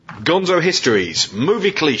Gonzo Histories,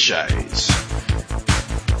 Movie Cliches.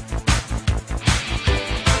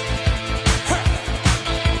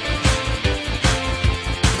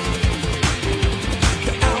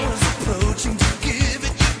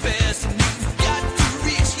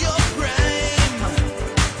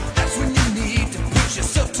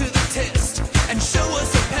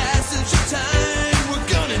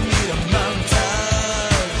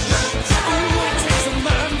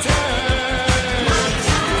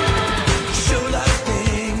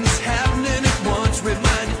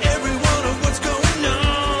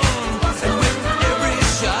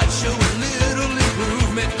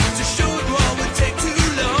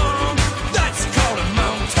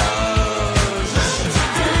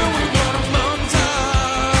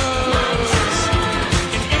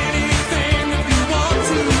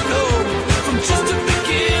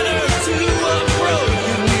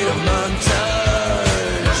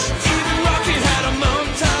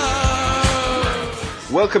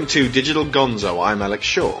 Welcome to Digital Gonzo, I'm Alex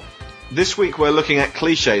Shaw. This week we're looking at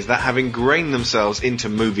cliches that have ingrained themselves into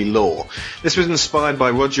movie lore. This was inspired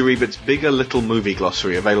by Roger Ebert's Bigger Little Movie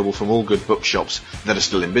Glossary, available from all good bookshops that are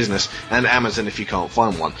still in business, and Amazon if you can't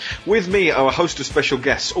find one. With me are a host of special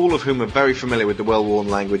guests, all of whom are very familiar with the well-worn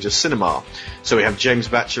language of cinema. So we have James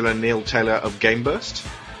Batchelor and Neil Taylor of Gameburst.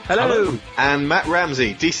 Hello. And Matt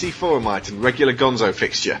Ramsey, DC Forumite and regular Gonzo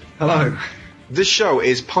fixture. Hello. This show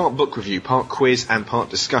is part book review, part quiz and part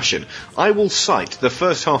discussion. I will cite the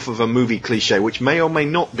first half of a movie cliche which may or may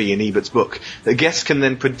not be in Ebert's book. The guests can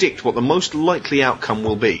then predict what the most likely outcome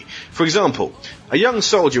will be. For example, a young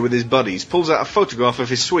soldier with his buddies pulls out a photograph of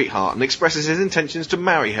his sweetheart and expresses his intentions to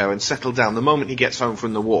marry her and settle down the moment he gets home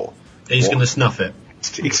from the war. He's going to snuff it.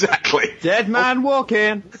 Exactly. Dead man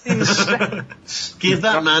walking. Give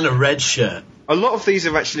that man a red shirt. A lot of these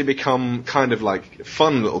have actually become kind of like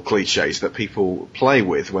fun little cliches that people play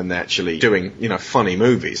with when they're actually doing, funny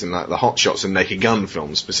movies, and like the Hot Shots and Naked Gun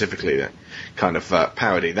films specifically that kind of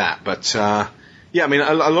parody that. But, yeah, I mean,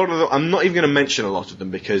 a lot of them, I'm not even going to mention a lot of them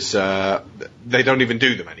because they don't even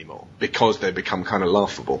do them anymore because they become kind of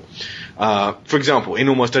laughable. For example, in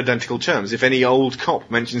almost identical terms, if any old cop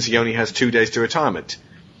mentions he only has 2 days to retirement.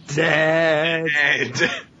 Dead.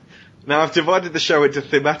 Now, I've divided the show into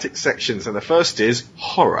thematic sections, and the first is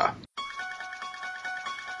horror.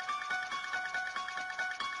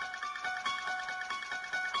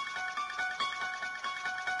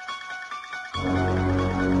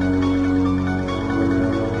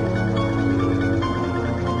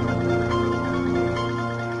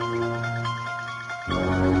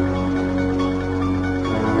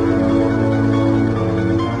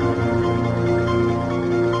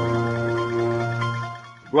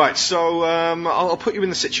 Right, so I'll put you in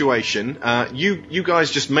the situation. You guys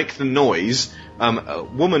just make the noise. A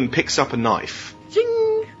woman picks up a knife.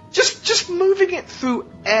 Ding! Just moving it through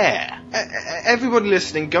air. Everybody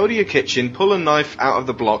listening, go to your kitchen, pull a knife out of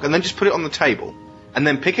the block, and then just put it on the table. And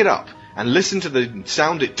then pick it up and listen to the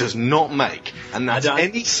sound it does not make. And that's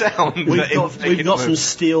any sound We've got some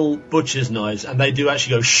steel butcher's knives, and they do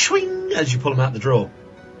actually go swing as you pull them out the drawer.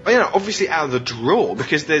 Obviously out of the drawer,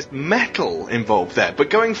 because there's metal involved there. But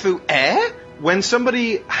going through air, when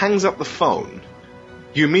somebody hangs up the phone,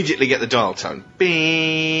 you immediately get the dial tone.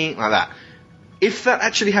 Bing! Like that. If that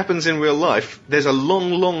actually happens in real life, there's a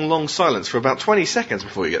long silence for about 20 seconds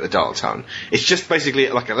before you get the dial tone. It's just basically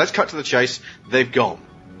like a let's cut to the chase, they've gone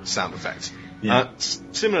sound effect. Yeah.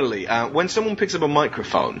 Similarly, when someone picks up a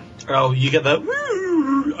microphone... Oh, you get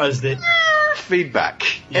the... as the... feedback.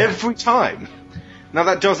 Yeah. Every time. Now,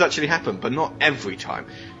 that does actually happen, but not every time.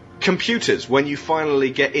 Computers, when you finally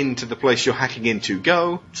get into the place you're hacking into,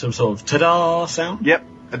 go... Some sort of ta-da sound? Yep.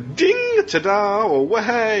 A ding, a ta-da, or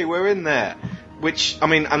hey, we're in there. Which, I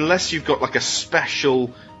mean, unless you've got like a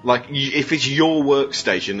special... if it's your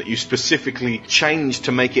workstation that you specifically change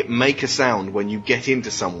to make it make a sound when you get into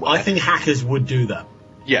somewhere... I think hackers would do that.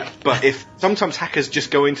 Yeah, but if sometimes hackers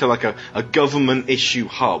just go into like a government issue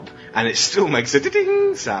hub and it still makes a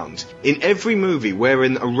ding sound. In every movie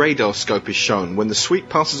wherein a radar scope is shown, when the sweep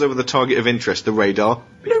passes over the target of interest, the radar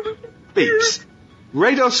beeps.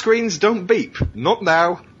 Radar screens don't beep. Not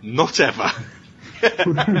now, not ever. But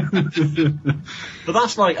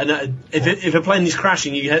that's like, if a plane is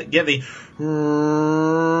crashing, you get the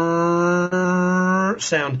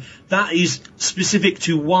sound. That is specific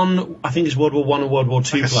to one, I think it's World War I or World War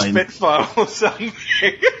II plane. Spitfire or something.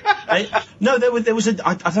 No, there was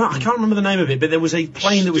I can't remember the name of it, but there was a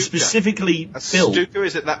plane that was specifically built. Stuka,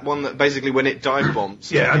 is it that one that basically when it dive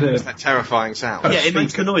bombs, yeah, it makes that terrifying sound? Yeah, it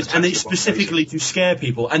makes the noise, and it's specifically to scare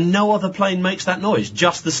people, and no other plane makes that noise,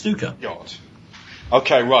 just the Stuka. God.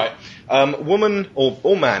 Okay, right. Woman,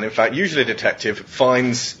 or man, in fact, usually a detective,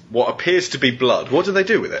 finds what appears to be blood. What do they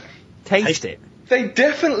do with it? Taste it. They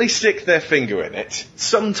definitely stick their finger in it.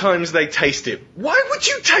 Sometimes they taste it. Why would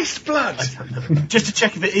you taste blood? Just to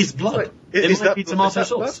check if it is blood. Is It might that- be is tomato that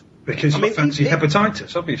sauce. Because you fancy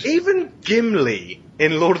hepatitis, obviously. Even Gimli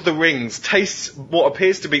in Lord of the Rings tastes what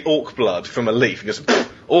appears to be orc blood from a leaf and goes,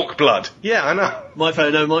 orc blood. Yeah, I know. My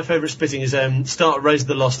favourite spitting is start Raise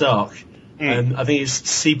the Lost Ark. I think it's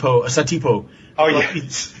Satipo. Oh, Like,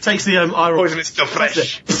 yes. he takes the iron. Poisonous stuff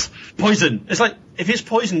fresh. Poison. It's like, if it's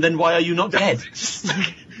poison, then why are you not dead?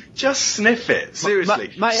 Just sniff it.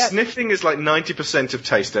 Seriously. my- Sniffing is like 90% of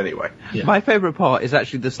taste anyway. Yeah. My favourite part is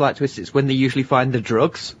actually the slight twist. It's when they usually find the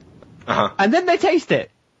drugs, Uh-huh. and then they taste it.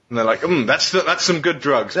 And they're like, that's some good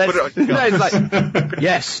drugs. Put it on your No, gun. it's like,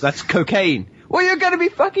 yes, that's cocaine. Well, you're going to be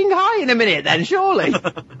fucking high in a minute then, surely.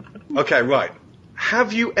 Okay, right.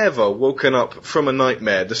 Have you ever woken up from a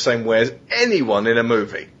nightmare the same way as anyone in a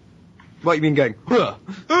movie? What you mean going, huh?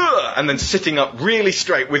 Ugh, and then sitting up really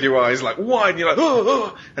straight with your eyes like wide, and you're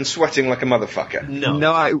like, and sweating like a motherfucker.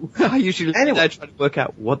 No. I usually Anyway. there trying to work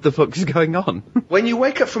out what the fuck is going on. When you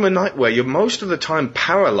wake up from a nightmare, you're most of the time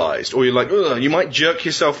paralyzed, or you're like, ugh, you might jerk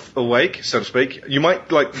yourself awake, so to speak. You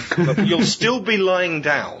might, like, you'll still be lying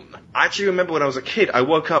down. I actually remember when I was a kid, I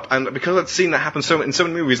woke up, and because I'd seen that happen in so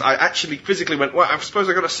many movies, I actually physically went, well, I suppose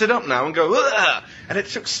I've got to sit up now and go, ugh! And it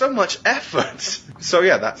took so much effort. So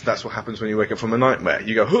yeah, that's what happens when you wake up from a nightmare.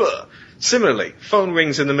 You go, ugh! Similarly, phone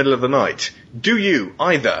rings in the middle of the night. Do you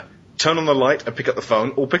either turn on the light and pick up the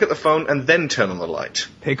phone, or pick up the phone and then turn on the light?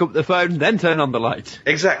 Pick up the phone, then turn on the light.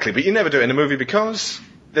 Exactly, but you never do it in a movie because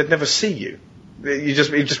they'd never see you. You'd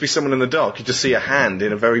just be someone in the dark. You just see a hand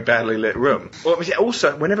in a very badly lit room. Well,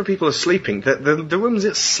 also, whenever people are sleeping, the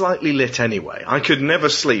room's slightly lit anyway. I could never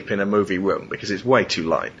sleep in a movie room because it's way too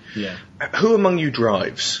light. Yeah. Who among you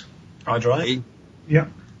drives? I drive. Yeah.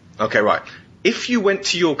 Okay, right. If you went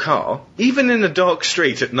to your car, even in a dark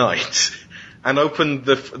street at night, and opened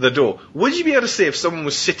the door, would you be able to see if someone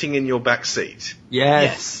was sitting in your back seat?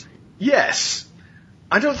 Yes. Yes.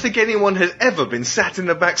 I don't think anyone has ever been sat in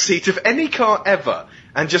the back seat of any car ever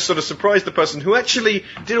and just sort of surprised the person who actually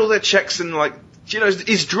did all their checks and, like, you know,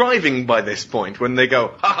 is driving by this point when they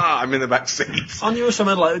go, ha, I'm in the back seat. Aren't you also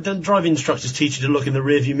like, don't driving instructors teach you to look in the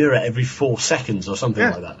rearview mirror every 4 seconds or something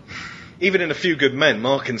like that? Even in A Few Good Men,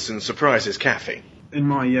 Markinson surprises Kathy. In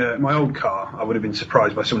my old car, I would have been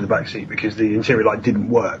surprised by someone in the back seat because the interior light didn't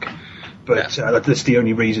work. But that's the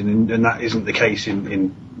only reason, and that isn't the case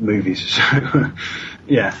in movies. So,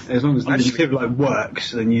 yeah, as long as the interior light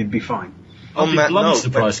works, then you'd be fine. I'd be that bloody note,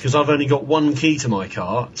 surprised because I've only got one key to my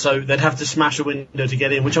car, so they'd have to smash a window to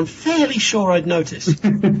get in, which I'm fairly sure I'd notice.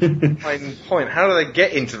 Fine point. How do they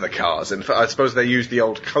get into the cars? And I suppose they use the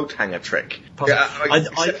old coat hanger trick.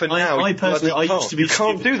 Except for now, I you personally, I bloody used to be You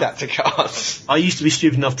can't stupid do that to cars. I used to be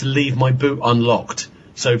stupid enough to leave my boot unlocked,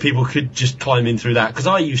 so people could just climb in through that. Because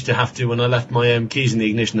I used to have to, when I left my keys in the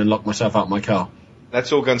ignition, and lock myself out my car.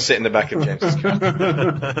 Let's all go and sit in the back of James's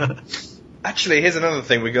car. Actually, here's another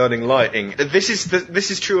thing regarding lighting. This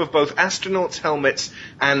is true of both astronauts' helmets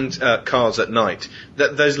and cars at night.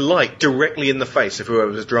 That there's light directly in the face of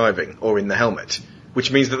whoever's driving, or in the helmet,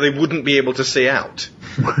 which means that they wouldn't be able to see out.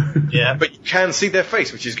 Yeah. But you can see their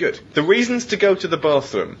face, which is good. The reasons to go to the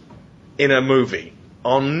bathroom in a movie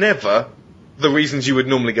are never the reasons you would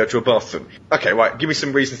normally go to a bathroom. Okay, right, give me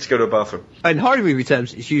some reasons to go to a bathroom. In horror movie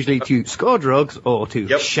terms, it's usually to score drugs or to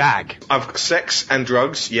shag. I've got sex and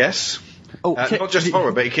drugs, yes. Oh, Not just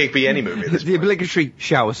horror, but it could be any movie at this the obligatory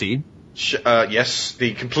shower scene. Yes,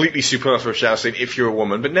 the completely superfluous shower scene if you're a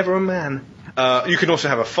woman, but never a man. You can also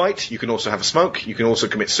have a fight, you can also have a smoke, you can also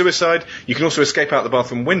commit suicide, you can also escape out the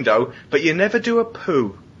bathroom window, but you never do a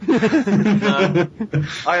poo. I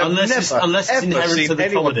have Unless it's inherent to the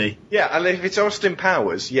comedy. Yeah, and if it's Austin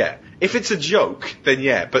Powers, yeah. If it's a joke, then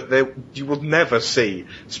yeah, but you will never see,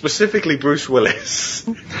 specifically Bruce Willis,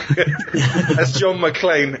 as John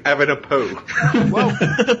McClane having a poo. Well,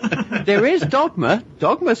 there is Dogma.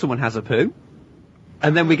 Dogma, someone has a poo.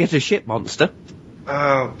 And then we get a shit monster.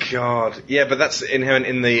 Oh, God. Yeah, but that's inherent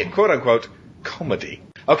in the quote-unquote comedy.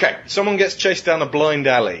 Okay, someone gets chased down a blind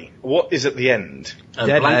alley. What is at the end? A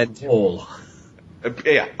Dead blank end. wall.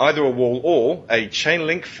 Yeah, either a wall or a chain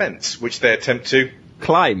link fence, which they attempt to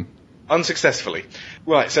Climb. unsuccessfully.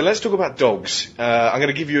 Right, so let's talk about dogs. I'm going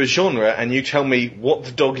to give you a genre, and you tell me what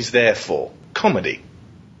the dog is there for. Comedy.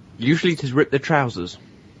 Usually to rip the trousers.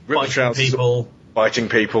 Rip the Biting trousers, people, biting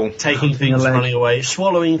people, taking things, running away,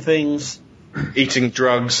 swallowing things. eating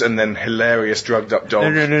drugs, and then hilarious drugged up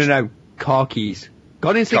dogs. No. Car keys.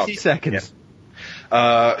 Gone in 60 seconds.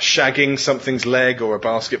 Shagging something's leg or a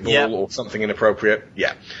basketball Yeah. or something inappropriate.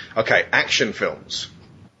 Yeah. Okay, action films.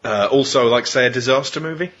 Also, like, say, a disaster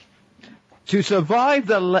movie. To survive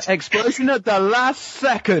the explosion at the last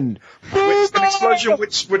second. An explosion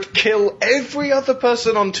which would kill every other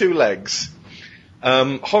person on two legs.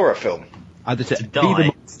 Horror film. Either to be die. the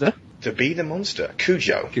monster, To be the monster.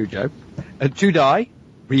 Cujo. to die,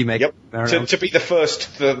 remake. Yep. To be the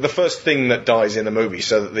first thing that dies in a movie,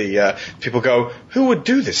 so that the people go, who would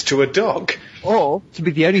do this to a dog? Or to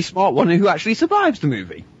be the only smart one who actually survives the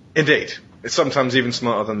movie. Indeed. It's sometimes even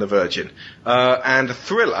smarter than the Virgin. And a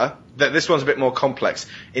thriller, this one's a bit more complex.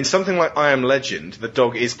 In something like I Am Legend, the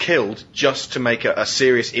dog is killed just to make a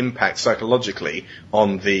serious impact psychologically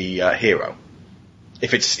on the hero.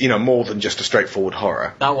 If it's, more than just a straightforward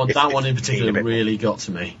horror. That one in it's particular bit really got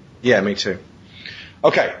to me. Yeah, me too.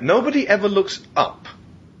 Okay, Nobody Ever Looks Up.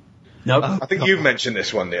 Nope. I think you've mentioned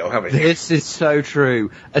this one, Neil, haven't you? This is so true.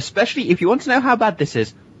 Especially if you want to know how bad this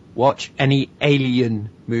is, watch any Alien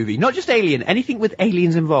movie. Not just Alien, anything with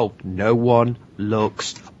aliens involved. No one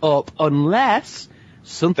looks up unless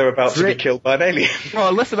something They're about to be killed by an alien. Well,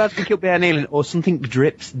 unless they're about to be killed by an alien or something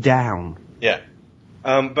drips down. Yeah.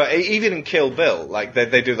 But even in Kill Bill, like,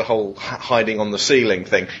 they do the whole hiding on the ceiling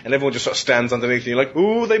thing, and everyone just sort of stands underneath, and you're like,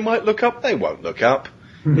 ooh, they might look up. They won't look up.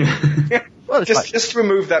 Well, just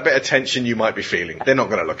remove that bit of tension you might be feeling. They're not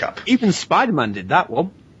going to look up. even Spider-Man did that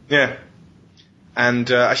one. Yeah.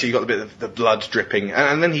 And actually, you got the bit of the blood dripping,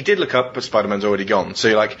 and then he did look up, but Spider-Man's already gone. So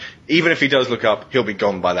you're like, even if he does look up, he'll be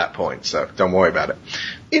gone by that point. So don't worry about it.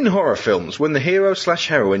 In horror films, when the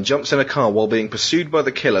hero/heroine jumps in a car while being pursued by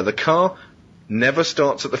the killer, the car never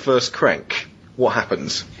starts at the first crank. What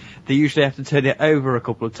happens? They usually have to turn it over a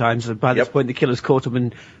couple of times, and by this point the killer's caught up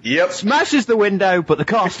and smashes the window, but the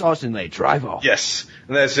car starts and they drive off. Yes,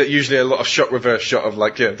 and there's usually a lot of reverse shot of,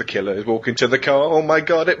 like, the killer is walking to the car, oh my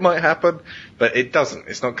god, it might happen, but it doesn't,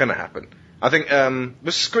 it's not going to happen. I think,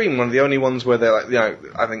 was Scream one of the only ones where they're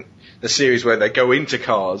like, I think the series where they go into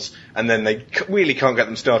cars, and then they really can't get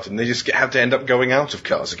them started, and they just have to end up going out of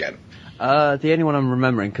cars again. The only one I'm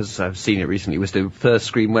remembering, because I've seen it recently, was the first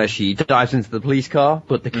Scream where she dives into the police car,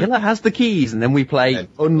 but the killer has the keys, and then we play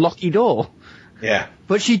Unlocky Door. Yeah.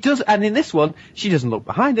 But she does, and in this one, she doesn't look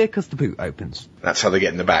behind her because the boot opens. That's how they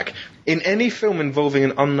get in the back. In any film involving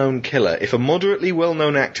an unknown killer, if a moderately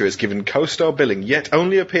well-known actor is given co-star billing, yet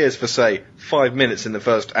only appears for, say, 5 minutes in the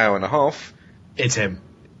first hour and a half... It's him.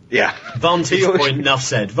 Yeah. Vantage point, enough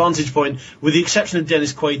said. Vantage point, with the exception of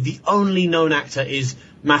Dennis Quaid, the only known actor is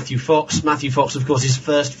Matthew Fox. Matthew Fox, of course, his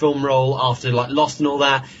first film role after, like, Lost and all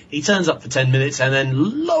that. He turns up for 10 minutes, and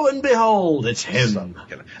then, lo and behold, it's him.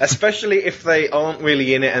 Especially if they aren't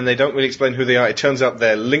really in it and they don't really explain who they are. It turns out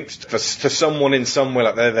they're linked to someone in some way,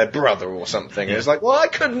 like they're their brother or something. Yeah. And it's like, well, I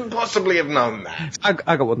couldn't possibly have known that.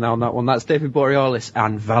 I got one now on that one. That's David Borealis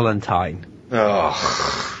and Valentine.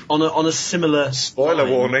 Oh. On a similar spoiler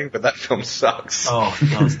line, warning, but that film sucks. Oh, it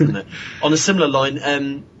does, doesn't it? On a similar line,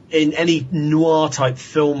 in any noir type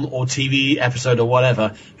film or TV episode or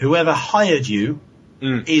whatever, whoever hired you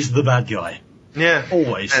is the bad guy. Yeah.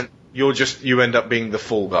 Always. And you end up being the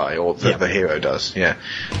fall guy, or the hero does. Yeah.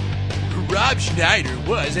 Rob Schneider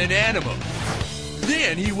was an animal.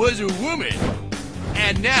 Then he was a woman.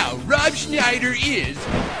 And now Rob Schneider is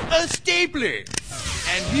a stapler.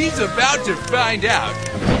 And he's about to find out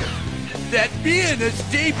that being a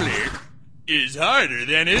stapler is harder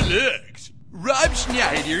than it looks. Rob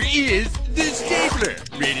Schneider is the stapler.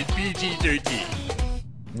 Rated PG-13.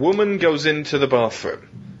 Woman goes into the bathroom.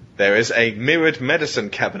 There is a mirrored medicine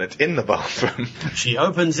cabinet in the bathroom. She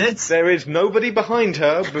opens it. There is nobody behind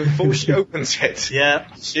her before she opens it.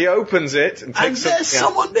 Yeah. She opens it and takes and there's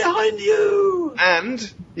someone behind you.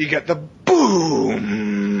 And you get the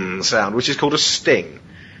boom sound, which is called a sting.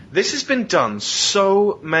 This has been done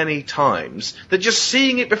so many times that just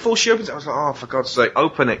seeing it before she opens it, I was like, oh, for God's sake,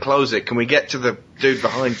 open it, close it. Can we get to the dude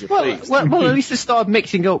behind you, please? Well, at least they started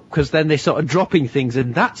mixing up, because then they started dropping things,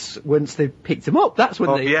 and that's, once they picked them up, that's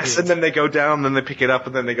when they... Yes, and then they go down, then they pick it up,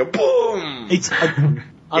 and then they go, boom!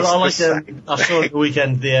 I saw at the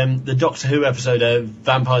weekend the Doctor Who episode,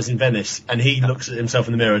 Vampires in Venice, and he looks at himself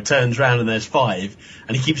in the mirror, turns round, and there's 5,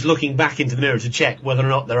 and he keeps looking back into the mirror to check whether or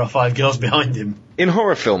not there are 5 girls behind him. In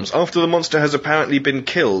horror films, after the monster has apparently been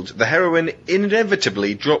killed, the heroine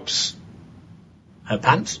inevitably drops... Her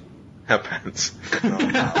pants? Her pants.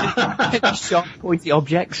 Sharp, pointy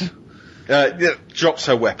objects. Drops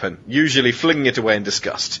her weapon, usually flinging it away in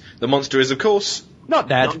disgust. The monster is, of course... Not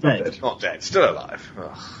dead. Not dead. Still alive.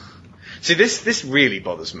 Ugh. See, this really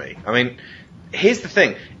bothers me. I mean, here's the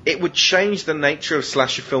thing. It would change the nature of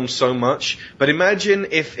slasher films so much, but imagine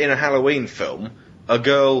if in a Halloween film, a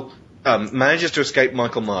girl manages to escape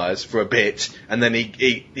Michael Myers for a bit, and then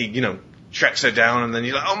he tracks her down, and then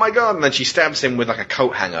he's like, oh my god, and then she stabs him with like a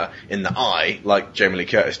coat hanger in the eye, like Jamie Lee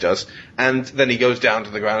Curtis does, and then he goes down to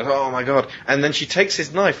the ground, and oh my god, and then she takes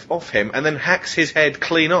his knife off him, and then hacks his head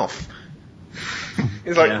clean off.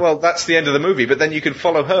 It's like, well, that's the end of the movie, but then you can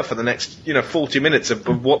follow her for the next, 40 minutes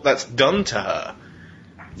of what that's done to her.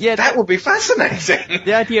 Yeah, that would be fascinating.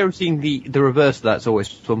 The idea of seeing the reverse of that's always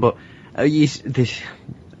fun, but this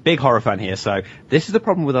big horror fan here, so this is the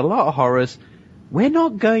problem with a lot of horrors. We're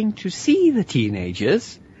not going to see the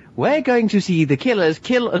teenagers. We're going to see the killers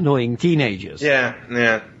kill annoying teenagers. Yeah.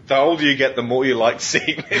 The older you get, the more you like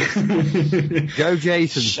seeing it. Go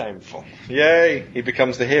Jason. Shameful. Yay, he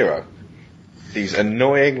becomes the hero. These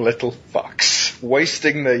annoying little fucks.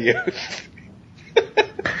 Wasting their youth.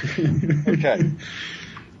 Okay.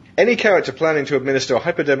 Any character planning to administer a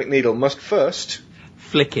hypodermic needle must first...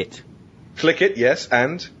 Flick it. Flick it, yes,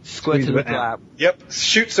 and... Squirt in the lab. Yep.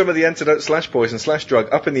 Shoot some of the antidote / poison /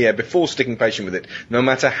 drug up in the air before sticking patient with it, no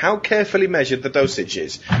matter how carefully measured the dosage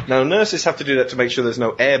is. Now, nurses have to do that to make sure there's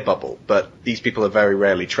no air bubble, but these people are very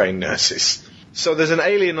rarely trained nurses. So there's an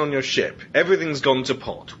alien on your ship. Everything's gone to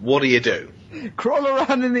pot. What do you do? Crawl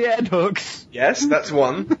around in the air hooks. Yes, that's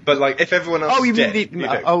one. But, if everyone else is dead,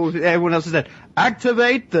 everyone else is dead.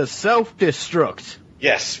 Activate the self-destruct.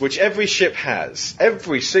 Yes, which every ship has.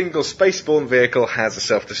 Every single spaceborne vehicle has a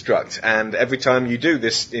self-destruct, and every time you do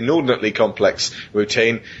this inordinately complex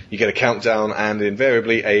routine, you get a countdown and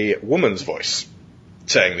invariably a woman's voice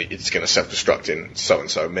saying that it's going to self-destruct in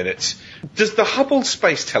so-and-so minutes. Does the Hubble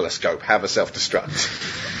Space Telescope have a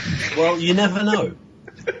self-destruct? Well, you never know.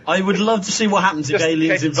 I would love to see what happens if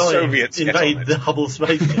aliens invade the Hubble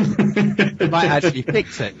Space Telescope. They might actually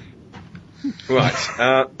fix it.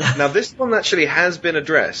 Right. Now, this one actually has been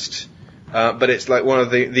addressed, but it's like one of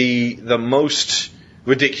the most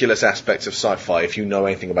ridiculous aspects of sci-fi if you know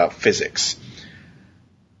anything about physics.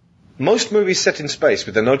 Most movies set in space,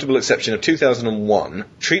 with the notable exception of 2001,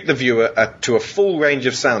 treat the viewer to a full range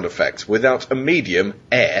of sound effects without a medium,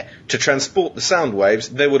 air, to transport the sound waves.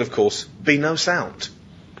 There would, of course, be no sound.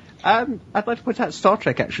 I'd like to point out Star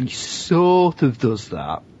Trek actually sort of does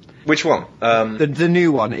that. Which one? The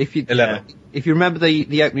new one. 11. If you remember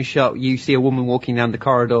the opening shot, you see a woman walking down the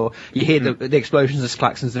corridor, you hear the explosions, the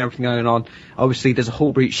klaxons and everything going on. Obviously, there's a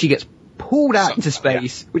whole breach. She gets pulled out into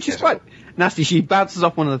space, which is quite nasty. She bounces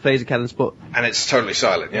off one of the phaser cannons, but... And it's totally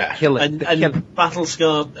silent, yeah. Kill it. And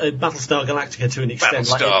Battlestar Galactica, to an extent,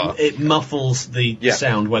 it muffles the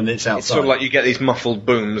sound when it's outside. It's sort of like you get these muffled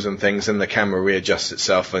booms and things, and the camera readjusts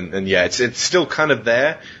itself, and it's still kind of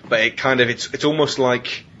there, but it's almost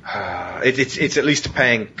like... It's at least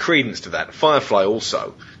paying credence to that. Firefly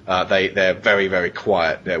also, they're very, very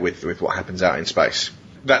quiet with what happens out in space.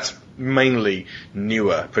 That's mainly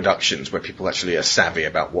newer productions where people actually are savvy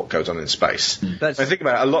about what goes on in space. I think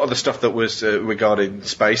about it, a lot of the stuff that was regarding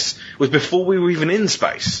space was before we were even in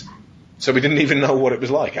space, so we didn't even know what it was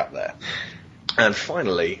like up there. And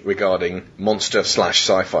finally, regarding monster /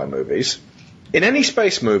 sci-fi movies. In any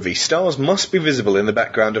space movie, stars must be visible in the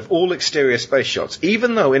background of all exterior space shots,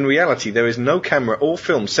 even though in reality there is no camera or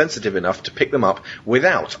film sensitive enough to pick them up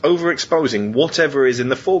without overexposing whatever is in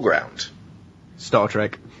the foreground. Star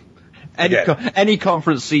Trek. Any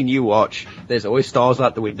conference scene you watch, there's always stars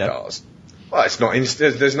out the window. Stars. Well, it's not.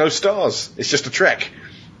 There's no stars. It's just a trek.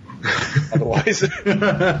 Otherwise,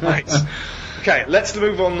 right. Okay, let's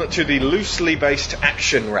move on to the loosely based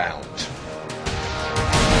action round.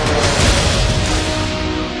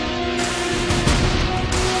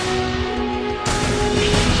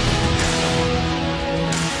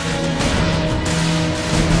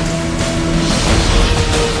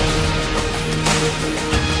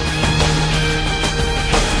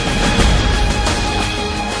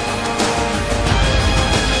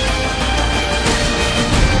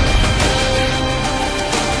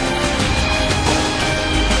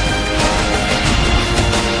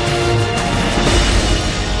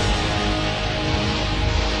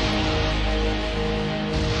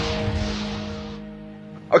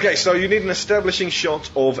 Okay, so you need an establishing shot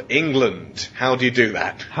of England. How do you do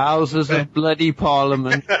that? Houses of bloody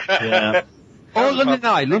Parliament. Yeah. Or London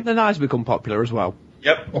Eye. London Eye's become popular as well.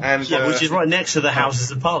 Yep. And which is right next to the Houses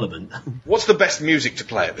of Parliament. What's the best music to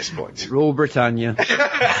play at this point? Rule Britannia.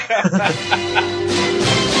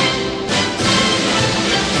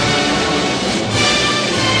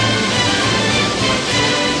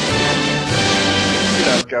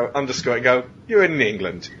 Go, underscore it, go, you're in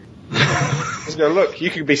England. Just go, look, you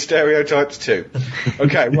can be stereotyped too.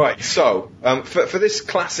 Okay, right, so, for this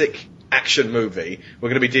classic action movie, we're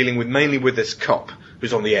going to be dealing mainly with this cop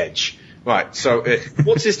who's on the edge. Right, so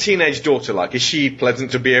what's his teenage daughter like? Is she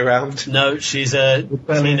pleasant to be around? No, she's a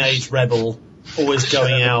teenage rebel, always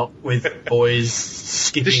going out with boys,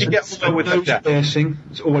 skipping. Does she get on with her Nose dad? piercing.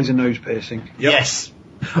 It's always a nose piercing. Yep. Yes.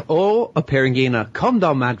 Or appearing in a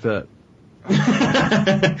condom advert.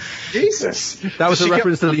 Jesus. That was Does a she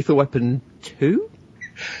reference to Lethal Weapon 2?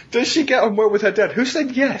 Does she get on well with her dad? Who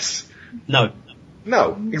said yes? No.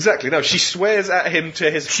 No, exactly, no. She swears at him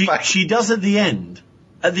to his face. She does at the end.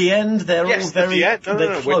 At the end, they're all Yes, very. at the end. No,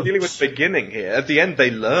 they're we're dealing close. with the beginning here. At the end,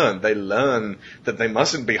 they learn that they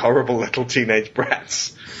mustn't be horrible little teenage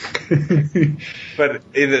brats.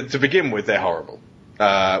 But to begin with, they're horrible.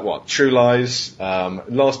 True Lies,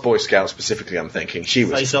 Last Boy Scout specifically, I'm thinking.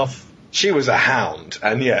 Face Off. She was a hound,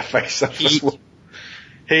 and yeah, Face Off as well.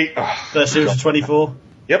 First series of 24.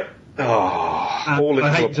 Yep. Oh, all I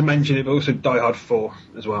into hate to mention it, but also Die Hard 4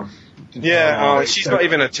 as well. Yeah, she's not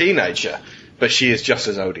even a teenager, but she is just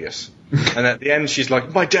as odious. And at the end, she's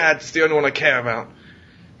like, my dad's the only one I care about.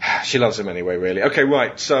 She loves him anyway, really. Okay,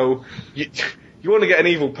 right, so you want to get an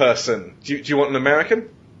evil person. Do you want an American?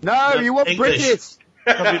 No, you want English. British!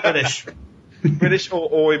 Probably British. British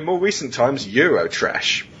or in more recent times, Euro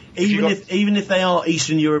trash. Even if they are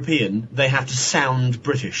Eastern European, they have to sound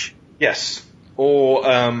British. Yes. Or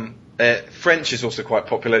French is also quite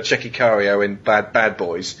popular. Checky Cario in Bad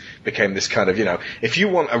Boys became this kind of, if you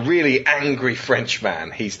want a really angry French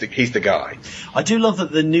man, he's the guy. I do love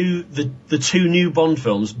that the two new Bond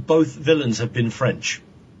films, both villains have been French.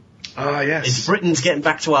 Ah, yes. It's Britain's getting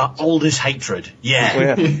back to our oldest hatred.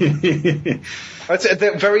 Yeah.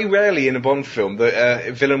 Very rarely in a Bond film,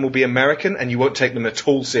 the villain will be American, and you won't take them at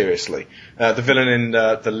all seriously. The villain in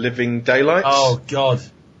The Living Daylights. Oh, God.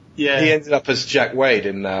 Yeah. He ended up as Jack Wade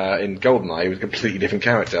in GoldenEye. He was a completely different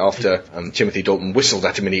character after Timothy Dalton whistled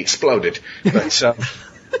at him and he exploded.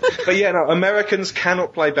 But yeah, no, Americans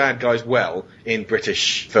cannot play bad guys well in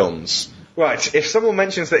British films. Right, if someone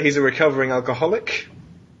mentions that he's a recovering alcoholic...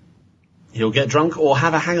 He'll get drunk or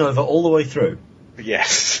have a hangover all the way through.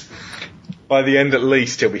 Yes. By the end, at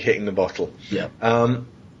least, he'll be hitting the bottle. Yeah.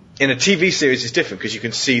 In a TV series, it's different because you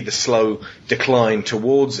can see the slow decline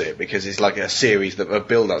towards it because it's like a series of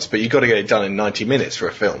build-ups. But you've got to get it done in 90 minutes for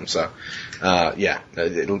a film. So,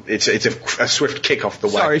 it's a swift kick off the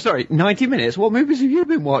way. Sorry, 90 minutes? What movies have you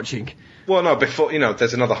been watching? Well, no, before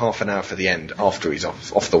there's another half an hour for the end after he's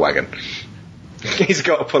off the wagon. He's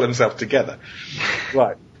got to pull himself together.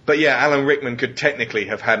 Right. But yeah, Alan Rickman could technically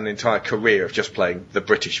have had an entire career of just playing the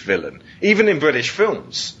British villain. Even in British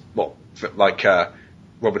films. Like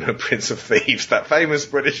Robin Hood, Prince of Thieves, that famous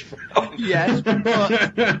British film. Yes,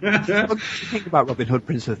 but think about Robin Hood,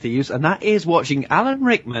 Prince of Thieves, and that is watching Alan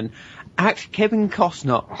Rickman act Kevin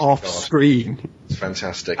Costner off screen. It's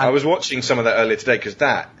fantastic. I was watching some of that earlier today because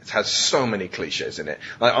that has so many cliches in it.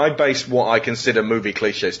 Like, I base what I consider movie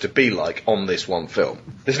cliches to be like on this one film.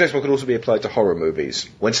 This next one could also be applied to horror movies.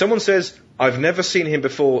 When someone says, I've never seen him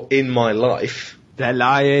before in my life... They're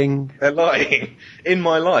lying. They're lying. In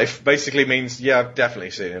my life basically means, yeah, I've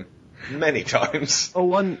definitely seen him. Many times. Oh,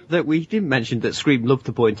 one that we didn't mention that Scream loved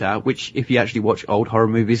to point out, which if you actually watch old horror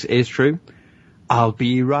movies is true. I'll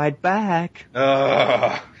be right back.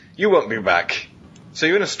 You won't be back. So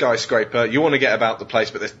you're in a skyscraper, you want to get about the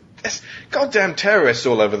place, but there's goddamn terrorists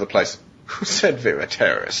all over the place. Who said they were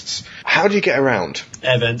terrorists? How do you get around?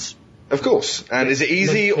 Air vents. Of course. And is it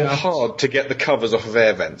easy or hard to get the covers off of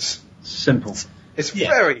air vents? Simple. It's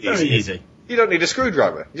very easy. You don't need a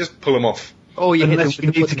screwdriver. You just pull them off. Oh, you Unless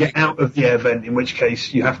you need to get out of the air vent, in which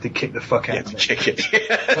case you have to kick the fuck out of it. Kick it.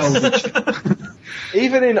 Yes.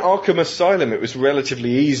 Even in Arkham Asylum, it was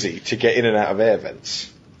relatively easy to get in and out of air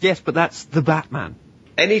vents. Yes, but that's the Batman.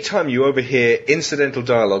 Anytime you overhear incidental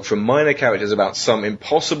dialogue from minor characters about some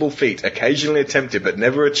impossible feat occasionally attempted but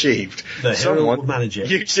never achieved, the hero will manage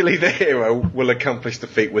it. Usually the hero will accomplish the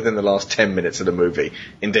feat within the last 10 minutes of the movie.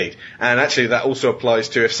 Indeed. And actually that also applies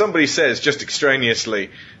to if somebody says just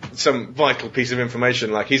extraneously some vital piece of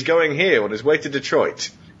information like he's going here on his way to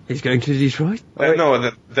Detroit. He's going to Detroit?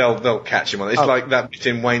 No, they'll catch him on it. It's like that bit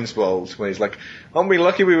in Wayne's World where he's like, aren't we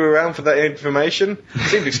lucky we were around for that information? It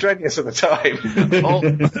seemed extraneous at the time.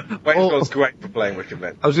 Wayne's World's great for playing Wicked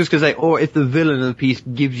Men. I was just going to say, or if the villain of the piece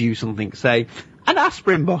gives you something, say, an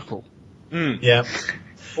aspirin bottle. Yeah.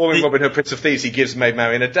 Or in Robin Hood, Prince of Thieves, he gives Maid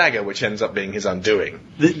Marian a dagger, which ends up being his undoing.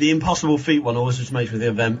 The impossible feat one always just makes with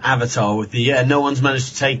the Avatar with no one's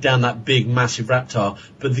managed to take down that big, massive raptor,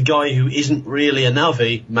 but the guy who isn't really a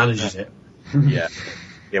Na'vi manages it. Yeah.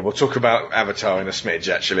 Yeah, we'll talk about Avatar in a smidge,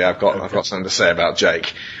 actually. I've got something to say about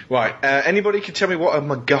Jake. Right, anybody can tell me what a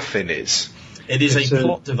MacGuffin is? It is a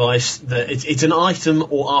plot device that it's an item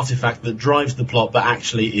or artifact that drives the plot, but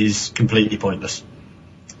actually is completely pointless.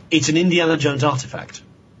 It's an Indiana Jones artifact.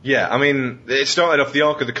 Yeah, I mean, it started off, the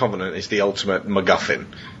Ark of the Covenant is the ultimate MacGuffin.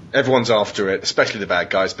 Everyone's after it, especially the bad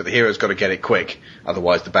guys, but the hero's got to get it quick,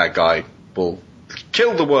 otherwise the bad guy will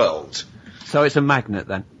kill the world. So it's a magnet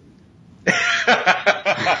then?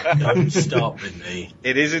 Don't start with me.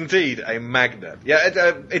 It is indeed a magnet.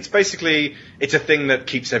 Yeah, it's basically, it's a thing that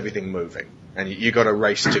keeps everything moving, and you got to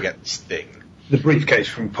race to get this thing. The briefcase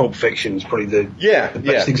from Pulp Fiction is probably the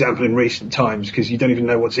best example in recent times, because you don't even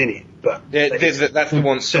know what's in it. But that's the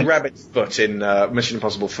one, the rabbit's foot in Mission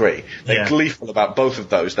Impossible 3. They're gleeful about both of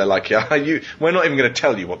those. They're like, we're not even going to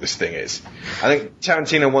tell you what this thing is. I think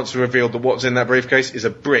Tarantino once revealed that what's in that briefcase is a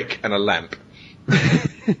brick and a lamp.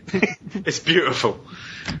 It's beautiful.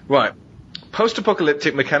 Right.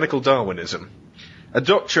 Post-apocalyptic mechanical Darwinism. A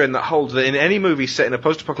doctrine that holds that in any movie set in a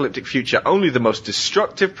post-apocalyptic future, only the most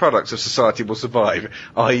destructive products of society will survive,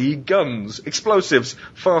 i.e. guns, explosives,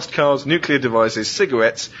 fast cars, nuclear devices,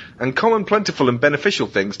 cigarettes, and common plentiful and beneficial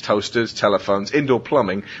things, toasters, telephones, indoor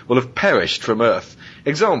plumbing, will have perished from Earth.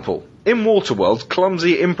 Example, in Waterworld,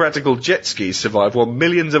 clumsy, impractical jet skis survive while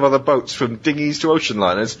millions of other boats from dinghies to ocean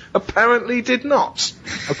liners apparently did not.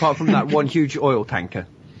 Apart from that one huge oil tanker.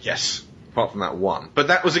 Yes. Apart from that one. But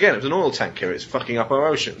that was, again, it was an oil tanker. It's fucking up our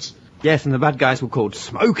oceans. Yes, and the bad guys were called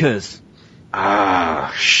smokers.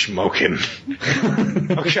 Ah, smoking.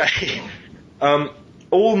 Okay.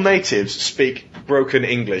 All natives speak broken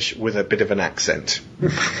English with a bit of an accent.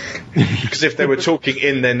 Because if they were talking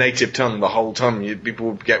in their native tongue the whole time,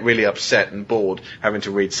 people would get really upset and bored having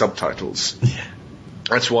to read subtitles. Yeah.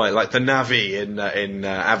 That's why, like the Na'vi in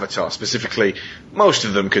Avatar specifically, most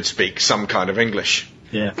of them could speak some kind of English.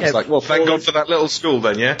 Yeah. It's like, well, thank God for that little school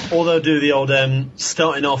then, yeah? Or they'll do the old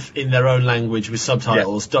starting off in their own language with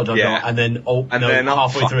subtitles, and then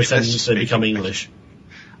halfway through a sentence they become English.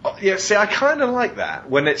 Oh, yeah, see, I kind of like that,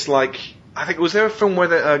 when it's like, I think, was there a film where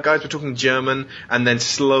the guys were talking German and then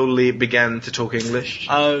slowly began to talk English?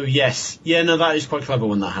 Oh, yes. Yeah, no, that is quite clever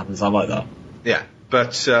when that happens. I like that. Yeah.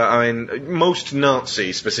 But, I mean, most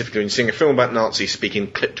Nazis, specifically, when you're seeing a film about Nazis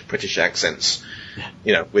speaking clipped British accents,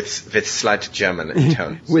 you know, with slight German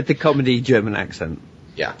tones. With the comedy German accent.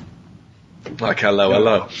 Yeah. Like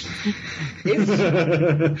hello.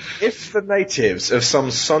 If the natives of some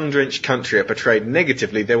sun-drenched country are portrayed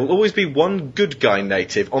negatively, there will always be one good guy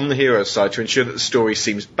native on the hero's side to ensure that the story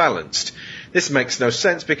seems balanced. This makes no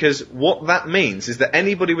sense because what that means is that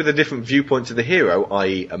anybody with a different viewpoint to the hero,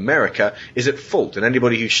 i.e. America, is at fault, and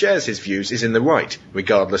anybody who shares his views is in the right,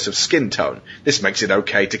 regardless of skin tone. This makes it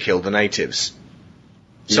okay to kill the natives.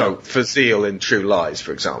 So, for Zeal in True Lies,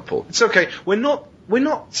 for example, it's okay. We're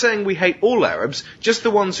not saying we hate all Arabs, just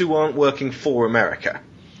the ones who aren't working for America.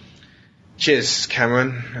 Cheers,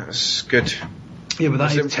 Cameron. That was good. Yeah, but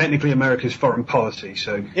that is technically America's foreign policy,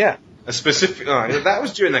 so... Yeah. A specific... that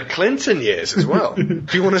was during the Clinton years as well.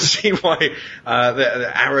 If you want to see why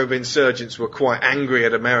the Arab insurgents were quite angry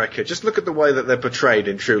at America, just look at the way that they're portrayed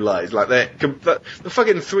in True Lies. Like, they're the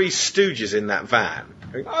fucking Three Stooges in that van.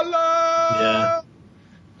 Going, Allah! Yeah.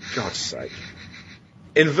 God's sake.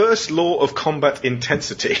 Inverse law of combat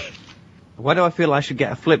intensity. Why do I feel I should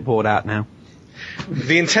get a flipboard out now?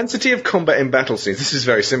 The intensity of combat in battle scenes, this is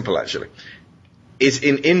very simple actually, is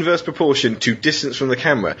in inverse proportion to distance from the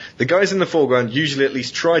camera. The guys in the foreground usually at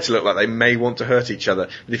least try to look like they may want to hurt each other.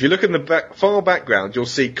 But if you look in the far background, you'll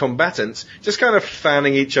see combatants just kind of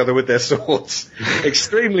fanning each other with their swords.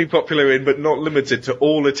 Extremely popular in, but not limited to,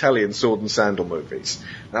 all Italian sword and sandal movies.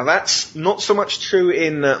 Now that's not so much true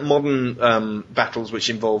in modern battles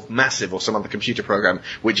which involve Massive or some other computer program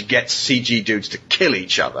which gets CG dudes to kill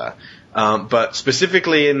each other. But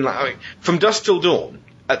specifically in, From Dusk Till Dawn,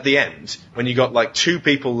 at the end, when you got like two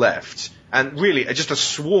people left, and really just a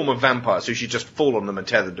swarm of vampires who should just fall on them and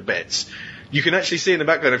tear them to bits, you can actually see in the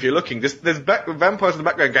background, if you're looking, there's vampires in the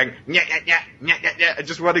background going, nya, nya, nya, nya, nya, nya, and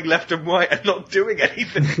just running left and right and not doing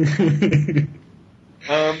anything.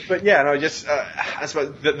 But yeah, no, just I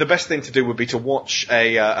suppose the best thing to do would be to watch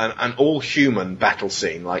an all-human battle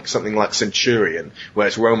scene, like something like Centurion, where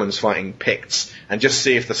it's Romans fighting Picts, and just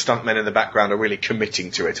see if the stuntmen in the background are really committing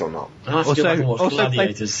to it or not. I have to go back and watch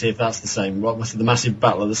Gladiator to see if that's the same. What was the massive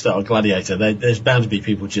battle at the start of Gladiator? There's bound to be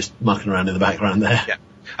people just mucking around in the background there. Yeah.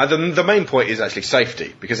 The main point is actually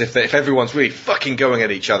safety, because if everyone's really fucking going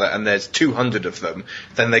at each other and there's 200 of them,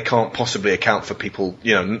 then they can't possibly account for people,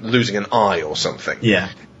 losing an eye or something. Yeah.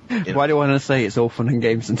 Why do I want to say it's all fun and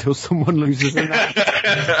games until someone loses an eye?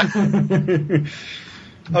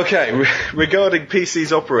 Okay, regarding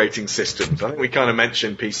PC's operating systems, I think we kind of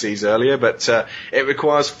mentioned PCs earlier, but it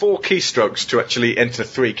requires 4 keystrokes to actually enter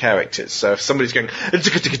 3 characters. So if somebody's going,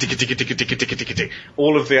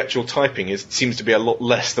 all of the actual typing seems to be a lot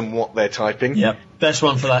less than what they're typing. Yep. Best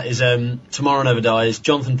one for that is Tomorrow Never Dies,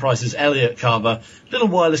 Jonathan Pryce's Elliot Carver, little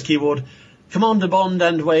wireless keyboard. Commander Bond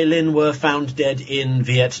and Wei Lin were found dead in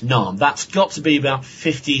Vietnam. That's got to be about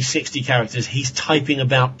 50, 60 characters. He's typing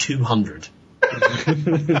about 200.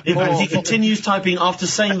 If he continues typing after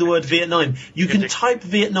saying the word Vietnam, you can type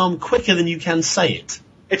Vietnam quicker than you can say it.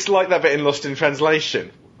 It's like that bit in Lost in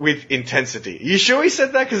Translation, with intensity. Are you sure he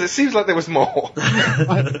said that? Because it seems like there was more.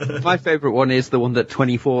 My favourite one is the one that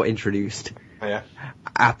 24 introduced. Oh, yeah.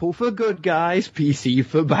 Apple for good guys, PC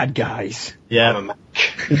for bad guys. Yeah. I'm a Mac.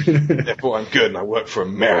 Therefore I'm good and I work for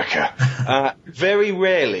America. Very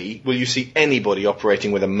rarely will you see anybody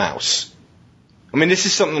operating with a mouse. I mean, this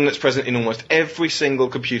is something that's present in almost every single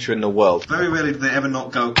computer in the world. Very rarely do they ever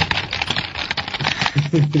not go...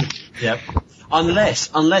 Yep.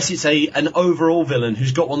 Unless it's an overall villain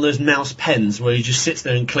who's got one of those mouse pens where he just sits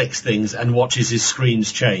there and clicks things and watches his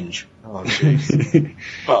screens change. Oh, jeez.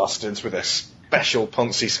 Bastards with their special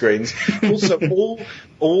Ponzi screens. Also,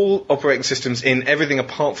 all operating systems in everything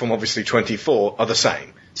apart from obviously 24 are the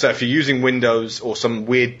same. So if you're using Windows or some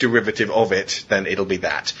weird derivative of it, then it'll be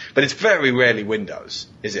that. But it's very rarely Windows,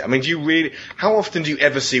 is it? I mean, how often do you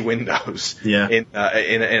ever see Windows in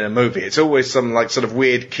a movie? It's always some like sort of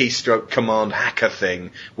weird keystroke command hacker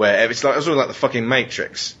thing where it's always like the fucking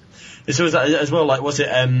Matrix. It's always as well, like, was it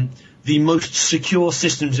the most secure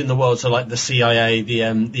systems in the world, so like the CIA, the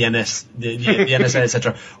NSA,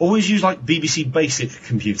 etc., always use like BBC Basic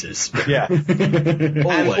computers. Yeah. Always.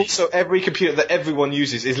 And also every computer that everyone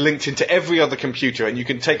uses is linked into every other computer, and you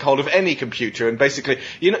can take hold of any computer, and basically,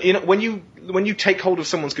 you know, when you take hold of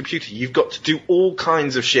someone's computer, you've got to do all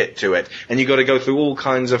kinds of shit to it, and you've got to go through all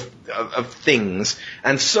kinds of things,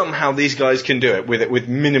 and somehow these guys can do it with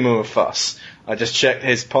minimum of fuss. I just checked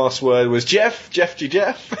his password was Jeff.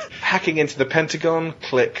 Hacking into the Pentagon,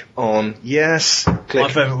 click on yes. Click. My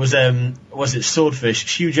favourite was it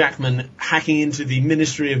Swordfish, Hugh Jackman hacking into the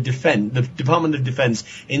Ministry of Defence, the Department of Defence,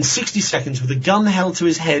 in 60 seconds with a gun held to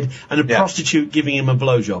his head and a prostitute giving him a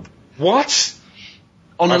blowjob. What?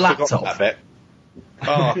 On a I forgot laptop. That bit.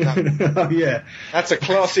 Oh, no. Oh, yeah. That's a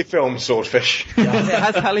classy film, Swordfish. Yeah, it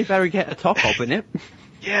has Halle Berry get a top up in it.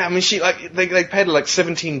 Yeah, I mean, they paid her like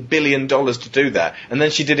 $17 billion to do that, and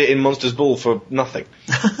then she did it in Monsters Ball for nothing.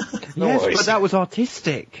 Yes, but that was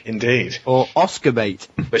artistic. Indeed. Or Oscar bait.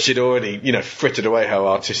 But she'd already, frittered away her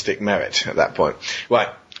artistic merit at that point. Right.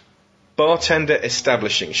 Bartender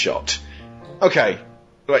establishing shot. Okay.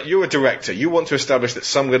 Right, you're a director. You want to establish that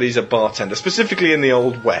somebody's a bartender, specifically in the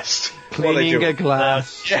Old West. Cleaning a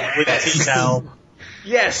glass. Yes. With a tea towel.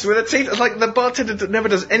 Yes, with a tea. It's like the bartender never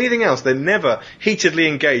does anything else. They never heatedly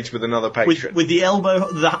engage with another patron. With the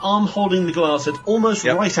arm holding the glass at almost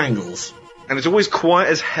right angles. And it's always quiet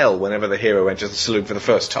as hell whenever the hero enters the saloon for the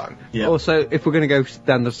first time. Yep. Also, if we're going to go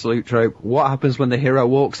standard salute trope, what happens when the hero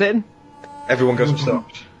walks in? Everyone goes and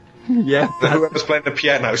stops. Yeah. Whoever's playing the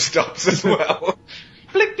piano stops as well.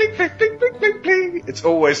 Blink, blink, blink, blink, blink, blink, blink. It's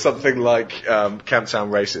always something like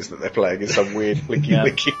Camptown Races that they're playing in some weird blinky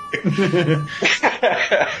blinky.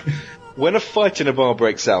 When a fight in a bar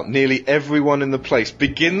breaks out, nearly everyone in the place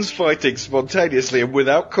begins fighting spontaneously and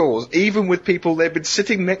without cause, even with people they've been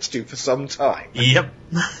sitting next to for some time. Yep.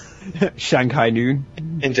 Shanghai Noon.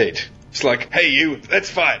 Indeed. It's like, hey you, let's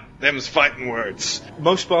fight. Them's fighting words.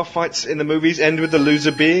 Most bar fights in the movies end with the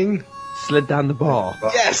loser being... Slid down the bar.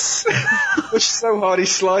 Yes! Which is so hard, he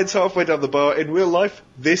slides halfway down the bar. In real life,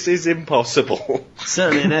 this is impossible.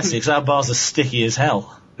 Certainly in Essex, our bars are sticky as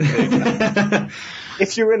hell.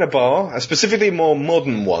 If you're in a bar, specifically more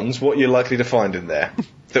modern ones, what you're likely to find in there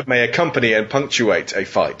that may accompany and punctuate a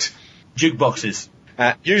fight? Jukeboxes.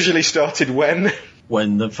 Usually started when?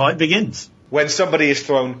 When the fight begins. When somebody is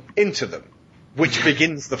thrown into them, which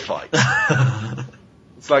begins the fight.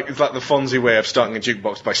 It's like the Fonzie way of starting a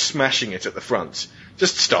jukebox by smashing it at the front.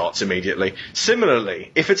 Just starts immediately.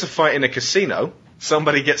 Similarly, if it's a fight in a casino,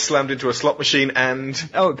 somebody gets slammed into a slot machine and...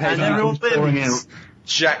 Oh, it pays And everyone wins.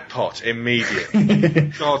 Jackpot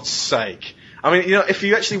immediately. God's sake. I mean, if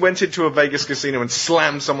you actually went into a Vegas casino and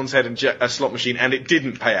slammed someone's head in a slot machine and it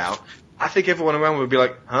didn't pay out, I think everyone around would be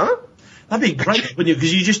like, huh? That'd be great, wouldn't you?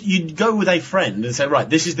 Because you'd go with a friend and say, right,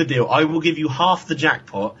 this is the deal. I will give you half the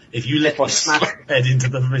jackpot if you let me smash your head into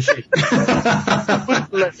the machine.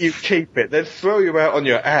 Wouldn't let you keep it. They'd throw you out on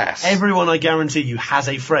your ass. Everyone, I guarantee you, has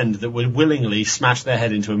a friend that would willingly smash their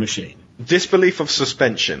head into a machine. Disbelief of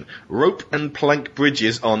suspension. Rope and plank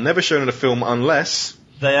bridges are never shown in a film unless...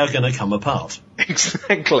 they are going to come apart.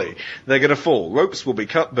 Exactly. They're going to fall. Ropes will be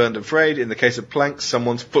cut, burned and frayed. In the case of planks,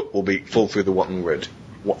 someone's foot will fall through the rotten wood.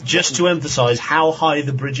 Just to emphasise how high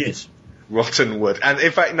the bridge is. Rotten wood. And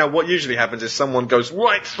in fact, now what usually happens is someone goes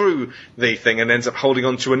right through the thing and ends up holding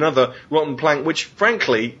on to another rotten plank, which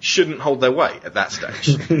frankly shouldn't hold their weight at that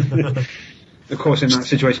stage. Of course, in that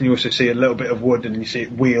situation, you also see a little bit of wood and you see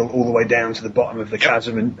it wheel all the way down to the bottom of the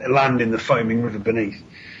chasm and land in the foaming river beneath.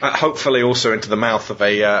 Hopefully also into the mouth of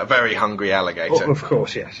a very hungry alligator. Oh, of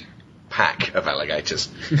course, yes. Pack of alligators.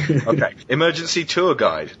 Okay. Emergency tour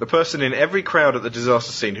guide. The person in every crowd at the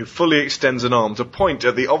disaster scene who fully extends an arm to point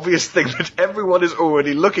at the obvious thing that everyone is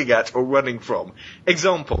already looking at or running from.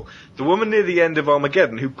 Example. The woman near the end of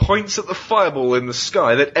Armageddon who points at the fireball in the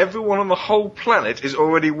sky that everyone on the whole planet is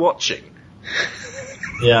already watching.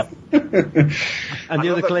 Yeah. And the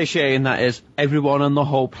other cliche in that is, everyone on the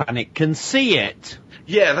whole planet can see it.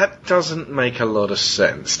 Yeah, that doesn't make a lot of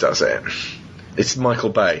sense, does it? It's Michael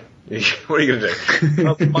Bay. What are you going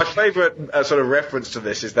to do? My favourite sort of reference to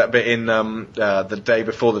this is that bit in The Day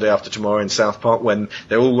Before the Day After Tomorrow in South Park when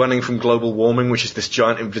they're all running from global warming, which is this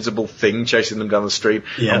giant invisible thing chasing them down the street.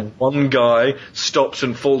 Yeah. And one guy stops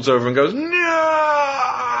and falls over and goes,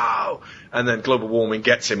 "No!" And then global warming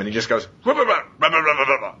gets him and he just goes,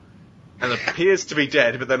 and appears to be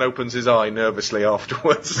dead, but then opens his eye nervously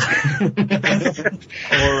afterwards.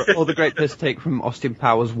 Or the great piss take from Austin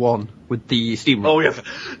Powers 1 with the steam roller. Oh, yes.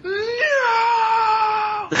 No!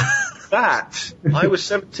 That, I was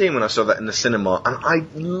 17 when I saw that in the cinema, and I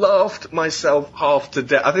laughed myself half to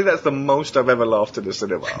death. I think that's the most I've ever laughed in the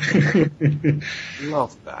cinema.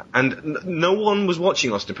 Loved that. And no one was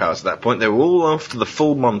watching Austin Powers at that point. They were all after the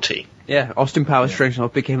full Monty. Yeah, Austin Powers, strange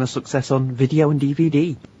enough, became a success on video and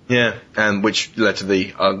DVD. Yeah, and which led to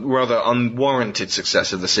the rather unwarranted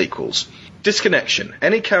success of the sequels. Disconnection.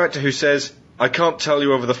 Any character who says, "I can't tell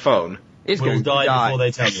you over the phone," will die before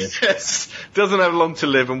they tell you. yes, doesn't have long to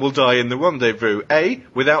live and will die in the rendezvous. A,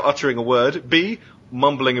 without uttering a word. B,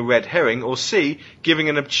 mumbling a red herring. Or C, giving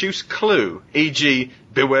an obtuse clue, e.g.,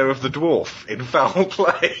 beware of the dwarf in foul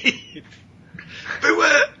play.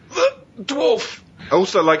 Beware the dwarf!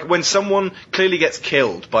 Also, like, when someone clearly gets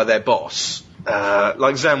killed by their boss,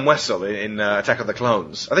 like Zam Wessel in Attack of the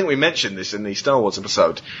Clones. I think we mentioned this in the Star Wars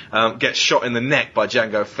episode. Gets shot in the neck by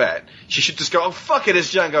Jango Fett. She should just go, "Oh, fuck it,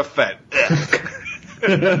 it's Jango Fett."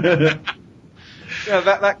 Yeah,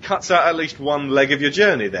 that cuts out at least one leg of your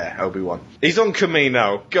journey there, Obi-Wan. He's on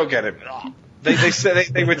Camino. Go get him. They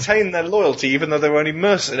retain their loyalty even though they're only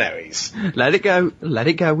mercenaries. Let it go. Let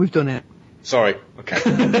it go. We've done it. Sorry. Okay.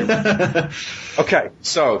 Okay,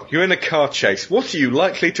 so you're in a car chase. What are you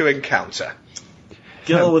likely to encounter?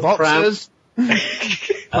 Girl with boxers. Play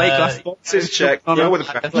glass boxes, check. Girl with a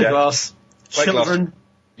craft, play check. glass. Play Children. glass.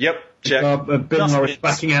 Yep, check. Bill Norris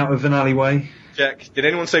backing out of an alleyway. Check. Did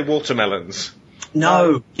anyone say watermelons?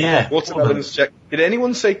 No. Yeah. Watermelons, check. Did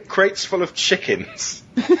anyone say crates full of chickens?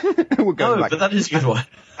 We're going No, back. but that is a good one.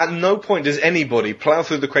 At no point does anybody plough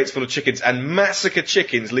through the crates full of chickens and massacre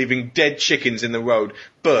chickens, leaving dead chickens in the road,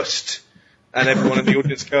 burst, and everyone in the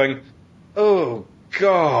audience going, "Oh,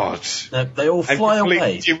 God." No, they all fly and away.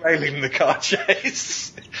 completely derailing the car chase.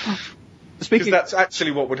 Because Speaking, that's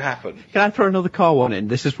actually what would happen. can I throw another car one in?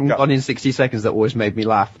 This is from Go. Gone in 60 Seconds that always made me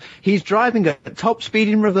laugh. He's driving at top speed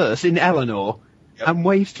in reverse in Eleanor and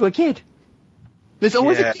waves to a kid. There's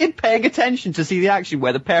always Yeah. a kid paying attention to see the action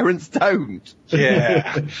where the parents don't.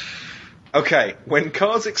 Yeah. Okay, when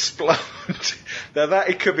cars explode, now that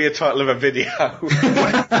it could be a title of a video.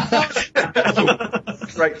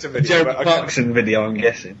 Straight to video. Joe but okay. Clarkson video, I'm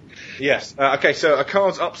guessing. Yes. Okay, so a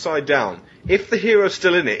car's upside down. If the hero's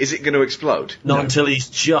still in it, is it going to explode? Not until he's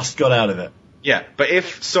just got out of it. Yeah, but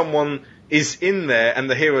if someone is in there and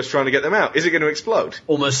the hero's trying to get them out, is it going to explode?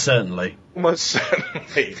 Almost certainly. Almost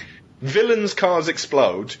certainly. Villains' cars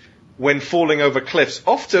explode when falling over cliffs,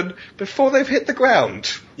 often before they've hit the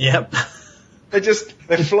ground. Yep.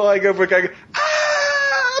 They're flying over and going,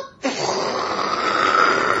 "Ah!"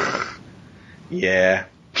 Yeah.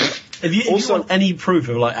 If you want any proof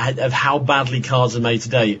of how badly cars are made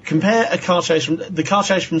today, compare the car chase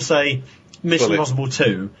from say Mission Bullet. Impossible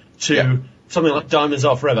 2 to something like Diamonds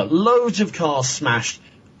Are Forever. Loads of cars smashed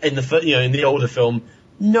in the older film,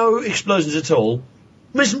 no explosions at all.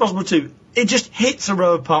 Mission Impossible 2, it just hits a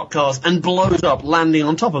row of parked cars and blows up, landing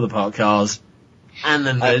on top of the parked cars, and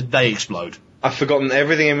then they explode. I've forgotten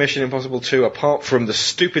everything in Mission Impossible 2 apart from the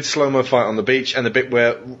stupid slow-mo fight on the beach and the bit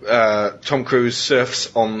where Tom Cruise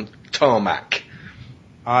surfs on tarmac.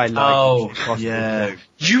 I like Mission Impossible yeah.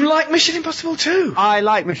 2. You like Mission Impossible 2? I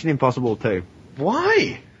like Mission Impossible 2.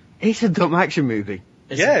 Why? It's a dumb action movie.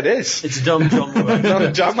 Yeah, it is. It's a dumb John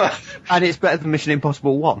Woo. Dumber. And it's better than Mission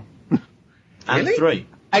Impossible 1. And Really? 3.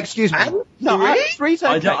 Excuse me. And No, 3's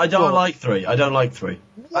okay. I don't like 3. I don't like 3.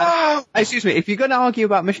 Wow. Excuse me, if you're going to argue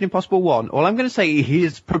about Mission Impossible 1, all I'm going to say he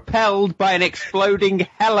is propelled by an exploding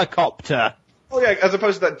helicopter. Oh yeah, as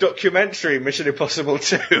opposed to that documentary Mission Impossible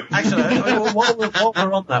 2. Actually, while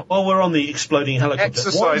we're on that, while we're on the exploding helicopter,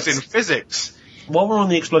 Exercise in physics. while we're on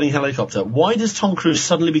the exploding helicopter, why does Tom Cruise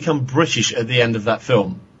suddenly become British at the end of that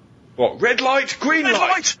film? What? Red light, green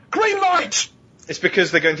light. Green light! It's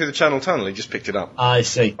because they're going through the Channel Tunnel. He just picked it up. I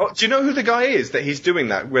see. Oh, do you know who the guy is that he's doing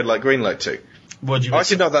that red light, green light to? What do you I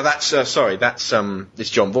actually know that's it's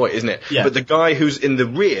John Voight, isn't it? Yeah. But the guy who's in the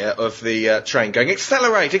rear of the train going,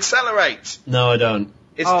 accelerate, accelerate! No, I don't.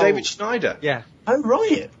 It's Oh. David Schneider. Yeah. Oh,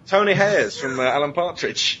 right. Tony Hayes from Alan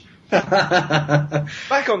Partridge.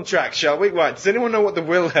 Back on track, shall we? Right, does anyone know what the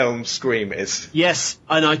Wilhelm scream is? Yes,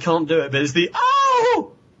 and I can't do it, but it's the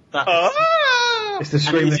oh! That, Ah! It's the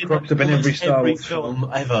scream that crops up in every Star Wars film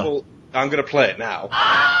ever. Well, I'm going to play it now.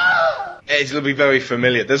 It'll be very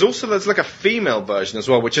familiar. There's like a female version as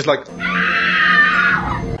well, which is like...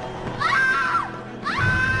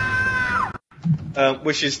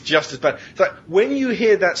 which is just as bad. It's like, when you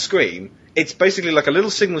hear that scream, it's basically like a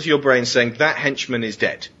little signal to your brain saying that henchman is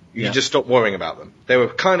dead. You Yeah. just stop worrying about them. They were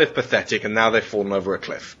kind of pathetic, and now they've fallen over a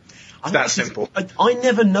cliff. It's that simple. I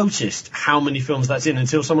never noticed how many films that's in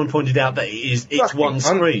until someone pointed out that it's Fucking one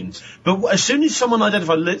screen. But as soon as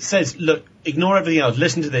someone says, look, ignore everything else,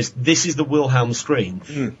 listen to this is the Wilhelm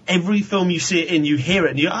screen. Every film you see it in, you hear it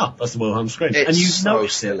and you that's the Wilhelm screen. It's and you so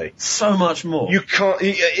notice silly. it so much more. You can't...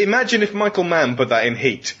 Imagine if Michael Mann put that in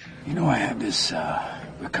Heat. You know, I have this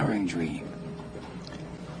recurring dream.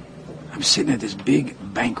 I'm sitting at this big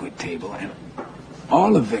banquet table, and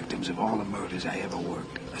all the victims of all the murders I ever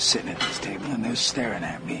worked are sitting at this table, and they're staring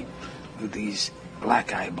at me with these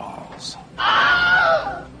black eyeballs.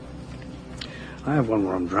 I have one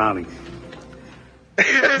where I'm drowning.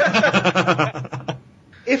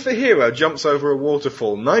 If a hero jumps over a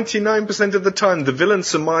waterfall, 99% of the time the villain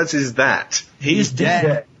surmises that. He's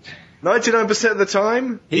dead. 99% of the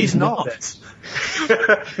time, He's not.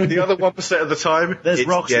 the other 1% of the time, There's it's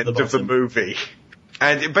rocks the at the end of the bottom. movie.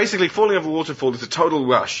 And basically, falling over a waterfall is a total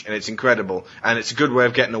rush, and it's incredible, and it's a good way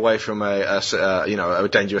of getting away from a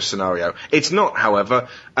dangerous scenario. It's not, however,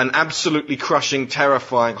 an absolutely crushing,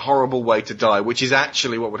 terrifying, horrible way to die, which is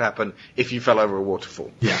actually what would happen if you fell over a waterfall.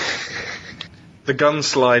 Yeah. The gun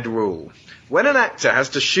slide rule. When an actor has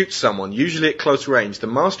to shoot someone, usually at close range, the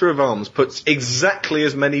Master of Arms puts exactly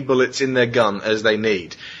as many bullets in their gun as they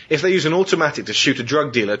need. If they use an automatic to shoot a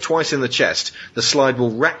drug dealer twice in the chest, the slide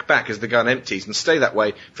will rack back as the gun empties and stay that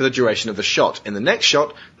way for the duration of the shot. In the next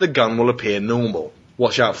shot, the gun will appear normal.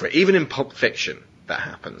 Watch out for it. Even in Pulp Fiction, that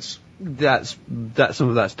happens. That's some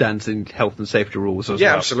of that's dancing health and safety rules as well.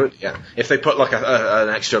 Yeah, absolutely, yeah. If they put like an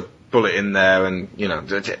extra bullet in there and,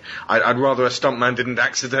 I'd rather a stuntman didn't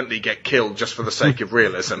accidentally get killed just for the sake of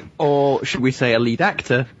realism. Or should we say a lead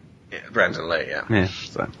actor? Yeah, Brandon Lee, yeah. Yeah.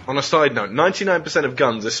 So. On a side note, 99% of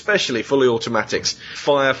guns, especially fully automatics,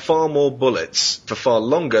 fire far more bullets for far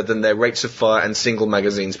longer than their rates of fire and single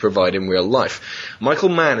magazines provide in real life. Michael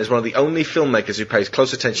Mann is one of the only filmmakers who pays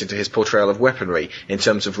close attention to his portrayal of weaponry in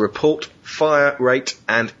terms of report, fire rate,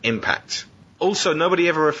 and impact. Also, nobody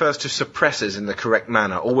ever refers to suppressors in the correct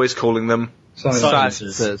manner, always calling them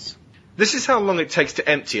Silencers. This is how long it takes to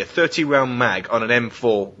empty a 30-round mag on an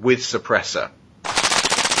M4 with suppressor.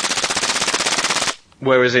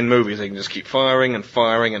 Whereas in movies, they can just keep firing and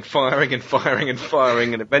firing and firing and firing and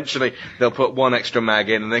firing, and eventually they'll put one extra mag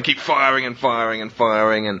in and then keep firing and firing and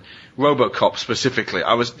firing. And RoboCop specifically,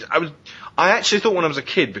 I actually thought when I was a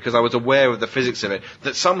kid, because I was aware of the physics of it,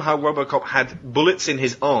 that somehow RoboCop had bullets in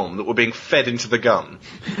his arm that were being fed into the gun.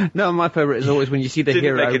 No, my favourite is always when you see the Didn't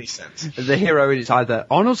hero. make any sense. The hero is either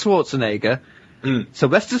Arnold Schwarzenegger,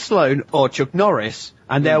 Sylvester Stallone, or Chuck Norris,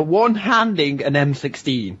 and they're one-handing an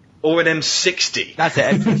M16. Or an M60. That's it,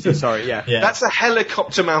 M60, sorry, yeah. Yeah. That's a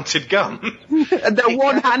helicopter-mounted gun. And they're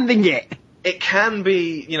one-handing it. It can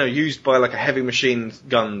be, used by like a heavy machine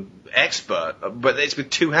gun expert, but it's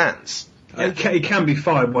with two hands. It can be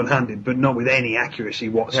fired one-handed, but not with any accuracy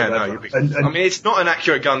whatsoever. It's not an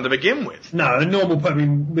accurate gun to begin with. No, a normal.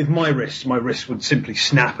 With my wrists would simply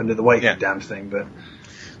snap under the weight of the damn thing. But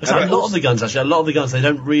A lot of the guns, they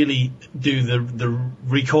don't really do the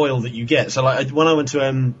recoil that you get. So, like, when I went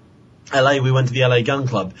to LA, we went to the LA Gun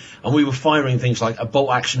Club, and we were firing things like a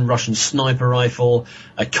bolt-action Russian sniper rifle,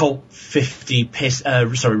 a Colt 50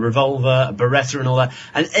 revolver, a Beretta, and all that.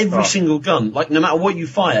 And every single gun, like, no matter what you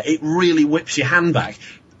fire, it really whips your hand back.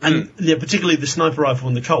 And particularly the sniper rifle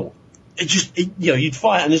and the Colt. you'd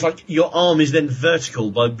fire and it's like your arm is then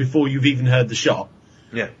vertical before you've even heard the shot.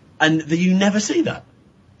 Yeah. And you never see that.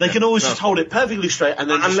 They can always just hold it perfectly straight and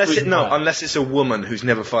then unless it's a woman who's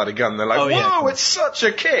never fired a gun. They're like, whoa, it's such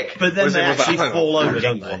a kick. But then they actually fall over,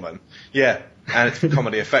 don't they? Woman. Yeah. And it's for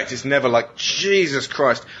comedy effect. It's never like, Jesus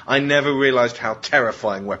Christ, I never realised how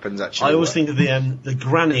terrifying weapons actually were. I always think of the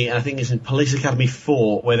granny, and I think it's in Police Academy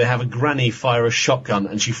 4, where they have a granny fire a shotgun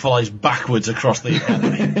and she flies backwards across the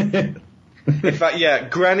academy. In fact, yeah,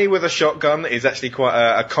 granny with a shotgun is actually quite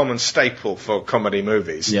a common staple for comedy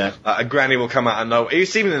movies. Yeah. A granny will come out of nowhere.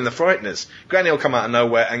 It's even in The Frighteners. Granny will come out of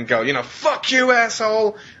nowhere and go, fuck you,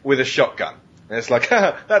 asshole, with a shotgun. And it's like,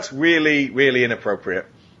 that's really, really inappropriate.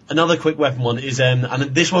 Another quick weapon one is, and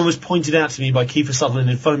this one was pointed out to me by Kiefer Sutherland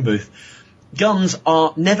in Phone Booth. Guns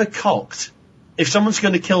are never cocked. If someone's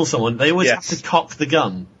going to kill someone, they always have to cock the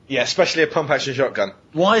gun. Yeah, especially a pump-action shotgun.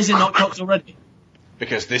 Why is it not cocked already?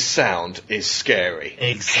 Because this sound is scary.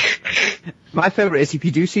 Exactly. My favourite is if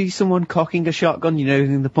you do see someone cocking a shotgun,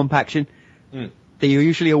 in the pump action, they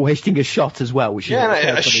usually are wasting a shot as well. Which is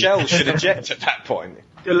a shell should eject at that point.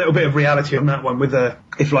 A little bit of reality on that one with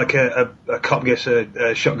if like a cop gets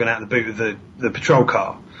a shotgun out of the boot of the patrol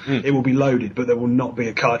car, it will be loaded, but there will not be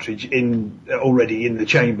a cartridge already in the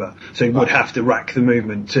chamber, so you would have to rack the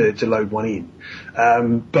movement to load one in.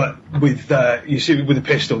 But with you see with a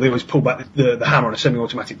pistol, they always pull back the hammer on a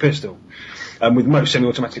semi-automatic pistol. With most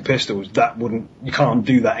semi-automatic pistols, you can't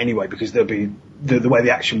do that anyway, because there'll be the way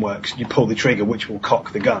the action works. You pull the trigger, which will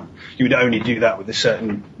cock the gun. You would only do that with a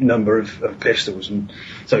certain number of pistols, and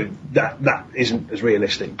so that isn't as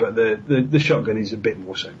realistic. But the shotgun is a bit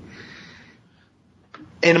more so.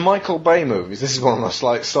 In Michael Bay movies, this is one of my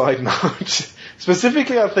slight side notes.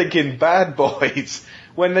 Specifically, I think in Bad Boys,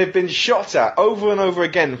 when they've been shot at over and over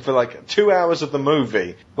again for like 2 hours of the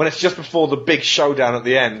movie, when it's just before the big showdown at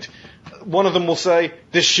the end, one of them will say,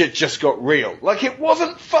 this shit just got real. Like, it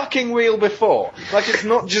wasn't fucking real before. Like, it's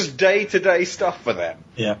not just day-to-day stuff for them.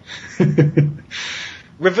 Yeah.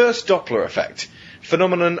 Reverse Doppler effect.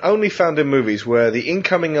 Phenomenon only found in movies where the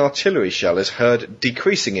incoming artillery shell is heard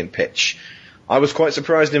decreasing in pitch. I was quite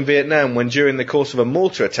surprised in Vietnam when during the course of a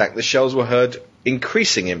mortar attack the shells were heard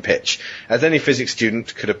increasing in pitch, as any physics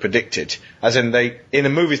student could have predicted. As in the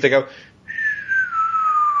movies they go,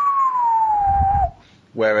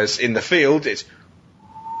 whereas in the field it's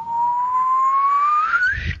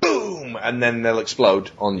boom, and then they'll explode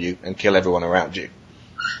on you and kill everyone around you.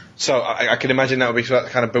 So I can imagine that would be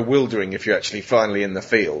kind of bewildering if you're actually finally in the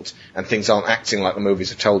field and things aren't acting like the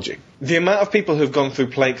movies have told you. The amount of people who've gone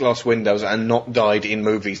through plate glass windows and not died in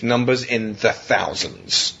movies, numbers in the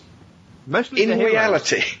thousands. Mostly in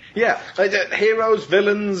reality. Yeah. Heroes,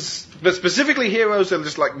 villains, but specifically heroes are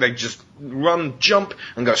just like, they just run, jump,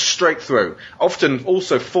 and go straight through. Often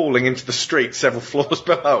also falling into the street several floors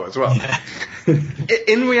below as well. Yeah.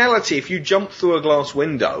 In reality, if you jump through a glass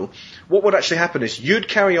window, what would actually happen is you'd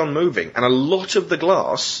carry on moving, and a lot of the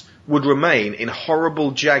glass would remain in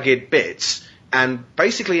horrible, jagged bits, and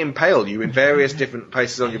basically impale you in various different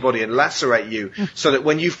places on your body and lacerate you, so that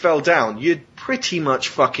when you fell down, you'd pretty much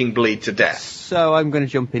fucking bleed to death. So I'm going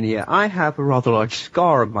to jump in here. I have a rather large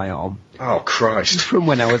scar on my arm. Oh, Christ. From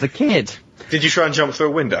when I was a kid. Did you try and jump through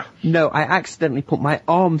a window? No, I accidentally put my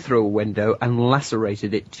arm through a window and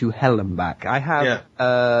lacerated it to hell and back. I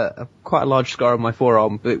have quite a large scar on my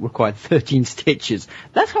forearm, but it required 13 stitches.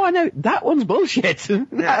 That's how I know that one's bullshit.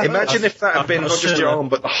 Yeah, imagine if that had been not just your arm,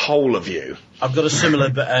 but the whole of you. I've got a similar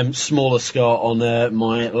but smaller scar on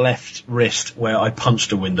my left wrist where I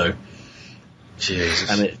punched a window.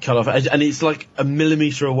 Jesus. And it cut off, and it's like a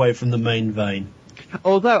millimetre away from the main vein.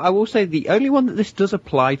 Although, I will say the only one that this does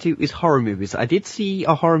apply to is horror movies. I did see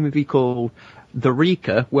a horror movie called The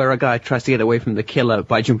Reeker, where a guy tries to get away from the killer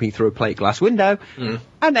by jumping through a plate glass window,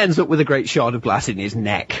 and ends up with a great shard of glass in his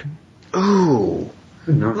neck. Ooh.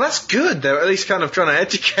 Well, that's good. They're at least kind of trying to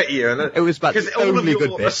educate you. And it was about because all of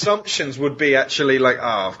your assumptions would be actually like,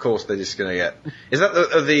 of course they're just going to get... Is that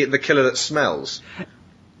the killer that smells?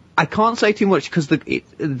 I can't say too much, because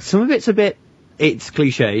some of it's it's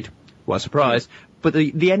cliched. What a surprise. But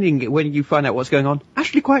the ending, when you find out what's going on,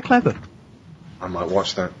 actually quite clever. I might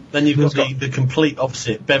watch that. Then you've got the complete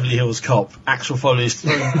opposite, Beverly Hills Cop. Axel Foley is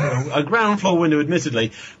thrown through a ground floor window,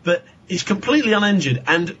 admittedly, but he's completely uninjured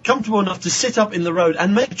and comfortable enough to sit up in the road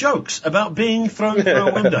and make jokes about being thrown through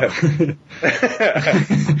a window.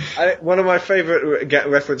 One of my favourite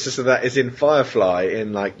references to that is in Firefly,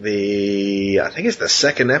 in I think it's the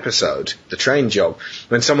second episode, the train job,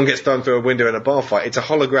 when someone gets thrown through a window in a bar fight. It's a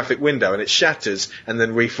holographic window and it shatters and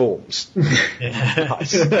then reforms. Yeah.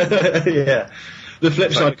 Yeah. The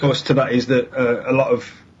flip side, of course, to that is that a lot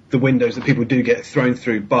of the windows that people do get thrown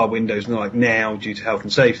through, bar windows, like now due to health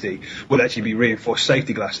and safety, would actually be reinforced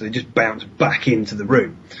safety glass, so they just bounce back into the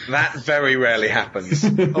room. That very rarely happens.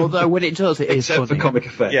 Although when it does, it is Except funny. for comic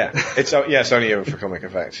effect. Yeah, it's only ever for comic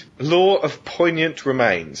effect. Law of poignant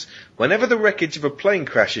remains. Whenever the wreckage of a plane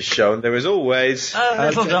crash is shown, there is always A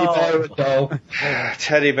little doll. a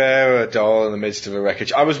teddy bear or a doll in the midst of a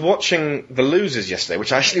wreckage. I was watching The Losers yesterday,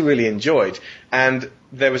 which I actually really enjoyed, and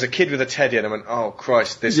there was a kid with a teddy, and I went, "Oh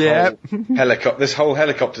Christ, this whole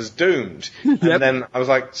helicopter's doomed." Yep. And then I was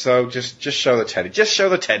like, "So just show the teddy, just show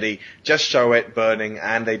the teddy, just show it burning,"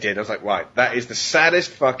 and they did. I was like, "Right, that is the saddest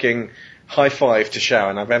fucking high five to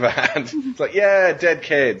Sharon I've ever had." It's like, yeah, dead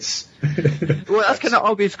kids. Well, that's kind of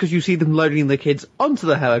obvious because you see them loading the kids onto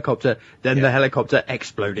the helicopter, then the helicopter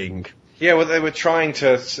exploding. Yeah, well, they were trying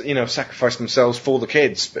to, sacrifice themselves for the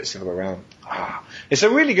kids, but it's the other way around. It's a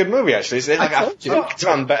really good movie, actually. It's like a fuck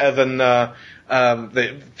ton better than the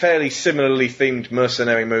fairly similarly themed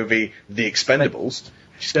mercenary movie, The Expendables.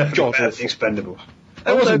 Definitely better than The Expendables.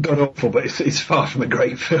 It wasn't god awful, but it's far from a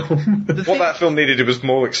great film. What that film needed was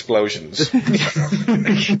more explosions. All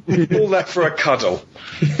that for a cuddle.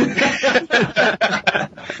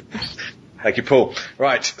 Thank you, Paul.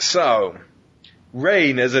 Right, so...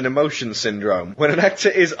 Rain as an emotion syndrome. When an actor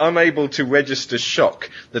is unable to register shock,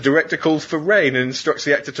 the director calls for rain and instructs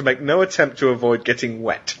the actor to make no attempt to avoid getting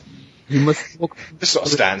wet. You must walk Just sort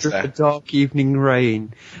of stands through there. the dark evening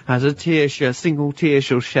rain as a single tear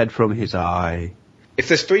shall shed from his eye. If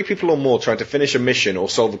there's 3 people or more trying to finish a mission or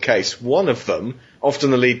solve a case, one of them,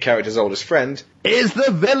 often the lead character's oldest friend, Is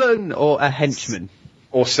the villain or a henchman?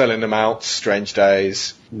 or selling them out, Strange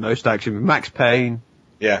Days. Most action, Max Payne.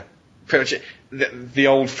 Yeah. Pretty much the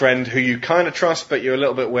old friend who you kind of trust, but you're a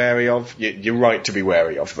little bit wary of. You're right to be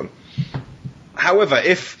wary of them. However,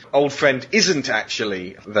 if old friend isn't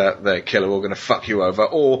actually the killer or going to fuck you over,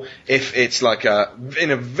 or if it's like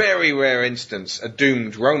in a very rare instance, a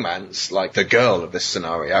doomed romance, like the girl of this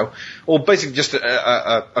scenario, or basically just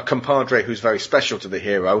a compadre who's very special to the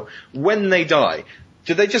hero, when they die,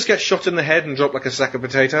 do they just get shot in the head and drop like a sack of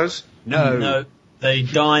potatoes? No. They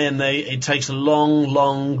die and it takes a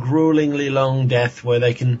long, gruelingly long death where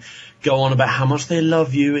they can go on about how much they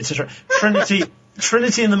love you, etc.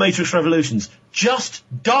 Trinity in the Matrix Revolutions. Just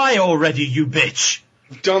die already, you bitch!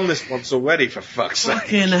 I've done this once already, for fuck's sake.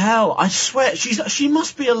 Fucking hell. I swear, she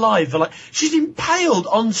must be alive for she's impaled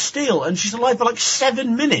on steel and she's alive for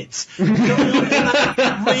 7 minutes. Going on in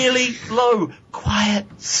that really low, quiet,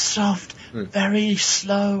 soft, very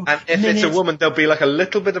slow. And if it's a woman, there'll be a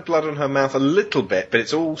little bit of blood on her mouth, a little bit, but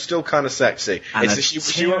it's all still kind of sexy. And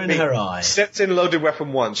she won't in be, her eye. Stepped in Loaded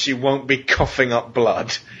Weapon 1, she won't be coughing up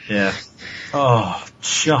blood. Yeah. Oh,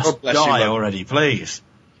 just bless die you, already, please.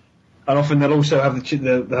 And often they'll also have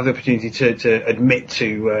the opportunity to admit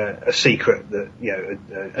to a secret that,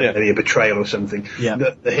 maybe a betrayal or something,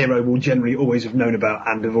 that the hero will generally always have known about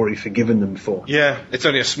and have already forgiven them for. Yeah, it's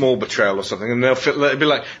only a small betrayal or something, and they'll be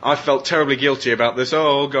like, I felt terribly guilty about this,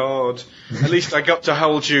 oh God, at least I got to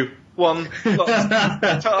hold you one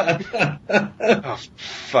last time. Oh,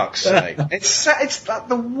 fuck's sake. It's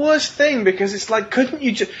the worst thing, because it's like, couldn't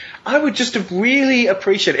you I would just have really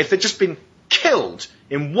appreciated if they'd just been killed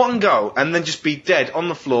in one go and then just be dead on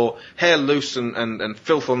the floor, hair loose and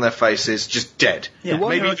filth on their faces, just dead. Yeah,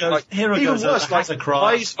 maybe hero goes worse, has a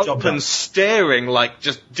cry, eyes open, staring,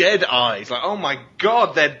 just dead eyes, oh my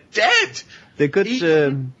God, they're dead. The good,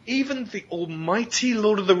 Even the almighty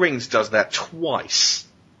Lord of the Rings does that twice.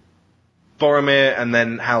 Boromir and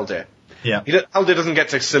then Haldir. Yeah. Haldir doesn't get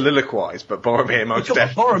to soliloquize, but Boromir most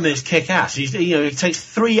definitely. Boromir's kick-ass. He takes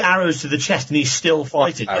 3 arrows to the chest and he's still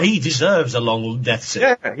fighting. He deserves a long death scene.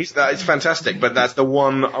 Yeah, it's fantastic, but that's the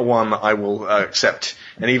one I will accept.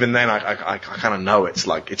 And even then, I kind of know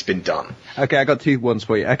it's been done. Okay, I got 2 ones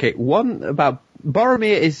for you. Okay, one about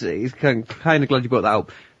Boromir is kind of glad you brought that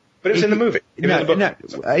up. But it was in the movie. No,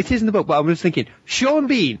 it is in the book, but I was thinking, Sean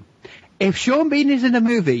Bean. If Sean Bean is in a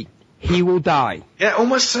movie, he will die. Yeah,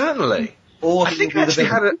 almost certainly. Or I think I actually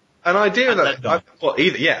had an idea that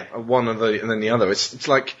one and then the other. It's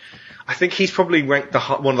like, I think he's probably ranked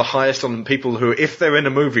one of the highest on people who, if they're in a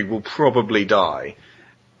movie, will probably die.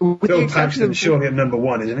 Bill Paxton's surely at number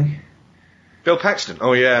 1, isn't he? Bill Paxton,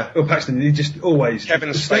 oh yeah. Bill Paxton, he just always Kevin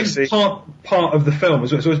Spacey. Spacey. Part of the film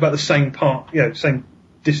as well. It's always about the same part, same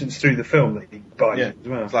distance through the film that he buys as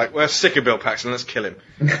well. It's like, we're sick of Bill Paxton, let's kill him.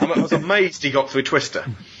 I was amazed he got through Twister.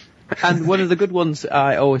 And one of the good ones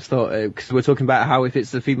I always thought, because we're talking about how if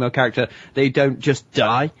it's the female character, they don't just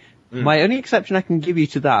die. My only exception I can give you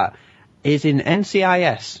to that is in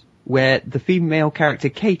NCIS, where the female character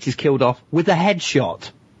Kate is killed off with a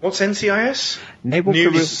headshot. What's NCIS? Naval New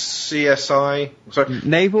Criminal CSI. Sorry,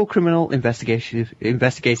 Naval Criminal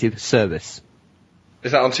Investigative Service.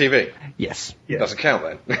 is that on TV? Yes. Yeah. Doesn't count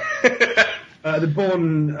then. The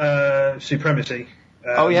Bourne Supremacy.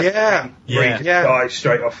 Oh, yes. Where he dies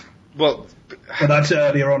straight off. Well, But that's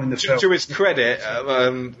earlier on in the film. to his credit,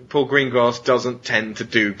 Paul Greengrass doesn't tend to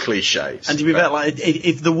do cliches. And to be fair, like,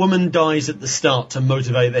 if the woman dies at the start to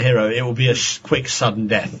motivate the hero, it will be a quick, sudden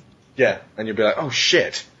death. Yeah, and you'll be like, oh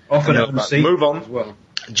shit. Often And on you'll the scene move on. as well.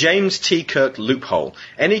 James T. Kirk loophole.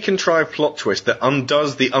 Any contrived plot twist that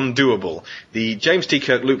undoes the undoable. The James T.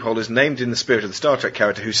 Kirk loophole is named in the spirit of the Star Trek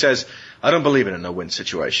character who says, I don't believe in a no-win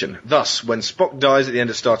situation. Thus, when Spock dies at the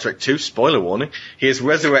end of Star Trek 2, spoiler warning, he is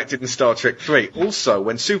resurrected in Star Trek 3. Also,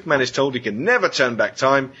 when Superman is told he can never turn back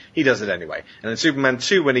time, he does it anyway. And in Superman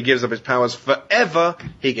 2, when he gives up his powers forever,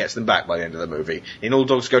 he gets them back by the end of the movie. In All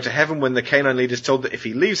Dogs Go to Heaven, when the canine leader is told that if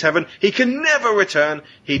he leaves heaven, he can never return,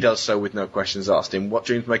 he does so with no questions asked. In What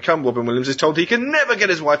Dreams May Come, Robin Williams is told he can never get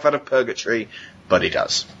his wife out of purgatory, but he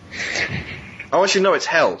does. Oh, actually, no, it's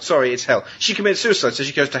hell. Sorry, it's hell. She commits suicide, so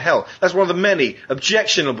she goes to hell. That's one of the many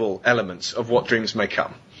objectionable elements of What Dreams May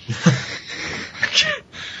Come.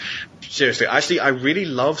 Seriously, actually, I really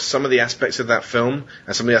love some of the aspects of that film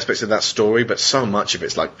and some of the aspects of that story, but so much of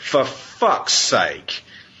it's like, for fuck's sake,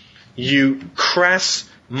 you crass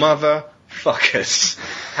motherfuckers.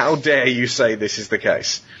 How dare you say this is the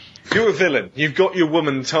case? You're a villain. You've got your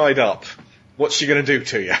woman tied up. What's she going to do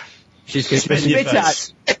to you? She's going to Spit in your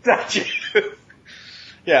spit at.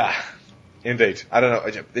 Yeah, indeed. I don't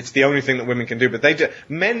know. It's the only thing that women can do, but they do.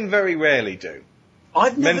 Men very rarely do.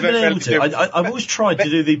 I've never been able to. I've always tried to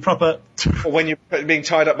do the proper... Or when you're being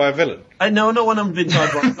tied up by a villain. No, not when I'm being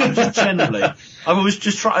tied by... No, just generally. I've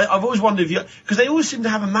always wondered if you... Because they always seem to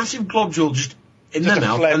have a massive globule just in Just their a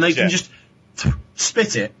mouth, phlegm and they jet. can just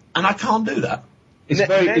spit it, and I can't do that. It's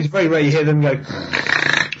very rare you hear them go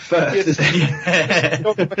first.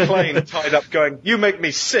 John McClane tied up going, you make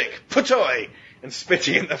me sick, patoy! And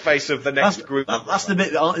spitting in the face of the next group. That's the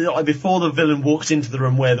bit that, before the villain walks into the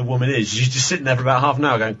room where the woman is. She's just sitting there for about half an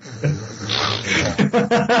hour going...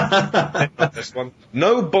 This one.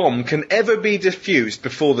 No bomb can ever be defused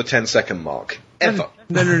before the 10-second mark. Ever.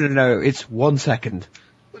 No. It's 1 second.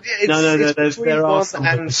 No, It's there are 1 some-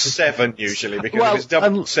 and 7 usually, because Well, if it's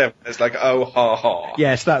double 7, it's like, oh, ha, ha.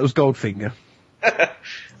 Yes, that was Goldfinger. And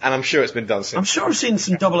I'm sure it's been done since. I'm sure I've seen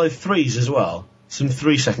some 003s as well. Some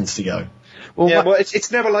 3 seconds to go. Well, Yeah, well,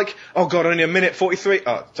 it's never like, oh god, only a minute 43.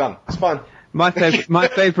 Oh, done. It's fine. my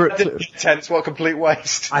favourite. Intense, what a complete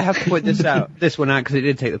waste. I have to point this one out because it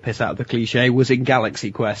did take the piss out of the cliche, was in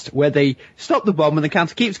Galaxy Quest, where they stop the bomb and the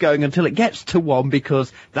counter keeps going until it gets to 1,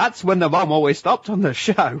 because that's when the bomb always stopped on the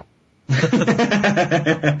show.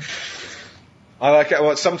 I like it.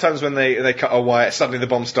 Well, sometimes when they cut a wire, suddenly the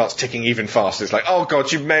bomb starts ticking even faster. It's like, oh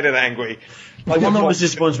god, you've made it angry. Like one that always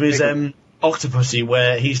disappoints me is Octopussy,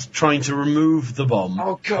 where he's trying to remove the bomb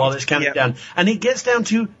while it's counting down, and it gets down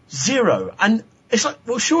to 0, and it's like,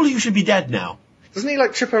 well, surely you should be dead now. Doesn't he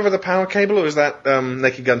like trip over the power cable, or is that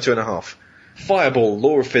Naked Gun 2.5? Fireball,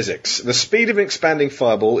 law of physics. The speed of an expanding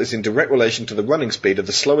fireball is in direct relation to the running speed of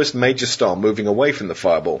the slowest major star moving away from the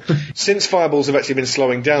fireball. Since fireballs have actually been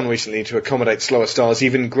slowing down recently to accommodate slower stars,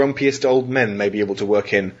 even grumpiest old men may be able to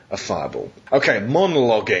work in a fireball. Okay,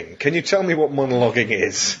 monologuing. Can you tell me what monologuing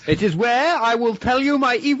is? It is where I will tell you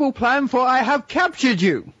my evil plan, for I have captured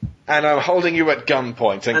you. And I'm holding you at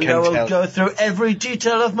gunpoint and And I can will tell... go through every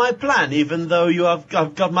detail of my plan, even though I've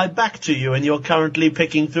got my back to you and you're currently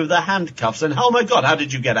picking through the handcuffs. And oh my god, how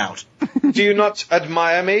did you get out? Do you not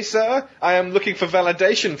admire me, sir? I am looking for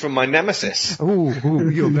validation from my nemesis. Ooh,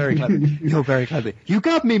 you're very clever. You're very clever. You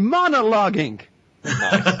got me monologuing.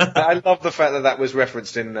 Nice. I love the fact that was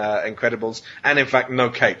referenced in Incredibles, and in fact no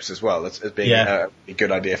capes as well, as being a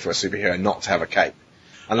good idea for a superhero not to have a cape.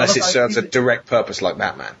 Unless it serves a direct purpose like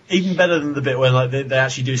Batman. Even better than the bit when like they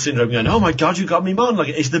actually do Syndrome going, oh my god, you got me on. Like,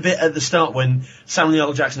 it's the bit at the start when Samuel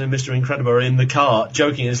L. Jackson and Mr. Incredible are in the car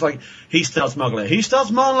joking. It's like, he starts monologuing. He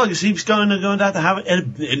starts monologuing. He's going to have to have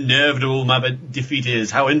an inevitable defeat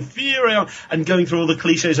is, how inferior, and going through all the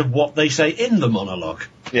cliches of what they say in the monologue.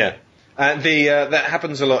 Yeah. That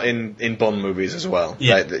happens a lot in Bond movies as well.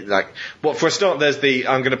 Yeah. For a start, there's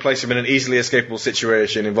I'm going to place him in an easily escapable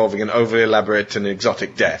situation involving an overly elaborate and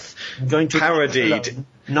exotic death. I'm going to parodied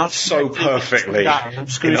not so perfectly I'm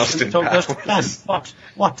just going in to Austin talk Powers. plan.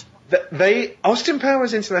 What? Austin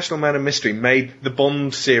Powers International Man of Mystery made the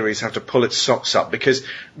Bond series have to pull its socks up, because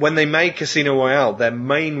when they made Casino Royale, their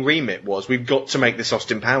main remit was, we've got to make this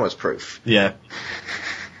Austin Powers proof. Yeah.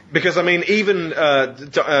 Because, I mean, even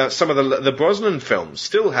some of the Brosnan films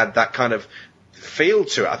still had that kind of feel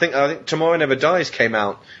to it. I think Tomorrow Never Dies came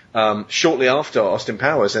out shortly after Austin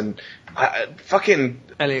Powers, and fucking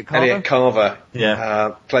Elliot Carver,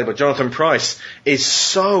 Yeah. played by Jonathan Pryce, is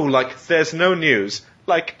so like, there's no news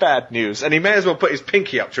like bad news, and he may as well put his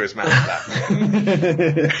pinky up to his mouth with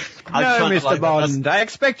that. No, Mr. Bond, I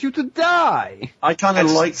expect you to die. I kind of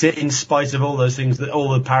liked it in spite of all those things, that all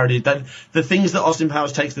the parodies. The things that Austin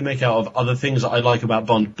Powers takes the mick out of are the things that I like about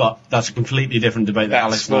Bond, but that's a completely different debate that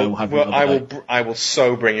Alex and I will have. Well, I will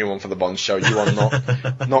so bring you on for the Bond show. You are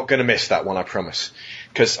not going to miss that one, I promise.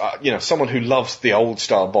 Because someone who loves the old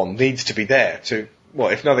style Bond needs to be there to, well,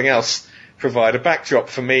 if nothing else, provide a backdrop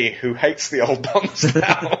for me who hates the old Bonds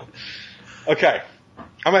now. Okay.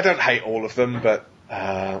 I mean, I don't hate all of them, but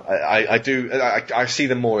I do. I see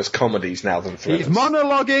them more as comedies now than thrillers. He's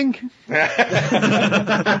monologuing.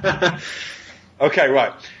 Okay,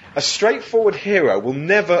 right. A straightforward hero will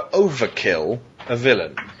never overkill a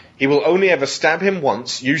villain. He will only ever stab him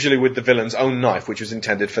once, usually with the villain's own knife, which was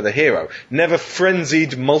intended for the hero. Never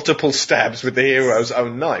frenzied multiple stabs with the hero's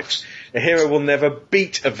own knife. A hero will never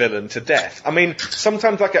beat a villain to death. I mean,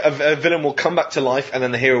 sometimes like a villain will come back to life and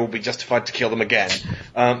then the hero will be justified to kill them again.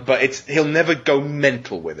 But he'll never go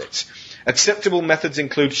mental with it. Acceptable methods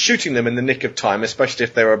include shooting them in the nick of time, especially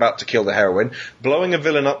if they were about to kill the heroine, blowing a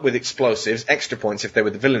villain up with explosives, extra points if they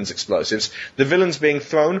were the villain's explosives, the villains being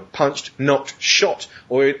thrown, punched, knocked, shot,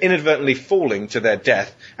 or inadvertently falling to their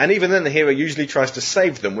death, and even then the hero usually tries to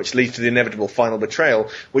save them, which leads to the inevitable final betrayal,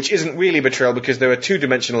 which isn't really betrayal because they're a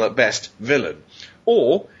two-dimensional at best villain.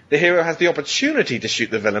 Or the hero has the opportunity to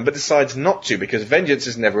shoot the villain but decides not to because vengeance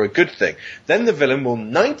is never a good thing. Then the villain will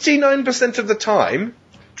 99% of the time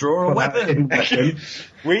draw a weapon.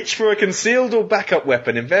 Reach for a concealed or backup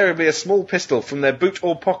weapon, invariably a small pistol, from their boot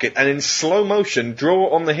or pocket, and in slow motion draw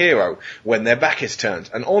on the hero when their back is turned.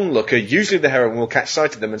 An onlooker, usually the heroine, will catch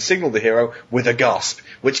sight of them and signal the hero with a gasp,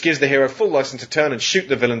 which gives the hero full license to turn and shoot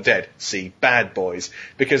the villain dead. See Bad Boys,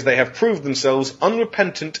 because they have proved themselves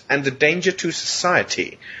unrepentant and a danger to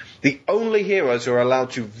society. The only heroes who are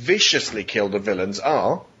allowed to viciously kill the villains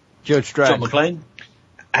are Judge Dredd, John McClane,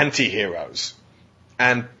 anti-heroes,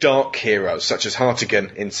 and dark heroes, such as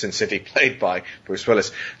Hartigan in Sin City, played by Bruce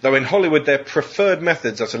Willis. Though in Hollywood their preferred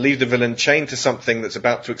methods are to leave the villain chained to something that's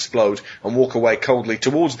about to explode and walk away coldly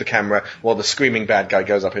towards the camera while the screaming bad guy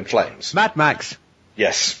goes up in flames. Mad Max.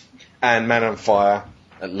 Yes. And Man on Fire,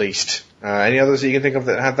 at least. Any others that you can think of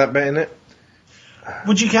that have that bit in it?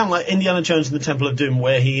 Would you count like Indiana Jones and the Temple of Doom,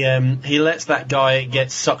 where he lets that guy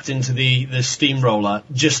get sucked into the steamroller,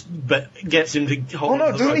 but gets him to hold? Oh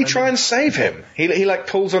no! Doesn't he try and save him? He like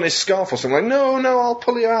pulls on his scarf or something. Like no, I'll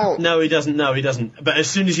pull you out. No, he doesn't. But as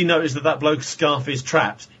soon as he notices that bloke's scarf is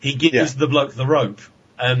trapped, he gives the bloke the rope.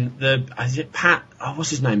 Is it Pat? Oh,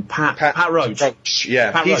 what's his name? Pat Roach.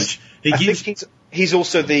 Yeah, Pat Roach. He's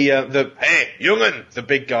also the hey, Jungen, the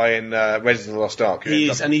big guy in Raiders of the Lost Ark.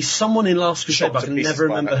 He's someone in Last Crusade, but I can never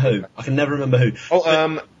remember who.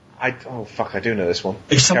 I do know this one.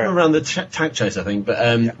 He's someone around the tank chase, I think, but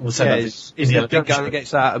we'll say that. He's the big guy that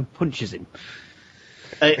gets out and punches him.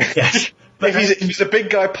 Yes. But if he's a big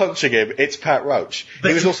guy punching him, it's Pat Roach.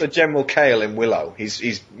 He was also General Kale in Willow.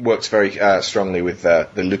 He's works very strongly with the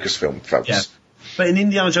Lucasfilm folks. Yeah. But in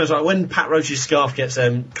Indiana Jones, like, when Pat Roach's scarf gets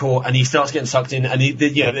caught and he starts getting sucked in, and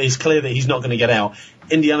it's clear that he's not going to get out,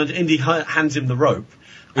 Indy hands him the rope,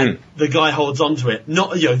 and the guy holds onto it,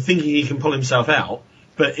 not thinking he can pull himself out,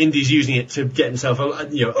 but Indy's using it to get himself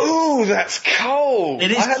out. Ooh, that's cold.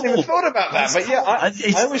 It is. I hadn't even thought about that, but yeah,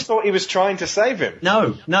 I always thought he was trying to save him.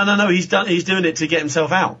 No. He's doing it to get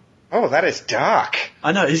himself out. Oh, that is dark.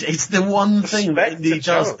 I know. It's the one thing that Indy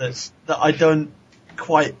does that I don't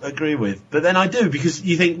quite agree with, but then I do, because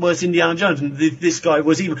you think, well, it's Indiana Jones, and this guy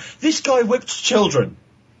whipped children.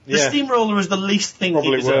 The steamroller is the least thing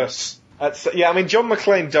probably he deserves. Worse. I mean, John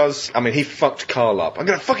McClane does. I mean, he fucked Carl up. I'm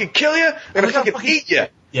gonna fucking kill you. I'm gonna fucking eat you.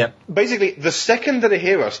 Yeah. Basically, the second that a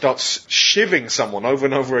hero starts shivving someone over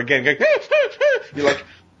and over again, going, you're like,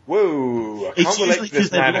 whoa, I can't relate to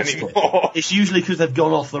this man anymore. It's usually because they've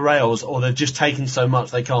gone off the rails, or they've just taken so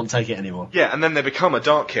much they can't take it anymore. Yeah, and then they become a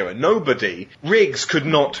dark hero. Riggs could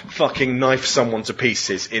not fucking knife someone to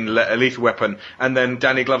pieces in a lethal weapon, and then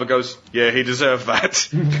Danny Glover goes, yeah, he deserved that.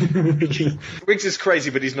 Riggs is crazy,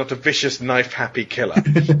 but he's not a vicious, knife-happy killer.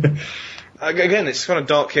 Again, it's kind of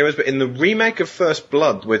dark heroes, but in the remake of First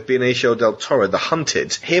Blood with Benicio del Toro, The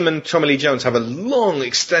Hunted, him and Tommy Lee Jones have a long,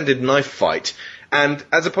 extended knife fight. And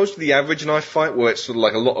as opposed to the average knife fight, where it's sort of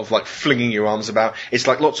like a lot of like flinging your arms about, it's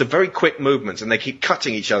like lots of very quick movements, and they keep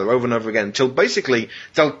cutting each other over and over again until basically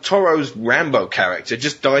Del Toro's Rambo character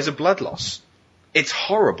just dies of blood loss. It's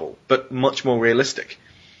horrible, but much more realistic.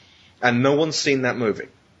 and no one's seen that movie.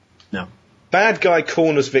 No. Bad guy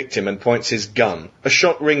corners victim and points his gun. A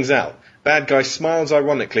shot rings out. Bad guy smiles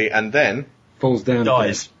ironically and then... falls down.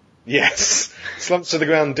 Dies. Yes. Slumps to the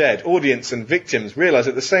ground dead. Audience and victims realise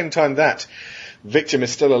at the same time that victim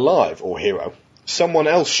is still alive, or hero. Someone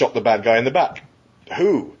else shot the bad guy in the back.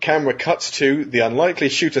 Who? Camera cuts to the unlikely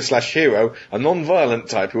shooter/hero, a non-violent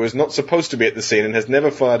type who is not supposed to be at the scene and has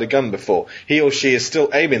never fired a gun before. He or she is still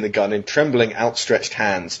aiming the gun in trembling, outstretched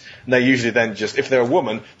hands. And they usually then just, if they're a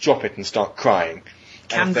woman, drop it and start crying.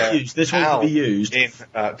 Can be used. This one can be used. In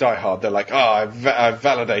Die Hard, they're like, I've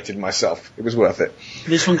validated myself. It was worth it.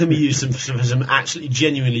 This one can be used for some actually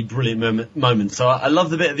genuinely brilliant moments. So I love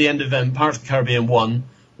the bit at the end of Pirates of the Caribbean 1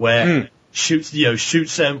 where... shoots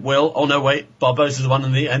Will. Oh no, wait, Barbossa's the one,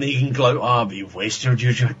 and he can gloat. But you've wasted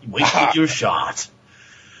your shot.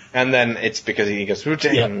 And then it's because he goes through it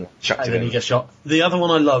and chucked it in. He gets shot. The other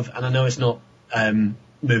one I love, and I know it's not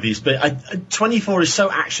movies, but 24 is so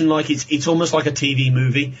action-like. It's almost like a TV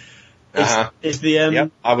movie. It's the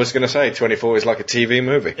Yep, I was going to say 24 is like a TV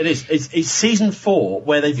movie. It is. It's season 4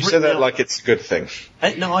 where they've. You said that like it's a good thing.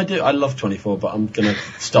 No, I do. I love 24, but I'm going to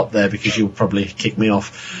stop there because you'll probably kick me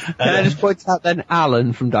off. Can I just point out then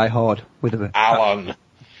Alan from Die Hard with a Alan.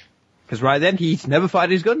 Because right then he's never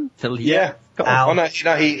fired his gun till he got Al. no,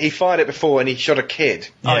 he fired it before and he shot a kid.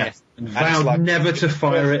 Yeah. Oh, yes. And vowed never to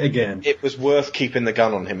fire it again. It was worth keeping the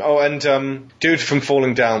gun on him. Oh, and dude from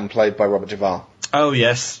Falling Down, played by Robert Duvall. Oh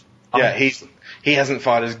yes. Yeah, he hasn't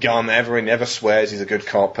fired his gun ever. He never swears he's a good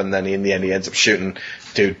cop, and then in the end he ends up shooting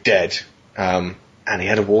dude dead. And he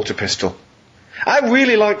had a water pistol. I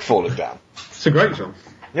really like Falling Down. It's a great film.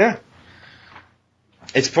 Yeah.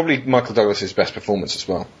 It's probably Michael Douglas's best performance as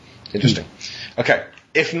well. Interesting. Okay.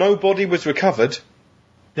 If no body was recovered...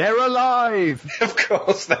 They're alive! Of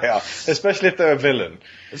course they are. Especially if they're a villain.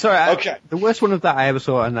 Sorry, Okay. The worst one of that I ever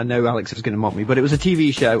saw, and I know Alex is going to mock me, but it was a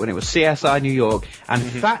TV show, and it was CSI New York, and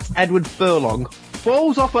Fat Edward Furlong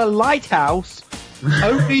falls off a lighthouse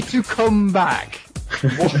only to come back.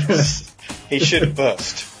 What? He should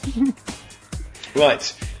burst.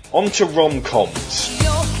 Right. On to rom-coms.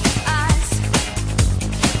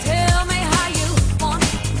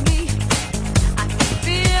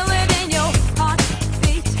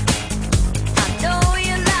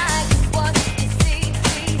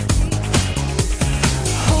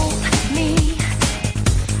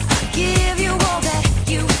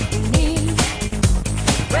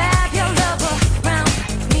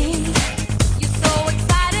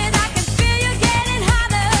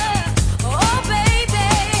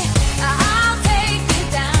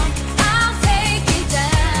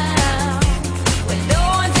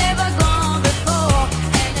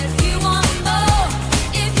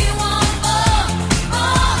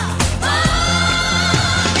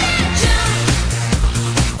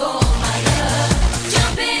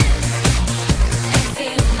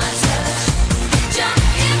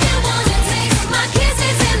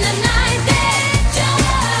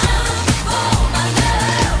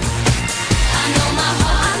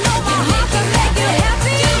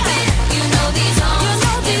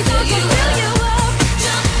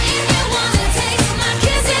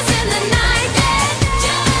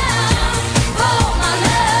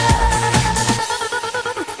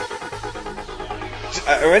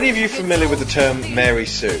 Are any of you familiar with the term Mary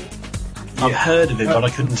Sue? I've heard of it, but I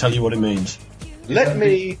couldn't tell you what it means. Let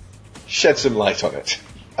me shed some light on it.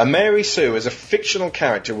 A Mary Sue is a fictional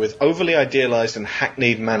character with overly idealised and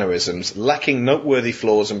hackneyed mannerisms, lacking noteworthy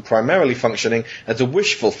flaws and primarily functioning as a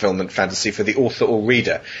wish fulfillment fantasy for the author or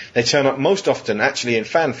reader. They turn up most often actually in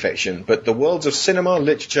fan fiction, but the worlds of cinema,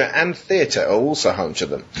 literature and theatre are also home to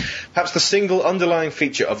them. Perhaps the single underlying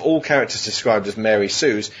feature of all characters described as Mary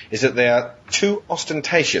Sues is that they are too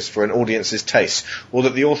ostentatious for an audience's taste, or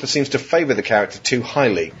that the author seems to favour the character too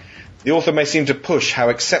highly. The author may seem to push how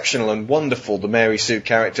exceptional and wonderful the Mary Sue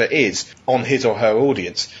character is on his or her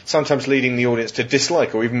audience, sometimes leading the audience to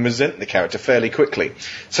dislike or even resent the character fairly quickly.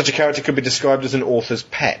 Such a character could be described as an author's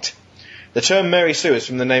pet. The term Mary Sue is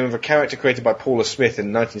from the name of a character created by Paula Smith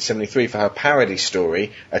in 1973 for her parody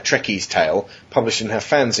story, A Trekkie's Tale, published in her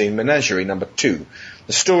fanzine Menagerie No. 2.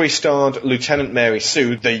 The story starred Lieutenant Mary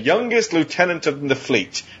Sue, the youngest lieutenant of the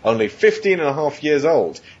fleet, only 15 and a half years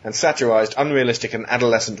old, and satirised unrealistic and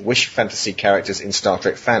adolescent wish fantasy characters in Star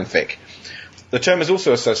Trek fanfic. The term is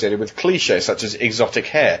also associated with cliches such as exotic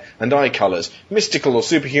hair and eye colours, mystical or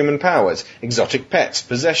superhuman powers, exotic pets,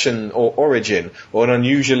 possession or origin, or an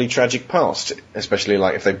unusually tragic past, especially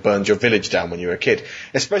like if they burned your village down when you were a kid,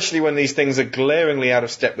 especially when these things are glaringly out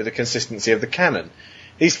of step with the consistency of the canon.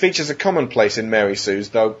 These features are commonplace in Mary Sue's,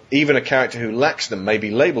 though even a character who lacks them may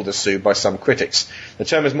be labelled as Sue by some critics. The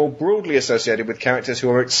term is more broadly associated with characters who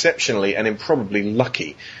are exceptionally and improbably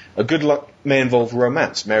lucky. A good luck may involve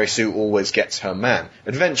romance. Mary Sue always gets her man.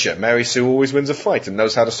 Adventure. Mary Sue always wins a fight and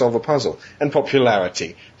knows how to solve a puzzle. And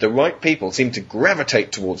popularity. The right people seem to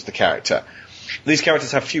gravitate towards the character. These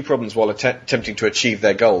characters have few problems while attempting to achieve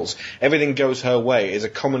their goals. Everything goes her way is a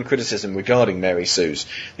common criticism regarding Mary Sue's.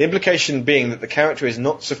 The implication being that the character is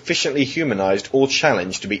not sufficiently humanised or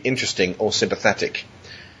challenged to be interesting or sympathetic.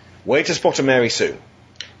 Way to spot a Mary Sue.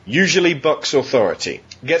 Usually bucks authority.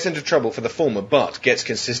 Gets into trouble for the former, but gets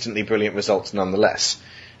consistently brilliant results nonetheless.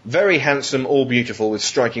 Very handsome or beautiful with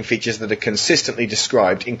striking features that are consistently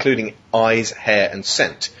described, including eyes, hair and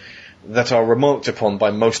scent, that are remarked upon by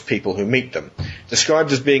most people who meet them.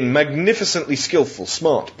 Described as being magnificently skillful,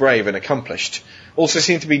 smart, brave and accomplished. Also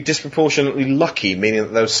seem to be disproportionately lucky, meaning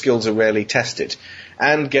that those skills are rarely tested.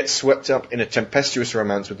 And get swept up in a tempestuous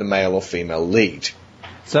romance with the male or female lead.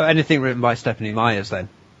 So anything written by Stephanie Myers then?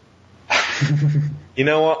 You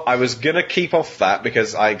know what? I was gonna keep off that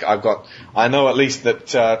because I know at least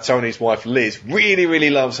that Tony's wife Liz really, really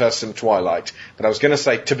loves her some Twilight. But I was gonna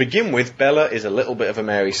say, to begin with, Bella is a little bit of a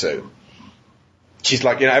Mary Sue. She's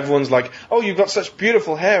like, everyone's like, oh, you've got such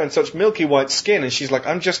beautiful hair and such milky white skin, and she's like,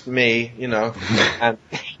 I'm just me, And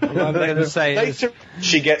What I'm going to say later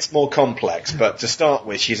she gets more complex, but to start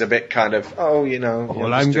with, she's a bit kind of, All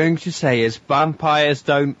I'm going to say is vampires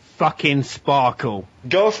don't fucking sparkle.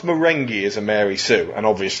 Garth Marenghi is a Mary Sue, and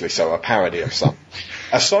obviously so, a parody of some.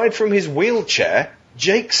 Aside from his wheelchair,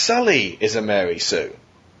 Jake Sully is a Mary Sue.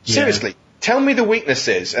 Yeah. Seriously, tell me the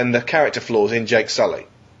weaknesses and the character flaws in Jake Sully.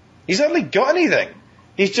 He's hardly got anything.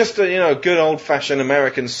 He's just a, good old-fashioned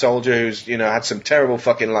American soldier who's, had some terrible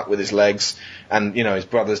fucking luck with his legs, and, his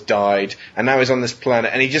brothers died, and now he's on this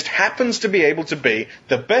planet, and he just happens to be able to be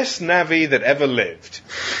the best Navi that ever lived.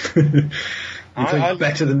 He's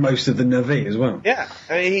better than most of the Navi as well. Yeah,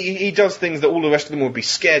 I mean, he does things that all the rest of them would be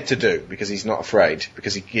scared to do, because he's not afraid,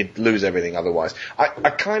 because he'd lose everything otherwise.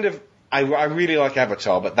 I really like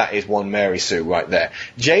Avatar, but that is one Mary Sue right there.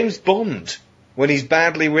 James Bond, when he's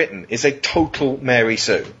badly written, is a total Mary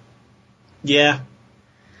Sue. Yeah.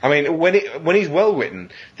 I mean, when he's well written,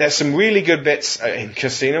 there's some really good bits in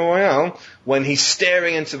Casino Royale when he's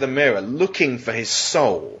staring into the mirror, looking for his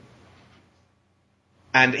soul.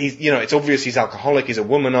 And he's, it's obvious he's alcoholic, he's a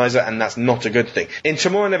womanizer, and that's not a good thing. In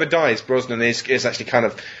Tomorrow Never Dies, Brosnan is actually kind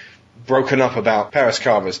of broken up about Paris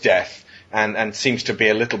Carver's death, and seems to be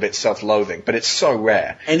a little bit self-loathing, but it's so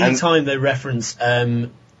rare. Anytime they reference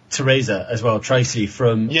Teresa as well, Tracy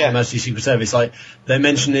from Her Majesty's Secret Service, like they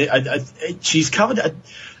mention it. She's covered.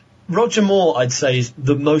 Roger Moore, I'd say, is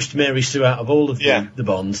the most Mary Sue out of all of the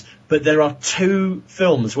Bonds. But there are two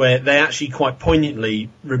films where they actually quite poignantly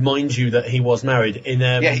remind you that he was married.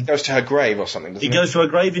 He goes to her grave or something. Doesn't he goes to her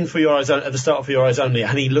grave in For Your Eyes at the start of For Your Eyes Only,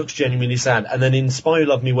 and he looks genuinely sad. And then in Spy Who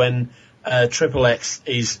Loved Me, when Triple X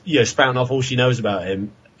is spouting off all she knows about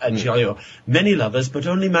him. And she's like, many lovers, but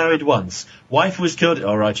only married once. Wife was killed.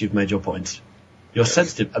 All right, you've made your point. You're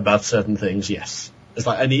sensitive about certain things, yes. It's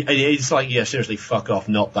like, and it's like, seriously, fuck off,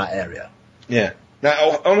 not that area. Yeah.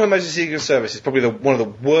 Now, On Her Majesty's Secret Service is probably one of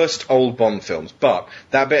the worst old Bond films, but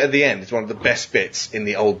that bit at the end is one of the best bits in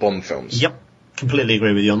the old Bond films. Yep, completely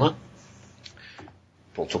agree with you on that.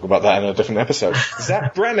 We'll talk about that in a different episode.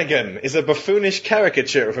 Zach Brannigan is a buffoonish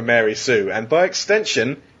caricature of a Mary Sue, and by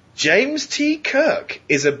extension, James T. Kirk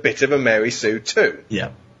is a bit of a Mary Sue too.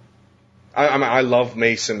 Yeah. I love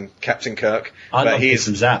me some Captain Kirk. I love me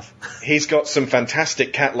some Zaff. He's got some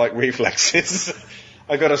fantastic cat-like reflexes,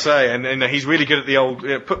 I gotta say, and he's really good at the old,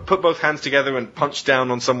 put both hands together and punch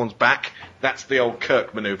down on someone's back. That's the old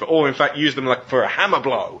Kirk maneuver. Or in fact, use them like for a hammer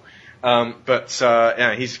blow.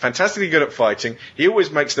 He's fantastically good at fighting. He always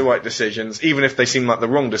makes the right decisions, even if they seem like the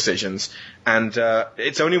wrong decisions. And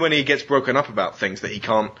it's only when he gets broken up about things that he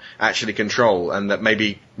can't actually control, and that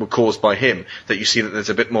maybe were caused by him, that you see that there's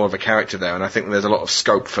a bit more of a character there. And I think there's a lot of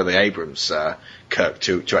scope for the Abrams Kirk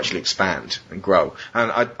to actually expand and grow.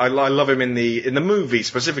 And I love him in the movie,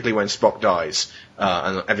 specifically when Spock dies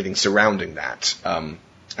and everything surrounding that,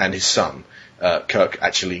 and his son. Kirk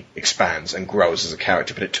actually expands and grows as a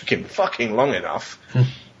character, but it took him fucking long enough.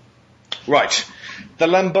 Right. The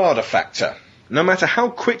Lambada Factor. No matter how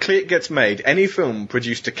quickly it gets made, any film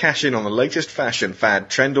produced to cash in on the latest fashion,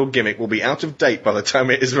 fad, trend or gimmick will be out of date by the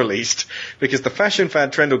time it is released, because the fashion,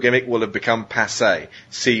 fad, trend or gimmick will have become passé.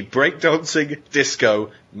 See breakdancing,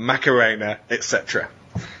 disco, Macarena, etc.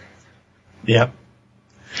 Yep.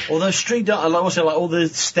 Although street dance, also like all the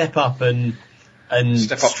step up and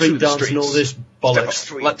Step up street dance streets. and all this bollocks.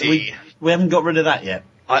 Step up 3D. We haven't got rid of that yet.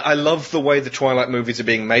 I love the way the Twilight movies are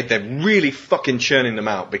being made. They're really fucking churning them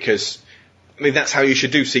out because, I mean, that's how you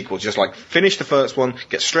should do sequels. Just like finish the first one,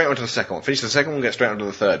 get straight onto the second one. Finish the second one, get straight onto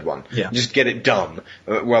the third one. Yeah. Just get it done,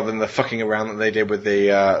 rather than the fucking around that they did with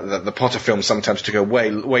the Potter films. Sometimes took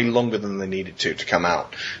way longer than they needed to come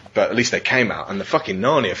out. But at least they came out. And the fucking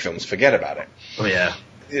Narnia films, forget about it. Oh yeah.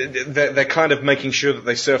 They're kind of making sure that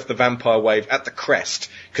they surf the vampire wave at the crest,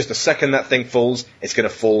 because the second that thing falls, it's going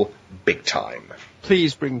to fall big time.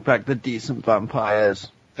 Please bring back the decent vampires.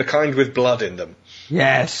 The kind with blood in them.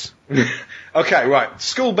 Yes. Okay, right.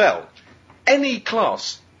 School bell. Any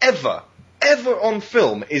class ever on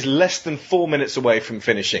film is less than 4 minutes away from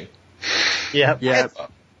finishing. Yeah. Ever.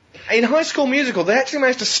 In High School Musical, they actually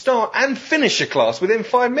managed to start and finish a class within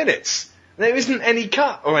 5 minutes. There isn't any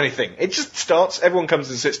cut or anything. It just starts, everyone comes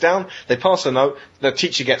and sits down, they pass a note, the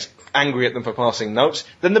teacher gets angry at them for passing notes,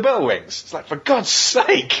 then the bell rings. It's like, for God's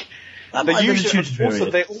sake!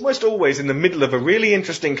 They're almost always in the middle of a really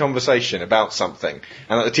interesting conversation about something,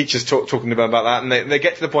 and the teacher's talking to them about that, and they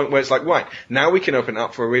get to the point where it's like, right, now we can open it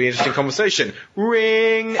up for a really interesting conversation.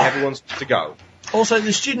 Ring! Everyone's to go. Also,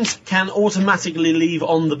 the students can automatically leave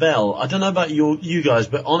on the bell. I don't know about you guys,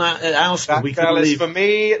 but on our school that we bell can leave. Is for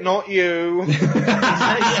me, not you.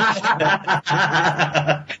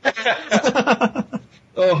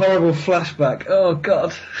 Oh, horrible flashback. Oh,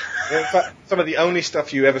 God. In fact, some of the only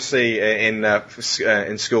stuff you ever see in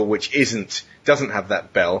school which doesn't have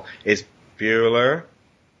that bell is Bueller.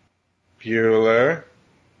 He's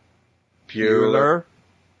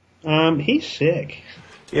sick.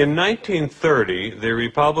 In 1930, the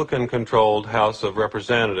Republican-controlled House of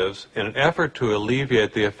Representatives, in an effort to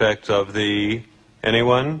alleviate the effects of the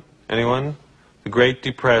the Great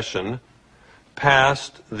Depression,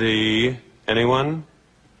 passed the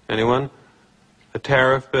a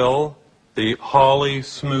tariff bill, the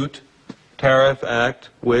Hawley-Smoot Tariff Act,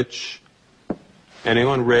 which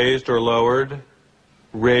raised or lowered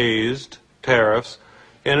tariffs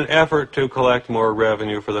in an effort to collect more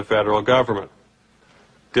revenue for the federal government.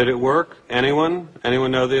 Did it work? Anyone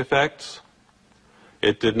know the effects?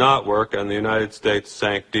 It did not work, and the United States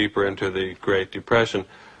sank deeper into the Great Depression.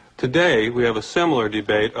 Today, we have a similar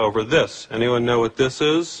debate over this. Anyone know what this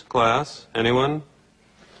is, class? Anyone?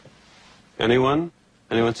 Anyone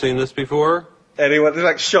seen this before? There's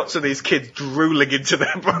like shots of these kids drooling into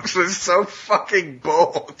their books. They're so fucking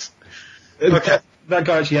bored. Okay. That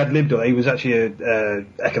guy actually had lived on it. He was actually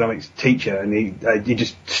an economics teacher, and he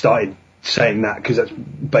just started saying that because that's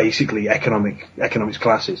basically economics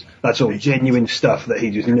classes. That's all genuine stuff that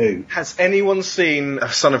he just knew. Has anyone seen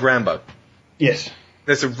Son of Rambo? Yes.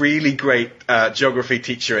 There's a really great geography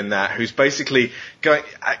teacher in that who's basically going...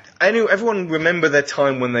 everyone remember their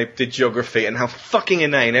time when they did geography and how fucking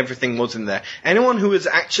inane everything was in there. Anyone who has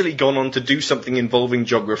actually gone on to do something involving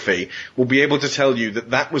geography will be able to tell you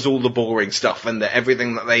that was all the boring stuff and that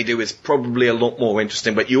everything that they do is probably a lot more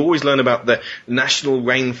interesting. But you always learn about the national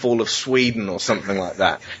rainfall of Sweden or something like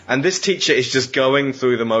that. And this teacher is just going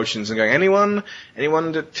through the motions and going, anyone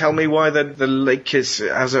to tell me why the lake has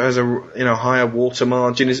a higher water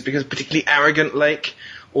margin? Is it because it's a particularly arrogant lake,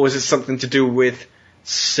 or is it something to do with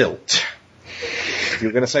silt? If you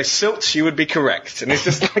were going to say silt, you would be correct. And it's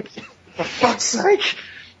just like, for fuck's sake.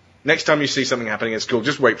 Next time you see something happening at school,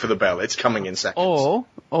 just wait for the bell. It's coming in seconds.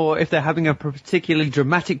 Or if they're having a particularly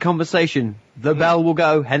dramatic conversation, the bell will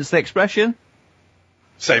go, hence the expression.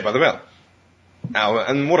 Saved by the Bell.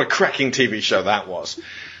 And what a cracking TV show that was.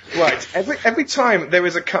 Right, every time there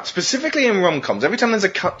is a cut, specifically in rom-coms, every time there's a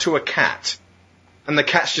cut to a cat, and the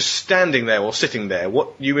cat's just standing there or sitting there,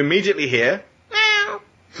 what you immediately hear, meow.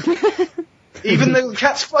 Even though the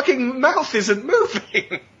cat's fucking mouth isn't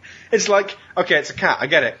moving. It's like, okay, it's a cat, I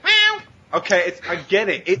get it. Meow. Okay, I get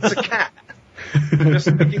it, it's a cat.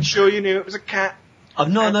 Just making sure you knew it was a cat.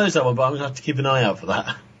 I've not noticed that one, but I'm going to have to keep an eye out for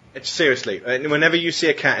that. It's seriously, whenever you see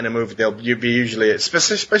a cat in a movie, you'll be usually,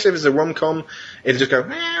 especially if it's a rom-com, it'll just go,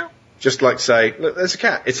 meow. Just like say, look, there's a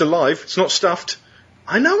cat, it's alive, it's not stuffed.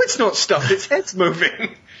 I know it's not stuffed, its head's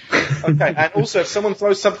moving. Okay, and also if someone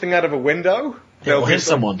throws something out of a window, there'll be a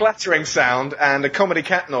splattering sound and a comedy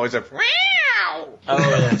cat noise of meow. Oh,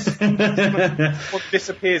 yes. Someone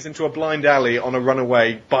disappears into a blind alley on a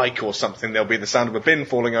runaway bike or something, there'll be the sound of a bin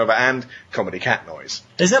falling over and comedy cat noise.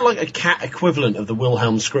 Is that like a cat equivalent of the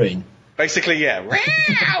Wilhelm scream? Basically, yeah.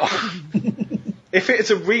 Meow. If it's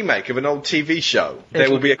a remake of an old TV show,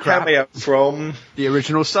 there will be a cameo from the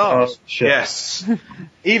original stars. Yes.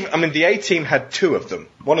 The A-Team had 2 of them.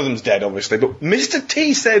 One of them's dead, obviously, but Mr.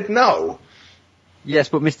 T said no. Yes,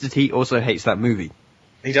 but Mr. T also hates that movie.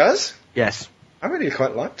 He does? Yes. I really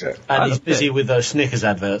quite liked it. And he's busy with those Snickers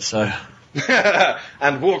adverts, so...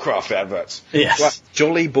 And Warcraft adverts. Yes. Right,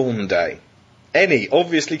 Jolly Born Day. Any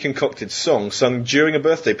obviously concocted song sung during a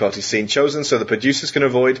birthday party scene chosen so the producers can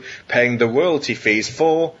avoid paying the royalty fees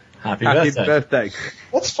for... Happy birthday.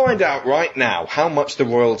 Let's find out right now how much the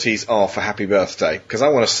royalties are for Happy Birthday, because I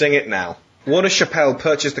want to sing it now. Warner Chappelle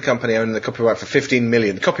purchased the company owning the copyright for $15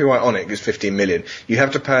 million. The copyright on it is $15 million. You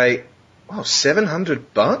have to pay,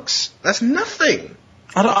 $700? That's nothing.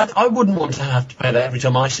 I wouldn't want to have to pay that every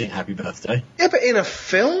time I sing Happy Birthday. Yeah, but in a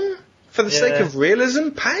film, for the sake of realism,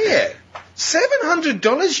 pay it.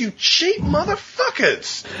 $700, you cheap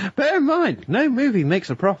motherfuckers! Bear in mind, no movie makes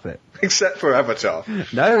a profit. Except for Avatar.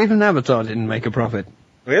 No, even Avatar didn't make a profit.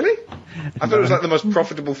 Really? I thought it was like the most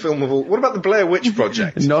profitable film of all. What about the Blair Witch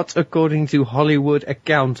Project? Not according to Hollywood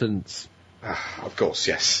accountants. Of course,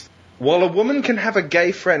 yes. While a woman can have a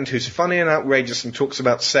gay friend who's funny and outrageous and talks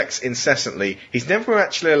about sex incessantly, he's never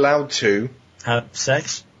actually allowed to... Have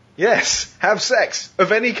sex? Yes, have sex.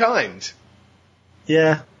 Of any kind.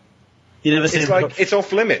 Yeah. You never see it's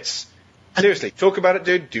off limits. Seriously, talk about it,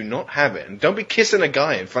 dude. Do not have it. And don't be kissing a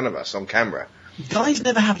guy in front of us on camera. Guys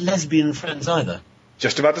never have lesbian friends either.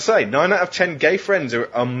 Just about to say, 9 out of 10 gay friends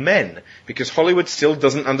are men, because Hollywood still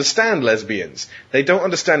doesn't understand lesbians. They don't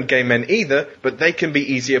understand gay men either, but they can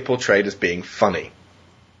be easier portrayed as being funny.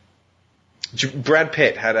 Brad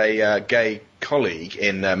Pitt had a gay colleague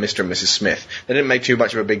in Mr. and Mrs. Smith. They didn't make too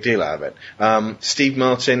much of a big deal out of it. Steve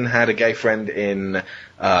Martin had a gay friend in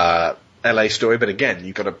LA Story, but again,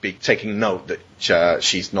 you've got to be taking note that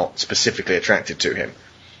she's not specifically attracted to him.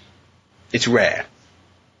 It's rare.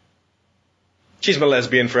 She's my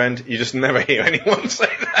lesbian friend. You just never hear anyone say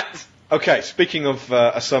that. Okay, speaking of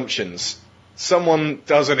assumptions, someone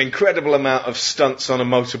does an incredible amount of stunts on a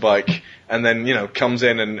motorbike and then, comes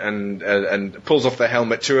in and pulls off their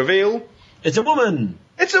helmet to reveal... It's a woman!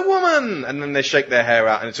 It's a woman! And then they shake their hair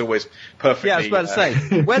out and it's always perfectly... Yeah, I was about to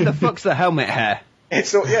say, where the fuck's the helmet hair?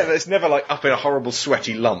 It's never like up in a horrible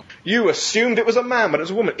sweaty lump. You assumed it was a man, but it was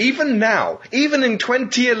a woman. Even now, even in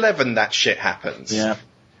 2011, that shit happens. Yeah.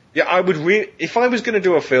 Yeah, I would if I was going to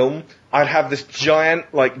do a film, I'd have this giant,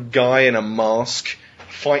 guy in a mask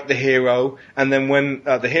fight the hero, and then when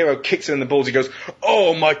the hero kicks him in the balls, he goes,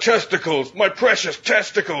 "Oh, my testicles! My precious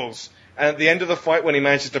testicles!" And at the end of the fight, when he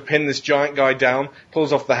manages to pin this giant guy down,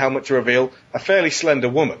 pulls off the helmet to reveal a fairly slender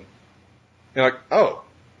woman. You're like, oh,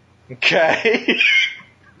 okay.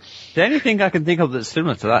 The only thing I can think of that's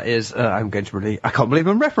similar to that is, I can't believe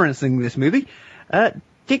I'm referencing this movie,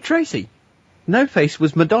 Dick Tracy. No Face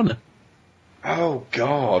was Madonna. Oh,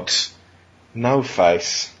 God. No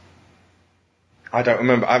Face. I don't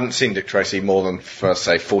remember. I haven't seen Dick Tracy more than, for,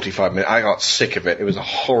 say, 45 minutes. I got sick of it. It was a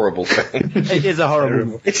horrible film. It is a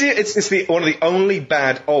horrible It's one of the only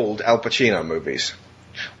bad old Al Pacino movies.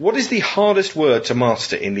 What is the hardest word to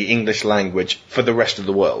master in the English language for the rest of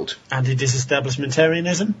the world?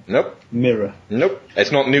 Anti-disestablishmentarianism? Nope. Mirror. Nope.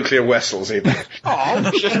 It's not nuclear vessels either.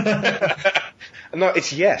 Oh. No,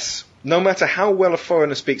 it's yes. No matter how well a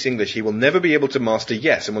foreigner speaks English, he will never be able to master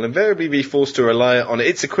yes and will invariably be forced to rely on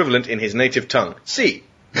its equivalent in his native tongue. Si.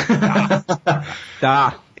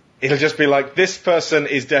 Da. It'll just be like, this person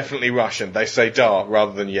is definitely Russian. They say da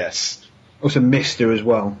rather than yes. Also Mister as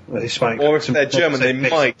well. Hispanic. Or if they're German, they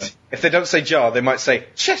might, if they don't say jar, they might say,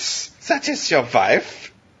 "Yes, that is your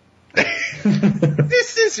wife."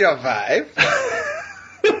 This is your wife.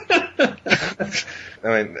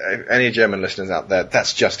 I mean, any German listeners out there,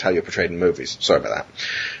 that's just how you're portrayed in movies. Sorry about that.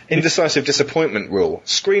 Indecisive disappointment rule.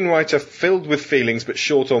 Screenwriter filled with feelings but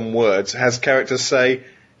short on words has characters say,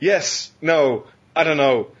 yes, no, I don't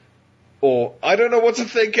know, or I don't know what to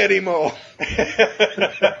think anymore.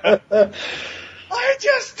 I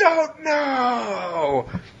just don't know.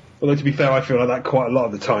 Although, to be fair, I feel like that quite a lot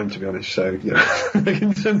of the time, to be honest, so, I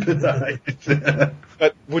can sympathise.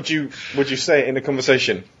 But would you say it in a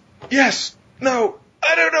conversation? Yes, no,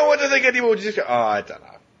 I don't know what to think anymore. Would you just go, I don't know.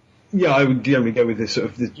 Yeah, I would generally go with this sort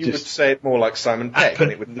of... You would say it more like Simon Pegg,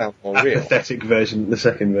 and it would sound more real. Apathetic version, the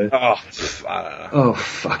second version. Oh, I don't know. Oh,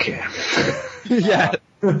 fuck it. Yeah.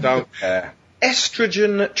 Don't care.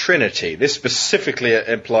 Estrogen Trinity. This specifically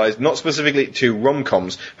implies, not specifically to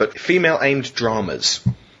rom-coms, but female-aimed dramas.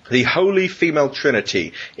 The holy female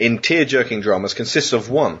trinity in tear-jerking dramas consists of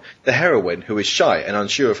 1, the heroine, who is shy and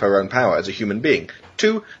unsure of her own power as a human being.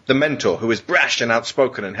 2, the mentor, who is brash and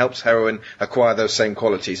outspoken and helps heroine acquire those same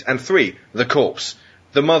qualities. And 3, the corpse,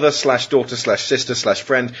 the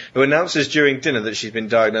mother/daughter/sister/friend who announces during dinner that she's been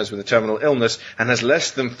diagnosed with a terminal illness and has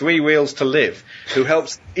less than 3 wheels to live, who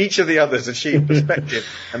helps each of the others achieve perspective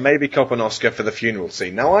and maybe cop an Oscar for the funeral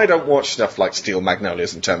scene. Now, I don't watch stuff like Steel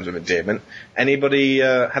Magnolias in terms of endearment. Anybody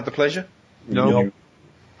had the pleasure? No.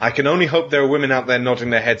 I can only hope there are women out there nodding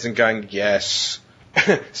their heads and going, yes.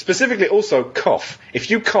 Specifically, also, cough. If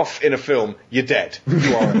you cough in a film, you're dead.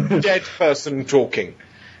 You are a dead person talking.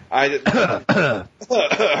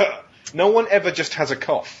 No one ever just has a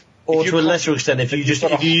cough. Or to a lesser extent, if you use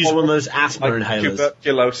one of those asthma inhalers.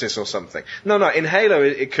 Tuberculosis or something. No, inhaler,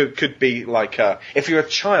 it could be like, if you're a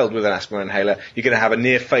child with an asthma inhaler, you're going to have a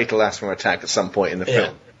near fatal asthma attack at some point in the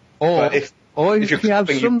film. Or if you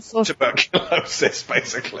have some sort of tuberculosis,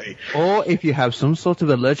 basically. Or if you have some sort of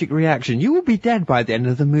allergic reaction, you will be dead by the end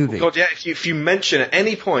of the movie. God, yeah, if you mention at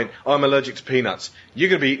any point, I'm allergic to peanuts, you're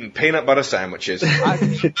going to be eating peanut butter sandwiches.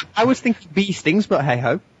 I was thinking bee stings, but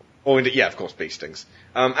hey-ho. Yeah, of course, bee stings.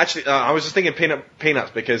 Actually, I was just thinking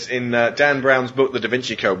peanuts because in Dan Brown's book, The Da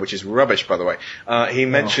Vinci Code, which is rubbish, by the way, he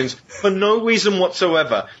mentions for no reason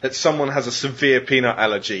whatsoever that someone has a severe peanut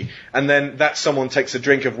allergy, and then that someone takes a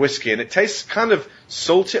drink of whiskey and it tastes kind of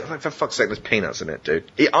salty. Like, for fuck's sake, there's peanuts in it, dude.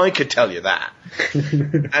 I could tell you that.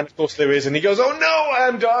 And of course there is, and he goes, "Oh no,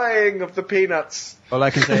 I'm dying of the peanuts." All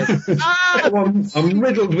I can say is, I'm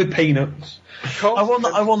riddled with peanuts. I want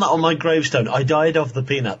that on my gravestone. I died of the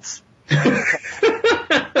peanuts.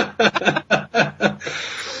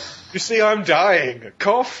 You see, I'm dying.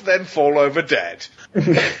 Cough, then fall over dead.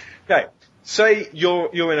 Okay, say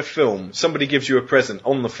you're in a film. Somebody gives you a present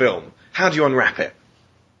on the film. How do you unwrap it?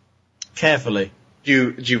 Carefully.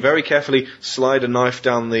 Do you very carefully slide a knife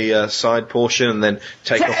down the side portion and then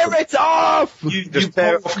take tear it off? You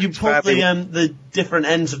pull the different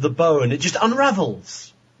ends of the bow and it just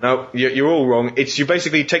unravels. No, you're all wrong. You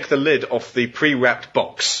basically take the lid off the pre-wrapped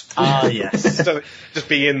box. Ah, yes. So just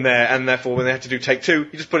be in there, and therefore when they have to do take 2,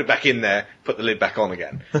 you just put it back in there, put the lid back on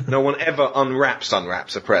again. No one ever unwraps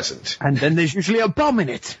a present. And then there's usually a bomb in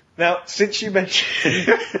it. Now, since you mentioned,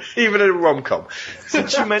 even in a rom-com,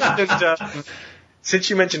 since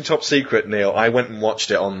you mentioned Top Secret, Neil, I went and watched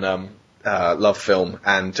it on Love Film,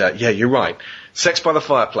 and yeah, you're right. Sex by the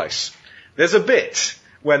Fireplace. There's a bit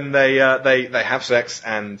when they have sex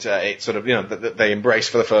and it sort of, they embrace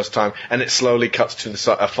for the first time, and it slowly cuts to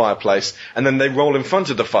a fireplace, and then they roll in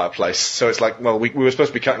front of the fireplace. So it's like, well, we were supposed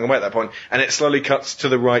to be cutting away at that point, and it slowly cuts to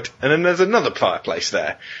the right, and then there's another fireplace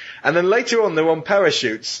there. And then later on, they're on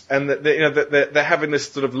parachutes, and they're having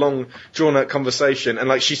this sort of long, drawn-out conversation, and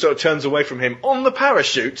like she sort of turns away from him on the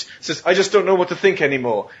parachute, says, "I just don't know what to think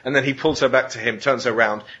anymore." And then he pulls her back to him, turns her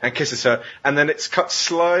around, and kisses her, and then it's cut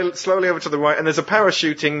slowly over to the right, and there's a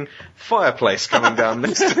parachuting fireplace coming down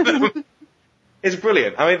next to them. It's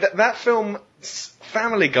brilliant. I mean, that film,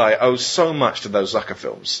 Family Guy owes so much to those Zucker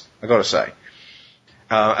films, I've got to say.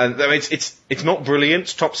 And it's not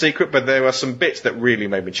brilliant, Top Secret, but there are some bits that really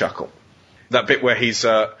made me chuckle. That bit where he's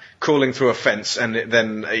crawling through a fence, and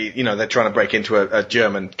then they're trying to break into a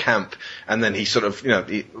German camp, and then he sort of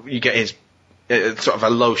you get his sort of a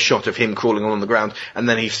low shot of him crawling along the ground, and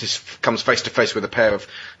then he just comes face to face with a pair of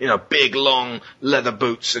big long leather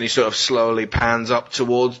boots, and he sort of slowly pans up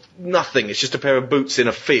towards nothing. It's just a pair of boots in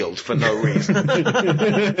a field for no reason.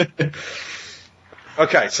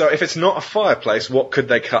 Okay, so if it's not a fireplace, what could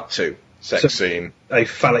they cut to? Sex scene. A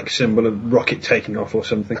phallic symbol of rocket taking off or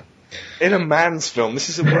something. In a man's film. This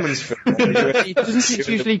is a woman's film. It doesn't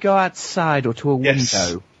usually go outside or to a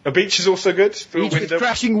window. A beach is also good. Through Beach a window. with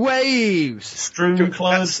crashing waves. Strewn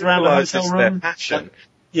clothes around a hotel room. Passion.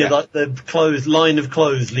 Like the line of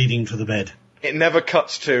clothes leading to the bed. It never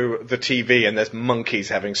cuts to the TV and there's monkeys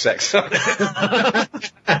having sex on it.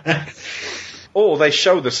 Or they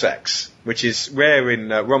show the sex, which is rare in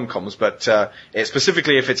rom-coms, but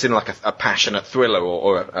specifically if it's in like a passionate thriller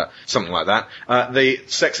or something like that, the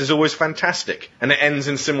sex is always fantastic, and it ends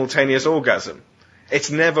in simultaneous orgasm. It's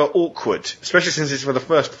never awkward, especially since it's for the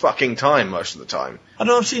first fucking time most of the time. I don't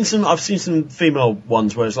know, I've seen some female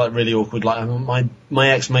ones where it's like really awkward. Like my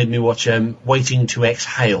ex made me watch Waiting to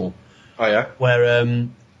Exhale. Oh yeah? Where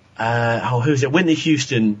who's it? Whitney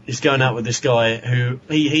Houston is going out with this guy who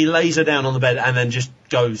he lays her down on the bed and then just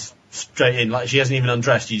goes straight in. Like she hasn't even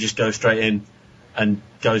undressed, he just goes straight in and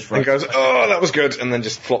goes for it. And goes, "Oh, that was good," and then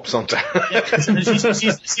just flops onto her. Yeah, and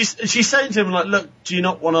she's saying to him, like, "Look, do you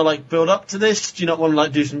not want to like build up to this? Do you not want to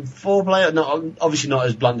like do some foreplay? Not obviously not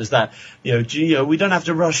as blunt as that. We don't have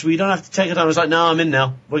to rush. We don't have to take our time." I was like, "No, I'm in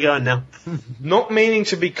now. We're going now." Not meaning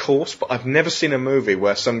to be coarse, but I've never seen a movie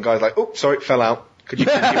where some guy's like, "Oh, sorry, fell out." Could you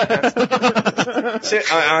give that? See,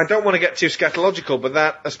 I don't want to get too scatological, but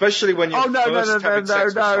that, especially when you're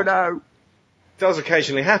No. does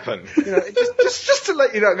occasionally happen. You know, just to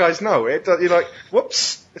let you guys know, you're like,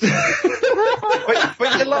 whoops.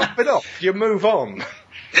 but you laugh it off. You move on.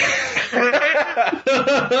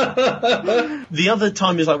 The other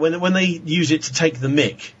time is like when they use it to take the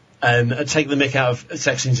mick. Take the mick out of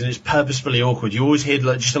sex scenes, and it's purposefully awkward. You always hear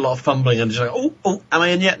like just a lot of fumbling and just like, oh, am I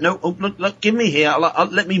in yet? No, look, give me here.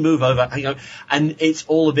 Let me move over. You know, and it's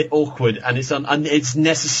all a bit awkward, and it's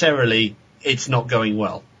necessarily it's not going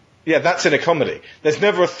well. Yeah, that's in a comedy. There's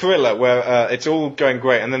never a thriller where it's all going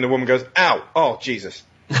great, and then the woman goes, "Ow! Oh, Jesus!"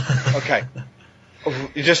 Okay,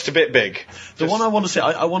 you're just a bit big. The one I want to see,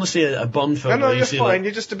 I want to see a Bond film. No, where you're see, fine. like,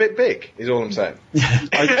 You're just a bit big. Is all I'm saying.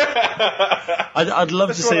 I'd love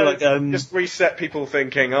to see like just reset people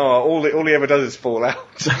thinking, all he ever does is fall out.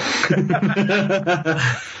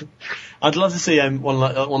 I'd love to see one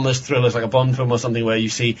of those thrillers, like a Bond film or something, where you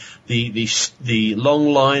see the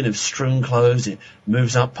long line of strewn clothes. It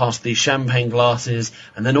moves up past the champagne glasses,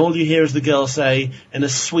 and then all you hear is the girl say, in a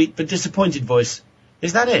sweet but disappointed voice,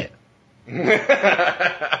 "Is that it?"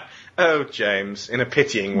 Oh, James, in a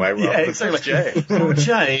pitying way, rather. Yeah, exactly. James. Oh,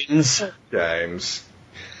 James. James.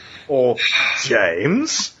 Or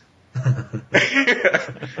James.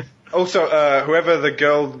 Also, whoever the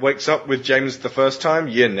girl wakes up with James the first time,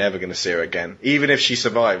 you're never going to see her again. Even if she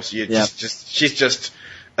survives, she's just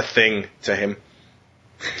a thing to him.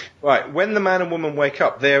 Right, when the man and woman wake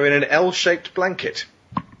up, they're in an L-shaped blanket.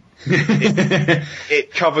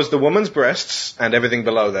 It covers the woman's breasts and everything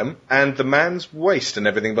below them, and the man's waist and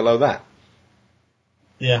everything below that.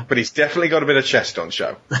 Yeah. But he's definitely got a bit of chest on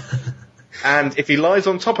show. And if he lies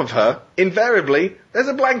on top of her, invariably, there's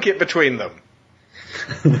a blanket between them.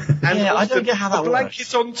 And yeah, I don't get how that works. The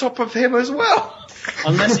blanket's on top of him as well.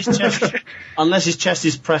 Unless his chest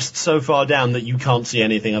is pressed so far down that you can't see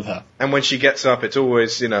anything of her. And when she gets up, it's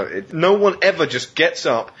always, no one ever just gets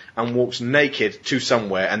up and walks naked to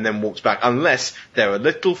somewhere and then walks back, unless they're a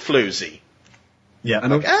little floozy. Yeah.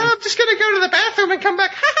 And I'm just going to go to the bathroom and come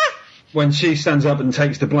back. When she stands up and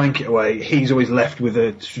takes the blanket away, he's always left with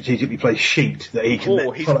a strategically placed sheet that he can.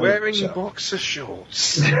 Oh, he's wearing boxer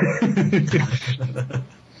shorts.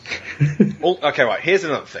 Okay, right. Here's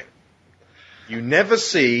another thing. You never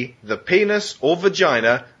see the penis or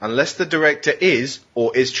vagina unless the director is,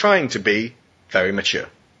 or is trying to be, very mature.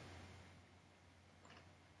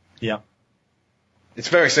 Yeah. It's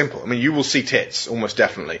very simple. I mean, you will see tits, almost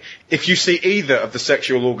definitely. If you see either of the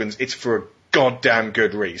sexual organs, it's for a goddamn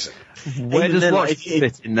good reason. Where does what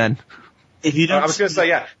fit in then? If you don't, I was going to say,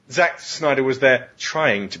 yeah, Zack Snyder was there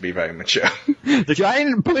trying to be very mature. The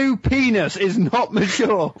giant blue penis is not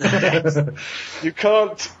mature. You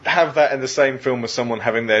can't have that in the same film as someone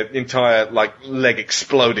having their entire leg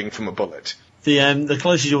exploding from a bullet. The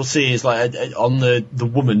closest you'll see is like on the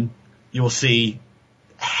woman, you'll see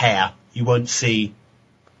hair. You won't see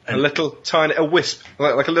a little tiny wisp,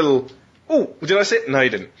 like a little. Oh, did I say it? No, you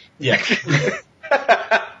didn't. Yeah.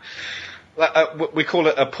 We call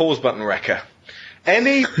it a pause button wrecker.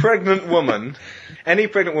 Any pregnant woman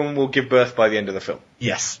will give birth by the end of the film.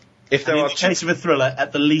 Yes. If there in are the case of a thriller,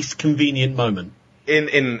 at the least convenient moment.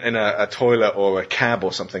 In a toilet or a cab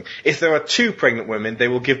or something. If there are two pregnant women, they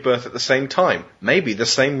will give birth at the same time. Maybe the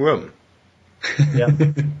same room. Yeah.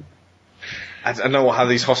 I don't know how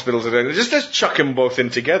these hospitals are doing. Just chuck them both in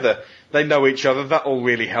together. They know each other. That'll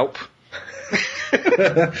really help.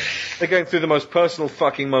 They're going through the most personal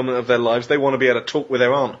fucking moment of their lives. They want to be able to talk with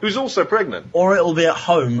their aunt, who's also pregnant. Or it'll be at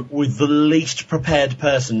home with the least prepared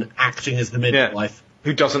person acting as the midwife. Yeah.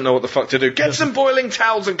 Who doesn't know what the fuck to do. Get some boiling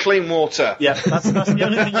towels and clean water. Yeah, that's the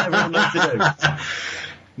only thing everyone knows to do.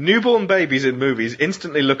 Newborn babies in movies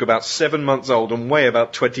instantly look about 7 months old and weigh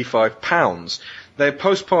about 25 pounds. Their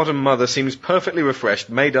postpartum mother seems perfectly refreshed,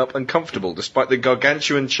 made up and comfortable, despite the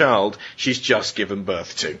gargantuan child she's just given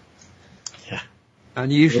birth to. Yeah.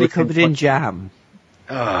 And usually covered in jam.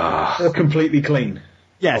 Or completely clean.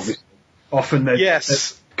 Yes. Obviously. Often they're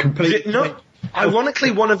completely...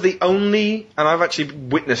 Ironically, one of the only, and I've actually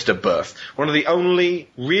witnessed a birth, one of the only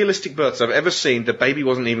realistic births I've ever seen, the baby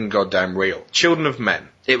wasn't even goddamn real. Children of Men.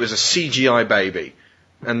 It was a CGI baby.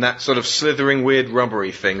 And that sort of slithering, weird,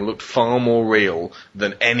 rubbery thing looked far more real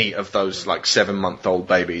than any of those, 7-month-old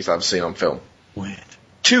babies I've seen on film. Weird.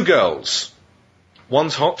 2 girls.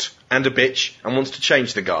 One's hot and a bitch and wants to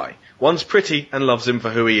change the guy. One's pretty and loves him for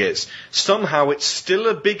who he is. Somehow it's still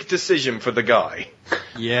a big decision for the guy.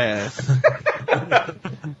 Yes.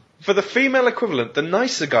 For the female equivalent, the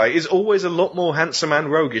nicer guy is always a lot more handsome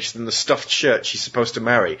and roguish than the stuffed shirt she's supposed to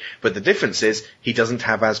marry. But the difference is, he doesn't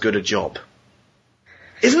have as good a job.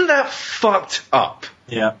 Isn't that fucked up?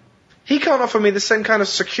 Yeah. He can't offer me the same kind of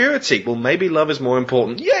security. Well, maybe love is more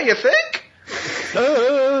important. Yeah, you think?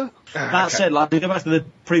 That said, like, to go back to the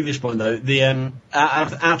previous point, though, the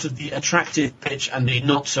out of the attractive bitch and the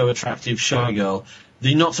not-so-attractive shy girl,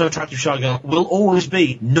 the not-so-attractive shy girl will always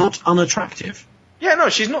be not unattractive. Yeah, no,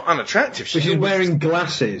 she's not unattractive. She's wearing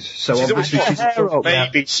glasses, so She's obviously always she's...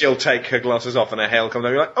 maybe she'll take her glasses off and her hair will come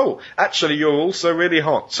down. You're like, oh, actually, you're also really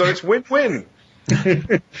hot. So it's win-win.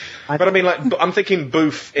 But I mean, like, I'm thinking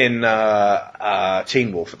Booth in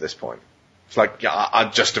Teen Wolf at this point. It's like, yeah,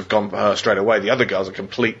 I'd just have gone for her straight away. The other girl's a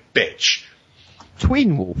complete bitch.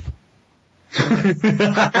 Tween Wolf. To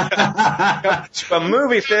a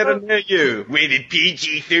movie theater near you. Rated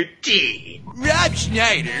PG-13. Rob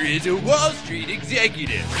Schneider is a Wall Street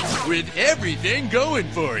executive with everything going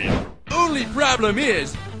for him. Only problem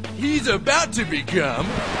is, he's about to become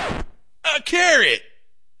a carrot.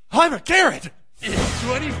 I'm a carrot. It's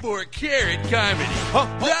 24 karat comedy.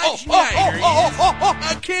 Rob Schneider is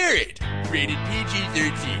a carrot. Rated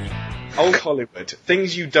PG-13. Old Hollywood.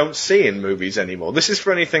 Things you don't see in movies anymore. This is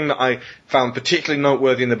for anything that I found particularly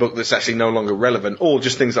noteworthy in the book that's actually no longer relevant, or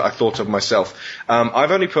just things that I thought of myself.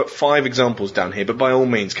 I've only put 5 examples down here, but by all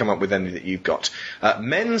means come up with any that you've got.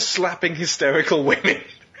 Men slapping hysterical women.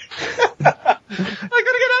 I gotta get out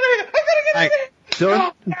of here! I gotta get out of here!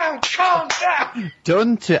 Calm down!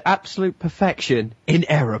 Done to absolute perfection in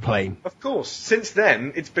Aeroplane. Of course. Since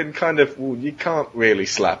then, it's been kind of, well, you can't really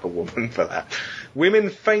slap a woman for that. Women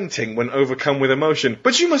fainting when overcome with emotion.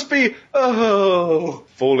 But you must be,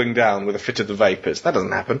 falling down with a fit of the vapours. That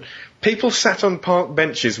doesn't happen. People sat on park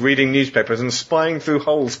benches reading newspapers and spying through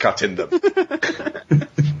holes cut in them.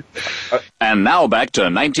 And now back to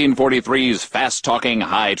 1943's fast-talking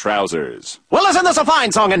High Trousers. Well, isn't this a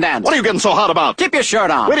fine song and dance? What are you getting so hot about? Keep your shirt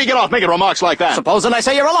on. Where do you get off making remarks like that? Supposing I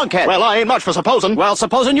say you're a lunkhead. Well, I ain't much for supposing. Well,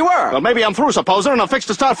 supposing you were. Well, maybe I'm through supposing and I'm fixed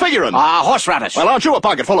to start figuring. Horseradish. Well, aren't you a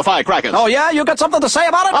pocket full of firecrackers? Oh, yeah? You got something to say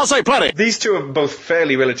about it? I'll say plenty. These two are both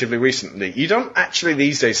fairly relatively recently. You don't actually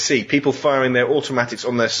these days see people firing their automatics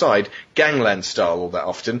on their side, gangland style all that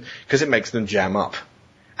often, because it makes them jam up.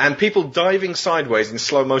 And people diving sideways in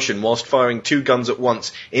slow motion whilst firing 2 guns at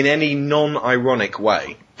once in any non-ironic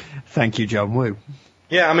way. Thank you, John Woo.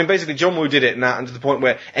 Yeah, I mean, basically, John Woo did it now, and to the point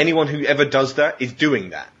where anyone who ever does that is doing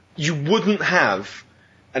that. You wouldn't have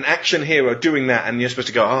an action hero doing that, and you're supposed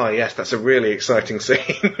to go, oh, yes, that's a really exciting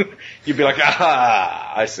scene. You'd be like,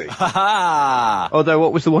 aha, I see. Ha Although,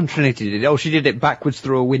 what was the one Trinity did? Oh, she did it backwards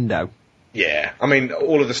through a window. Yeah, I mean,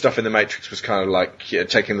 all of the stuff in The Matrix was kind of like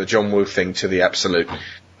taking the John Woo thing to the absolute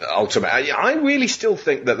ultimate. I really still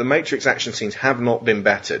think that the Matrix action scenes have not been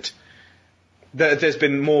bettered. There's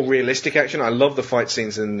been more realistic action. I love the fight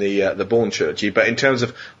scenes in the Bourne trilogy, but in terms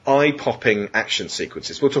of eye-popping action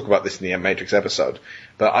sequences, we'll talk about this in the Matrix episode,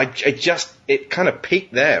 but it kind of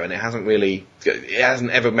peaked there, and it hasn't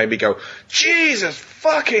ever made me go, Jesus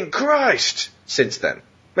fucking Christ, since then.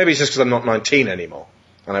 Maybe it's just because I'm not 19 anymore,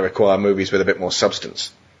 and I require movies with a bit more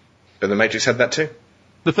substance. But the Matrix had that too?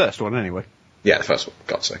 The first one, anyway. Yeah, the first one,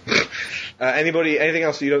 God's sake. Anything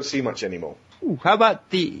else that you don't see much anymore? Ooh, how about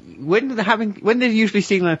when they're usually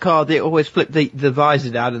stealing a car, they always flip the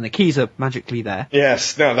visor down and the keys are magically there.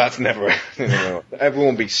 Yes, no, that's never. No. Everyone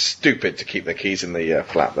would be stupid to keep their keys in the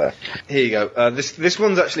flap there. Here you go. This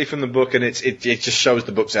one's actually from the book, and it just shows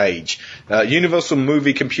the book's age. Universal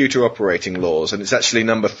Movie Computer Operating Laws, and it's actually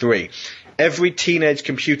number 3. Every teenage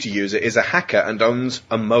computer user is a hacker and owns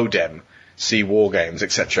a modem. See War Games,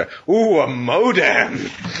 etc. Ooh, a modem!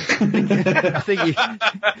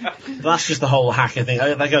 That's just the whole hacker thing.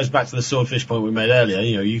 That goes back to the swordfish point we made earlier.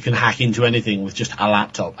 You know, you can hack into anything with just a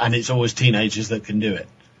laptop, and it's always teenagers that can do it.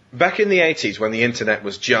 Back in the 80s, when the internet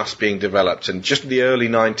was just being developed, and just the early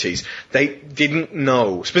 90s, they didn't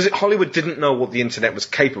know. Hollywood didn't know what the internet was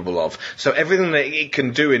capable of, so everything that it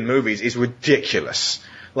can do in movies is ridiculous.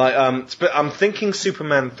 Like, but I'm thinking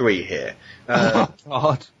Superman 3 here. Oh,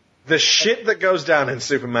 God. The shit that goes down in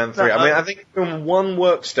Superman 3. I mean, I think from one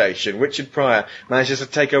workstation, Richard Pryor manages to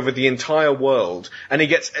take over the entire world, and he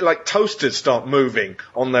gets, like, toasters start moving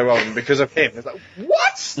on their own because of him. It's like,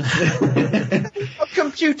 what? A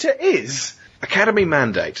computer is? Academy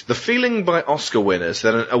mandate. The feeling by Oscar winners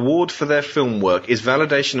that an award for their film work is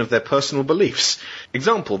validation of their personal beliefs.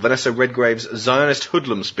 Example, Vanessa Redgrave's Zionist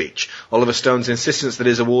hoodlum speech, Oliver Stone's insistence that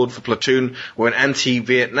his award for Platoon were an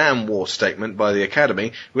anti-Vietnam War statement by the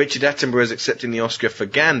Academy, Richard Attenborough's accepting the Oscar for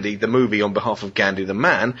Gandhi, the movie on behalf of Gandhi the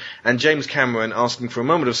man, and James Cameron asking for a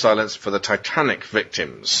moment of silence for the Titanic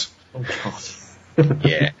victims. Oh, God.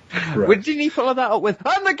 Yeah. Didn't he follow that up with,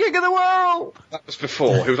 I'm the king of the world? That was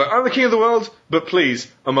before. He was like, I'm the king of the world, but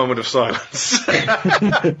please, a moment of silence.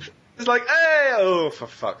 It's like, hey, oh, for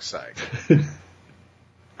fuck's sake.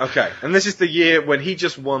 Okay, and this is the year when he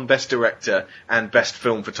just won Best Director and Best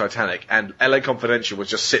Film for Titanic, and LA Confidential was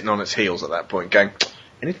just sitting on its heels at that point, going,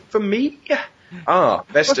 anything for me? Yeah.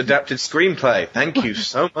 Best Adapted Screenplay. Thank you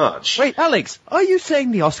so much. Wait, Alex, are you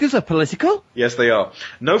saying the Oscars are political? Yes, they are.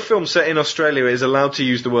 No film set in Australia is allowed to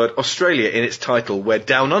use the word Australia in its title, where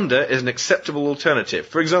Down Under is an acceptable alternative.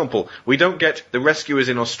 For example, we don't get The Rescuers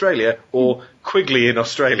in Australia or Quigley in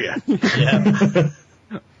Australia. Yeah.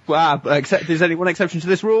 Wow, there's only one exception to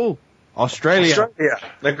this rule. Australia.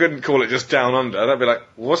 They couldn't call it just Down Under. They'd be like,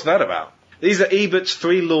 what's that about? These are Ebert's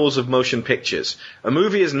 3 laws of motion pictures. A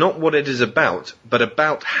movie is not what it is about, but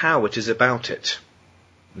about how it is about it.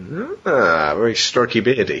 Very strokey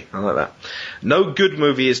beardy. I like that. No good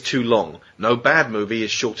movie is too long. No bad movie is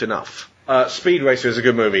short enough. Speed Racer is a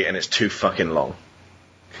good movie, and it's too fucking long.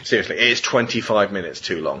 Seriously, it is 25 minutes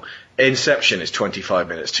too long. Inception is 25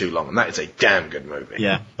 minutes too long, and that is a damn good movie.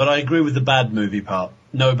 Yeah, but I agree with the bad movie part.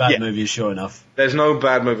 No bad movie is sure enough. There's no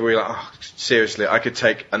bad movie where you're like, oh, seriously, I could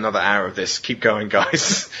take another hour of this. Keep going,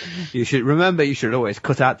 guys. You should always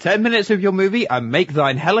cut out 10 minutes of your movie and make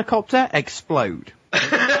thine helicopter explode.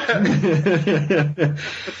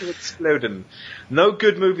 Exploding. No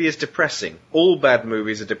good movie is depressing. All bad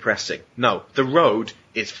movies are depressing. No, The Road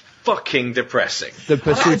is fucking depressing. The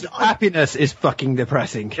Pursuit of Happiness is fucking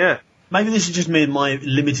depressing. Yeah. Maybe this is just me and my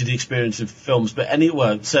limited experience of films, but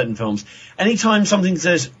certain films. Anytime something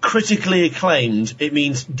says critically acclaimed, it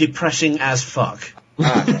means depressing as fuck.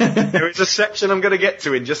 There is a section I'm going to get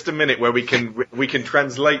to in just a minute where we can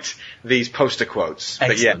translate these poster quotes.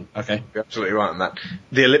 Excellent. But yeah, okay, you're absolutely right on that.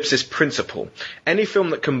 The ellipsis principle. Any film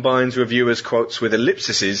that combines reviewers' quotes with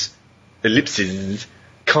ellipses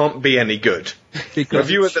can't be any good. A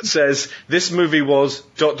reviewer that says this movie was ...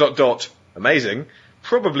 amazing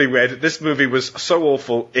probably read this movie was so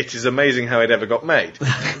awful it is amazing how it ever got made.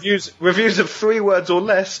 Reviews of 3 words or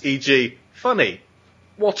less, e.g. funny,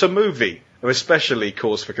 what a movie, are especially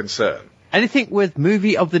cause for concern. Anything with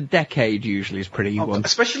movie of the decade usually is pretty one.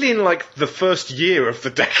 Especially in like the first year of the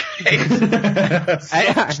decade.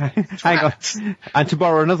 Hang on. And to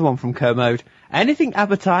borrow another one from Kermode, anything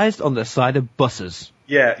advertised on the side of buses.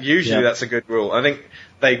 Yeah, usually that's a good rule. I think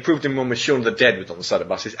they proved him wrong with Shaun of the Dead was on the side of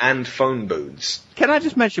buses and phone booths. Can I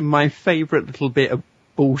just mention my favourite little bit of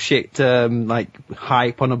bullshit,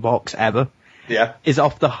 hype on a box ever? Yeah. Is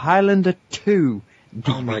off the Highlander 2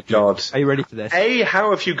 DVD. Oh my god. Are you ready for this?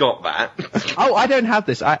 How have you got that? Oh, I don't have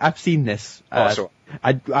this. I've seen this. That's all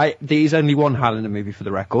right. There's only one Highlander movie for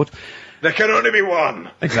the record. There can only be one.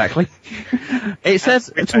 Exactly. It says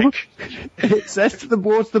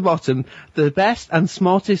towards the bottom, the best and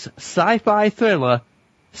smartest sci-fi thriller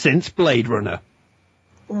since Blade Runner.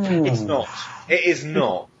 Ooh. It's not. It is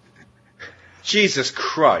not. Jesus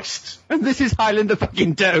Christ. And this is Highlander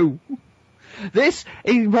fucking 2. This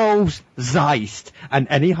involves Zeist, and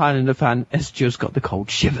any Highlander fan has just got the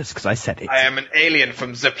cold shivers because I said it. I am an alien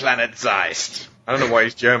from the planet Zeist. I don't know why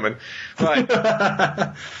he's German.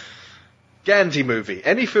 Right. Gandhi movie.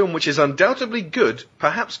 Any film which is undoubtedly good,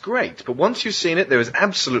 perhaps great, but once you've seen it, there is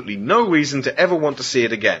absolutely no reason to ever want to see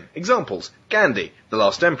it again. Examples: Gandhi, The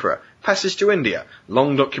Last Emperor, Passage to India,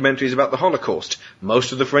 long documentaries about the Holocaust,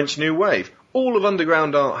 most of the French New Wave, all of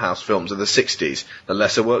underground art house films of the 60s, the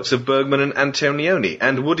lesser works of Bergman and Antonioni,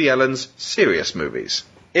 and Woody Allen's serious movies.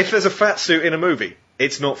 If there's a fat suit in a movie,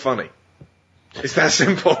 it's not funny. It's that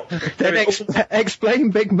simple. Then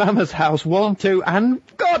explain Big Mama's House 1, 2, and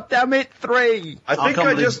goddammit 3. I think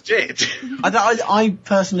I just did. I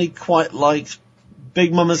personally quite liked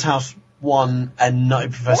Big Mama's House 1 and Nutty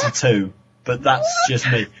Professor 2, but that's just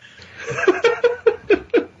me.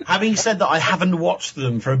 Having said that, I haven't watched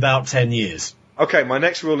them for about 10 years. Okay, my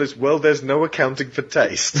next rule is, there's no accounting for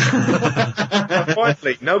taste.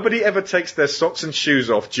 Finally, nobody ever takes their socks and shoes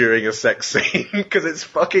off during a sex scene, because it's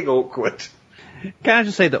fucking awkward. Can I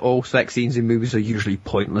just say that all sex scenes in movies are usually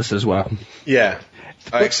pointless as well? Yeah.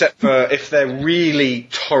 Except for if they're really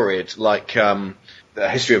torrid, like The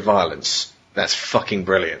History of Violence. That's fucking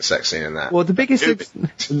brilliant sex scene in that. Well,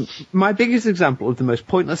 my biggest example of the most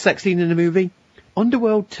pointless sex scene in a movie,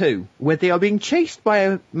 Underworld 2, where they are being chased by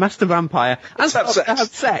a master vampire and have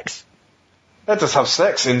sex. Let us have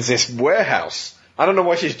sex in this warehouse. I don't know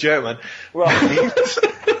why she's German. Right.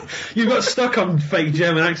 You've got stuck on fake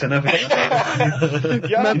German accent, haven't you?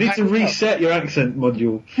 You need to reset your accent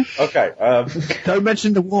module. Okay. Don't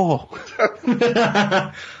mention the war.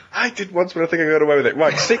 I did once, but I think I got away with it.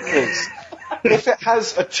 Right, sequels. If it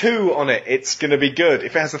has a 2 on it, it's going to be good.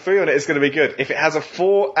 If it has a 3 on it, it's going to be good. If it has a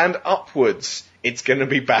 4 and upwards, it's going to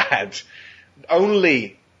be bad.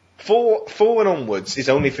 Only 4 and onwards is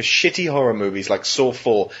only for shitty horror movies like Saw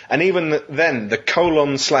 4, and even then, the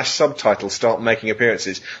colon/subtitles start making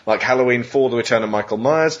appearances, like Halloween 4, The Return of Michael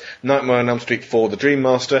Myers, Nightmare on Elm Street 4, The Dream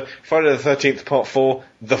Master, Friday the 13th Part 4,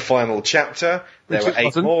 The Final Chapter. There were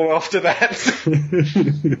 8 more after that.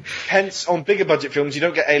 Hence, on bigger budget films, you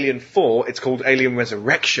don't get Alien 4, it's called Alien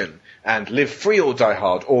Resurrection, and Live Free or Die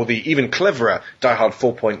Hard, or the even cleverer Die Hard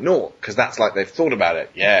 4.0, because that's like they've thought about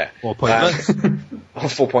it, yeah. 4 pointless.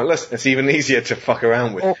 4 pointless, it's even easier to fuck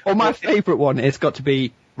around with. Or my favourite one, it's got to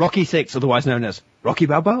be Rocky 6, otherwise known as Rocky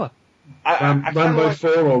Balboa. Rambo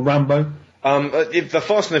 4 or Rambo? If the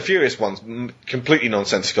Fast and the Furious one's completely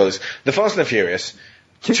nonsensical. Is The Fast and the Furious,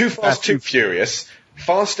 Too Fast, Too Furious,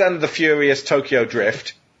 Fast and the Furious Tokyo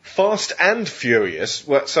Drift, Fast and Furious.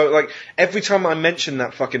 Well, so, like, every time I mention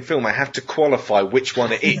that fucking film, I have to qualify which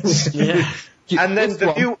one it is. Yeah. And then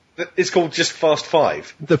the new is called just Fast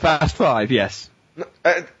 5. The Fast 5, yes.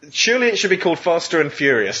 Surely it should be called Faster and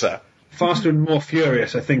Furiouser. Faster and More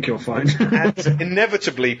Furious, I think you'll find. And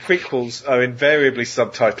inevitably, prequels are invariably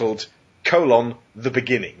subtitled : The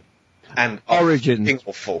Beginning. And Origins.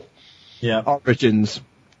 Awful. Yeah. Origins.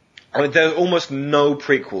 I mean, there are almost no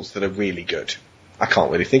prequels that are really good. I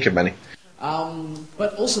can't really think of many.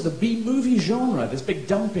 But also the B-movie genre, this big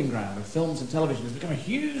dumping ground of films and television, has become a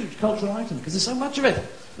huge cultural item because there's so much of it.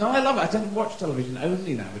 No, I love it. I tend to watch television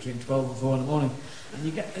only now between 12 and 4 in the morning. And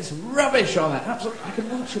you get this rubbish on it. Absolutely, I can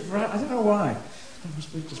watch it for I don't know why. It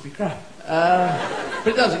must just be crap. But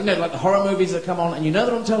it does, like the horror movies that come on, and you know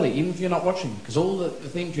they're on telly, even if you're not watching, because all the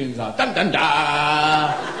theme tunes are dun dun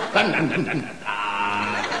da, dun dun dun dun dun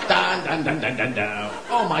da, dun dun dun dun dun dun.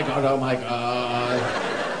 Oh my god, oh my god.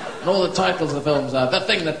 And all the titles of the films are The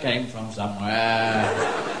Thing That Came From Somewhere,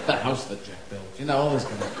 The House That Jack Built, all this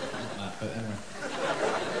kind of that, but anyway.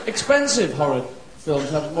 Expensive horror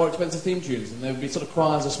films have more expensive theme tunes, and there would be sort of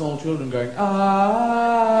choirs of small children going, I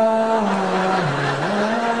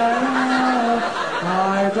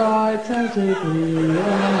died tragically.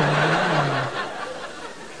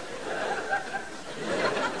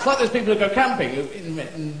 It's like those people who go camping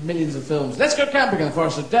in millions of films. Let's go camping in the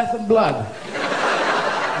forest of death and blood.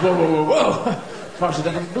 Whoa, whoa, whoa, whoa. Forest of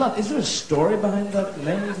death and blood. Is there a story behind that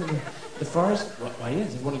name of the forest? Why,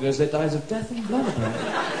 yes, it's one of those that dies of death and blood,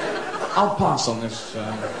 apparently. I'll pass on this.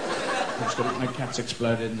 My cat's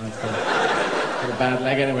exploded and I've got a bad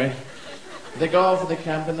leg anyway. They go off and they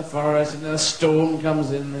camp in the forest and then a storm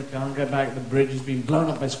comes in, they can't get back, the bridge has been blown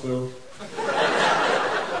up by squirrels.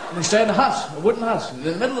 And they stay in a hut, a wooden hut. And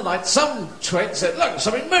in the middle of the night, some twit said, look, there's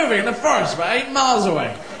something moving in the forest about 8 miles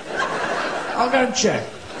away. I'll go and check.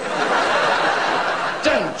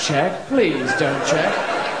 Don't check, please don't check.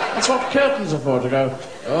 That's what curtains are for, to go,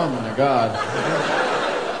 oh my God.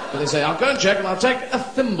 But they say, I'll go and check and I'll take a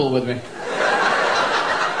thimble with me.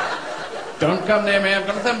 Don't come near me, I've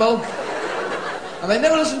got a thimble. And they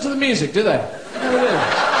never listen to the music, do they? Never do.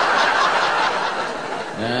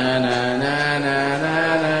 Na na na na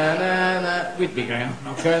na na na na. We'd be going, I'm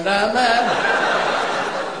not going down there.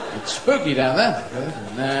 It's spooky down there.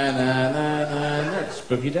 Na na na na na. It's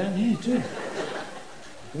spooky down here too.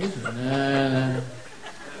 Na na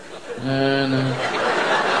na na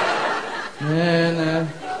na na.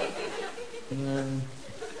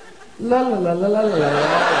 La la la la la la la.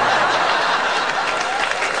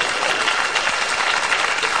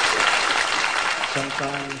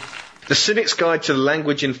 Sometimes. The Cynic's Guide to the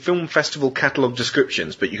Language in Film Festival Catalogue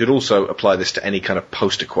Descriptions, but you could also apply this to any kind of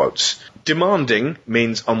poster quotes. Demanding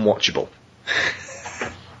means unwatchable.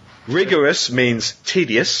 Rigorous means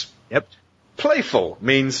tedious. Yep. Playful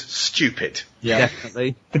means stupid. Yeah.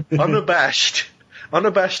 Definitely.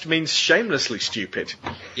 Unabashed means shamelessly stupid.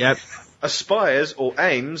 Yep. Aspires or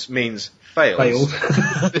aims means fails. Failed.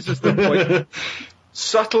 This is the point.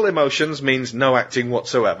 Subtle emotions means no acting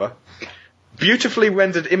whatsoever. Beautifully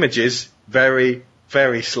rendered images, very,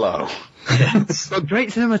 very slow. Yes. But great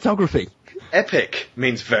cinematography. Epic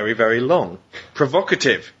means very, very long.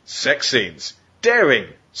 Provocative, sex scenes.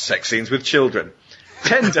 Daring, sex scenes with children.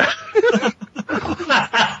 Tender.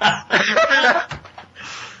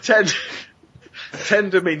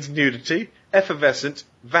 Tender means nudity. Effervescent,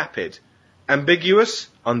 vapid. Ambiguous,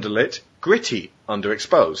 underlit. Gritty,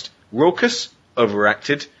 underexposed. Raucous,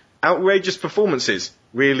 overacted. Outrageous performances,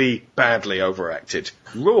 really badly overacted.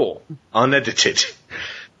 Raw, unedited.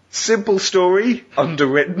 Simple story,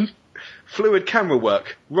 underwritten. Fluid camera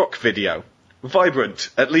work, rock video.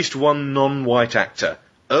 Vibrant, at least one non-white actor.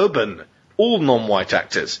 Urban, all non-white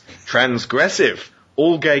actors. Transgressive,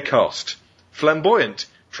 all gay cast. flamboyant,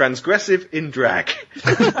 transgressive in drag.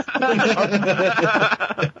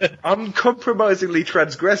 Uncompromisingly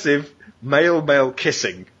transgressive, male-male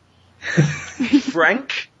kissing.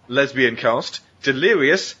 Frank, lesbian cast.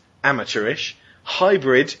 Delirious, amateurish.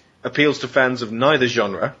 Hybrid, appeals to fans of neither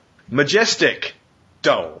genre. Majestic,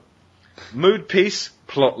 dull. Mood piece,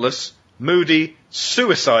 plotless. Moody,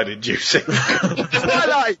 suicide-inducing.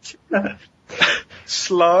 Twilight!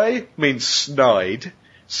 Sly means snide.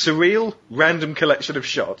 Surreal, random collection of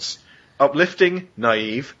shots. Uplifting,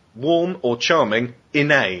 naive. Warm or charming,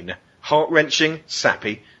 inane. Heart-wrenching,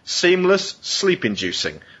 sappy. Seamless,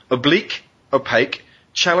 sleep-inducing. Oblique, opaque.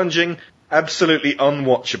 Challenging, absolutely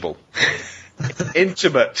unwatchable.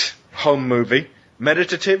 Intimate, home movie.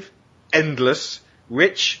 Meditative, endless.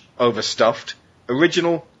 Rich, overstuffed.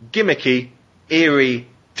 Original, gimmicky. Eerie,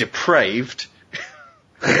 depraved.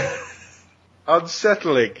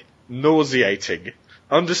 Unsettling, nauseating.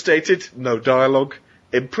 Understated, no dialogue.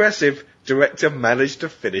 Impressive, director managed to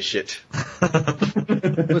finish it.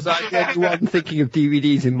 Was I the only one thinking of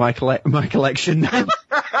DVDs in my collection?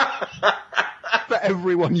 For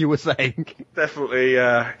everyone you were saying. Definitely,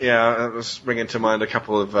 that was bringing to mind a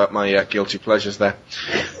couple of my guilty pleasures there.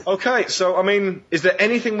 Okay, so, I mean, is there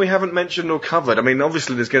anything we haven't mentioned or covered? I mean,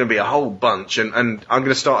 obviously there's going to be a whole bunch, and I'm going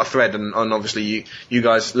to start a thread, and obviously you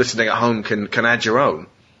guys listening at home can add your own.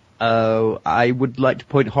 I would like to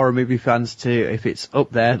point horror movie fans to, if it's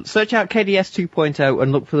up there, search out KDS 2.0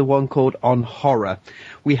 and look for the one called On Horror.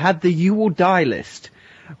 We had the You Will Die list,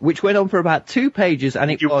 which went on for about 2 pages,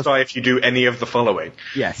 and it you was... You will die if you do any of the following.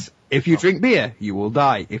 Yes. If you drink beer, you will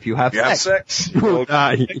die. If you have sex, you will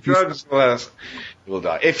die. If you will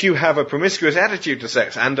die. If you have a promiscuous attitude to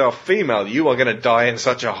sex and are female, you are going to die in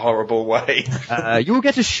such a horrible way. You will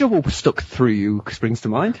get a shovel stuck through you, springs to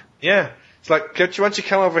mind. Yeah. It's like, why don't you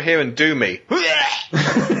come over here and do me?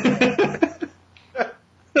 I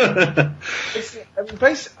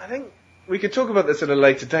think we could talk about this at a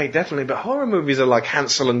later date, definitely, but horror movies are like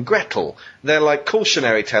Hansel and Gretel. They're like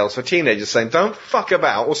cautionary tales for teenagers saying, don't fuck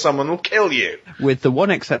about or someone will kill you. With the one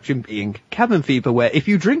exception being cabin fever, where if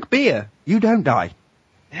you drink beer, you don't die.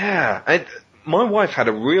 Yeah. My wife had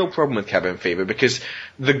a real problem with cabin fever because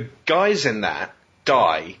the guys in that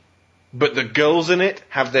die, but the girls in it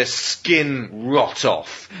have their skin rot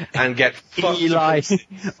off and get fucked. Eli.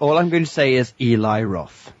 All I'm going to say is Eli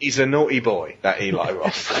Roth. He's a naughty boy, that Eli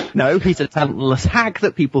Roth. No, he's a talentless hack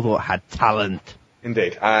that people thought had talent.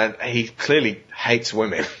 Indeed. And he clearly hates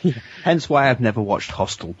women. Hence why I've never watched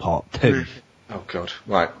Hostel Part 2. Oh, God.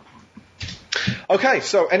 Right. Okay,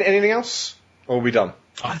 so anything else? Or are we done?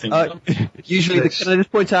 I think we're done. Usually, can I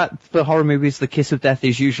just point out, for horror movies, the kiss of death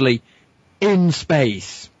is usually in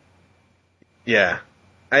space. Yeah.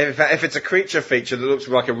 If it's a creature feature that looks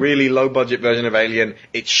like a really low-budget version of Alien,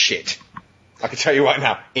 it's shit. I can tell you right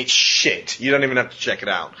now, it's shit. You don't even have to check it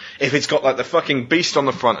out. If it's got like the fucking beast on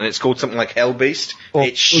the front and it's called something like Hell Beast,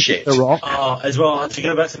 it's shit. The Rock. As well, to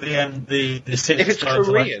go back to the if it's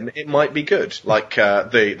Korean, it might be good. Like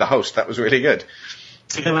the host, that was really good.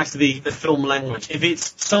 To go back to the film language, if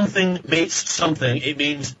it's something meets something, it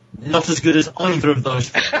means not as good as either of those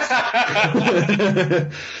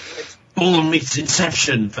films. All meets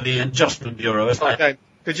Inception for the Adjustment Bureau. It's like, okay.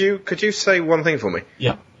 Could you say one thing for me?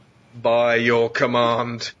 Yeah. By your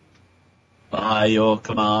command. By your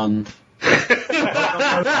command. Have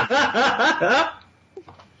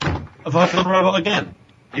I done robot again?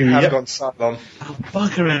 You have gone Cylon. Oh,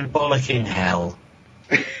 bugger and bollocking hell.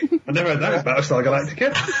 I never heard that about Battlestar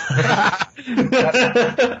Galactica.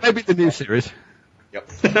 Maybe the new series. Yep.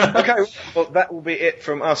 Okay, well, that will be it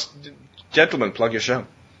from us. Gentlemen, plug your show.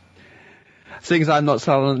 Seeing as I'm not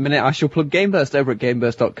silent at the minute, I shall plug Gameburst over at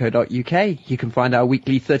gameburst.co.uk. You can find our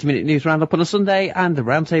weekly 30-minute news roundup on a Sunday and the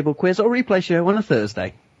roundtable quiz or replay show on a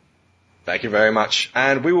Thursday. Thank you very much.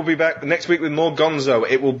 And we will be back next week with more Gonzo.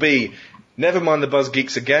 It will be Never Mind the Buzz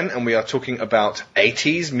Geeks again, and we are talking about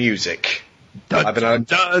 80s music. I've been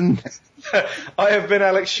done. I have been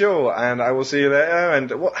Alex Shaw, and I will see you there.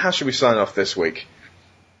 And how should we sign off this week?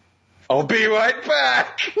 I'll be right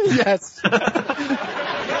back! Yes.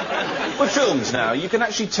 With films now, you can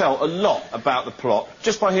actually tell a lot about the plot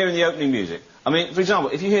just by hearing the opening music. I mean, for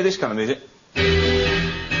example, if you hear this kind of music...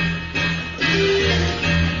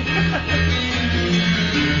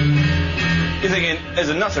 You're thinking, there's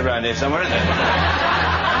a nut around here somewhere, isn't there?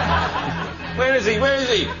 Where is he? Where is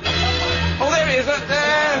he? Oh, there he is, look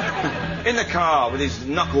there! In the car, with his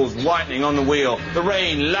knuckles whitening on the wheel, the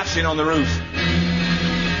rain lashing on the roof.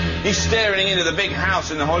 He's staring into the big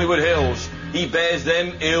house in the Hollywood Hills. He bears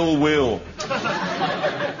them ill will.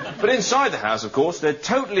 But inside the house, of course, they're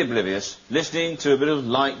totally oblivious, listening to a bit of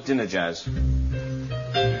light dinner jazz.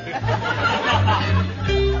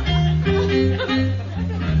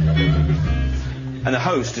 And the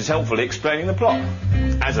host is helpfully explaining the plot.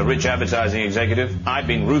 As a rich advertising executive, I've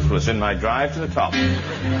been ruthless in my drive to the top.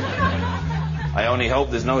 I only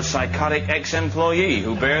hope there's no psychotic ex-employee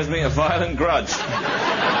who bears me a violent grudge.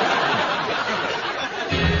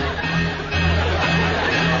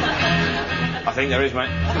 I think there is, mate.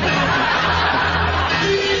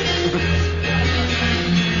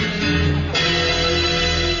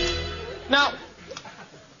 Now,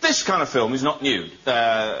 this kind of film is not new.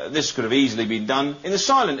 This could have easily been done in the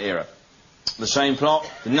silent era. The same plot,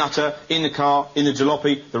 the nutter, in the car, in the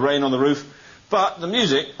jalopy, the rain on the roof. But the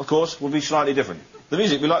music, of course, would be slightly different. The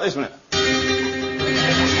music would be like this, wouldn't it?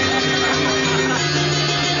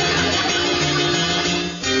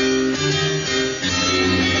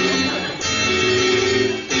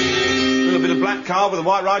 A little bit of black car with a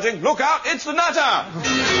white writing. Look out, it's the nutter!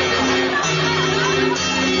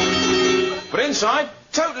 But inside,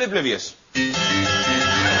 totally oblivious.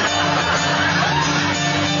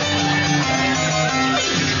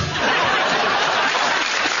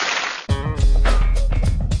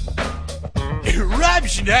 Rob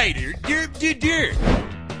Schneider, derp-de-derp.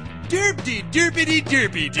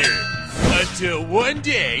 Derp-de-derpity-derpy-derp. Until one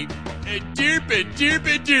day,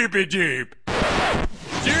 derp-a-derp-a-derp-a-derp.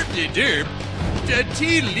 Derp-de-derp,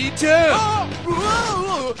 da-teedly-toe.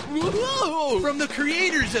 From the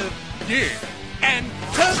creators of Derp and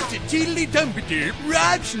Tum-to-teedly-dumpa-derp,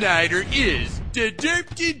 Rob Schneider is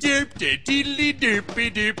da-derp-de-derp,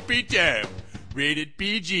 da-teedly-derpy-derpy-toe. Rated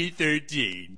PG-13.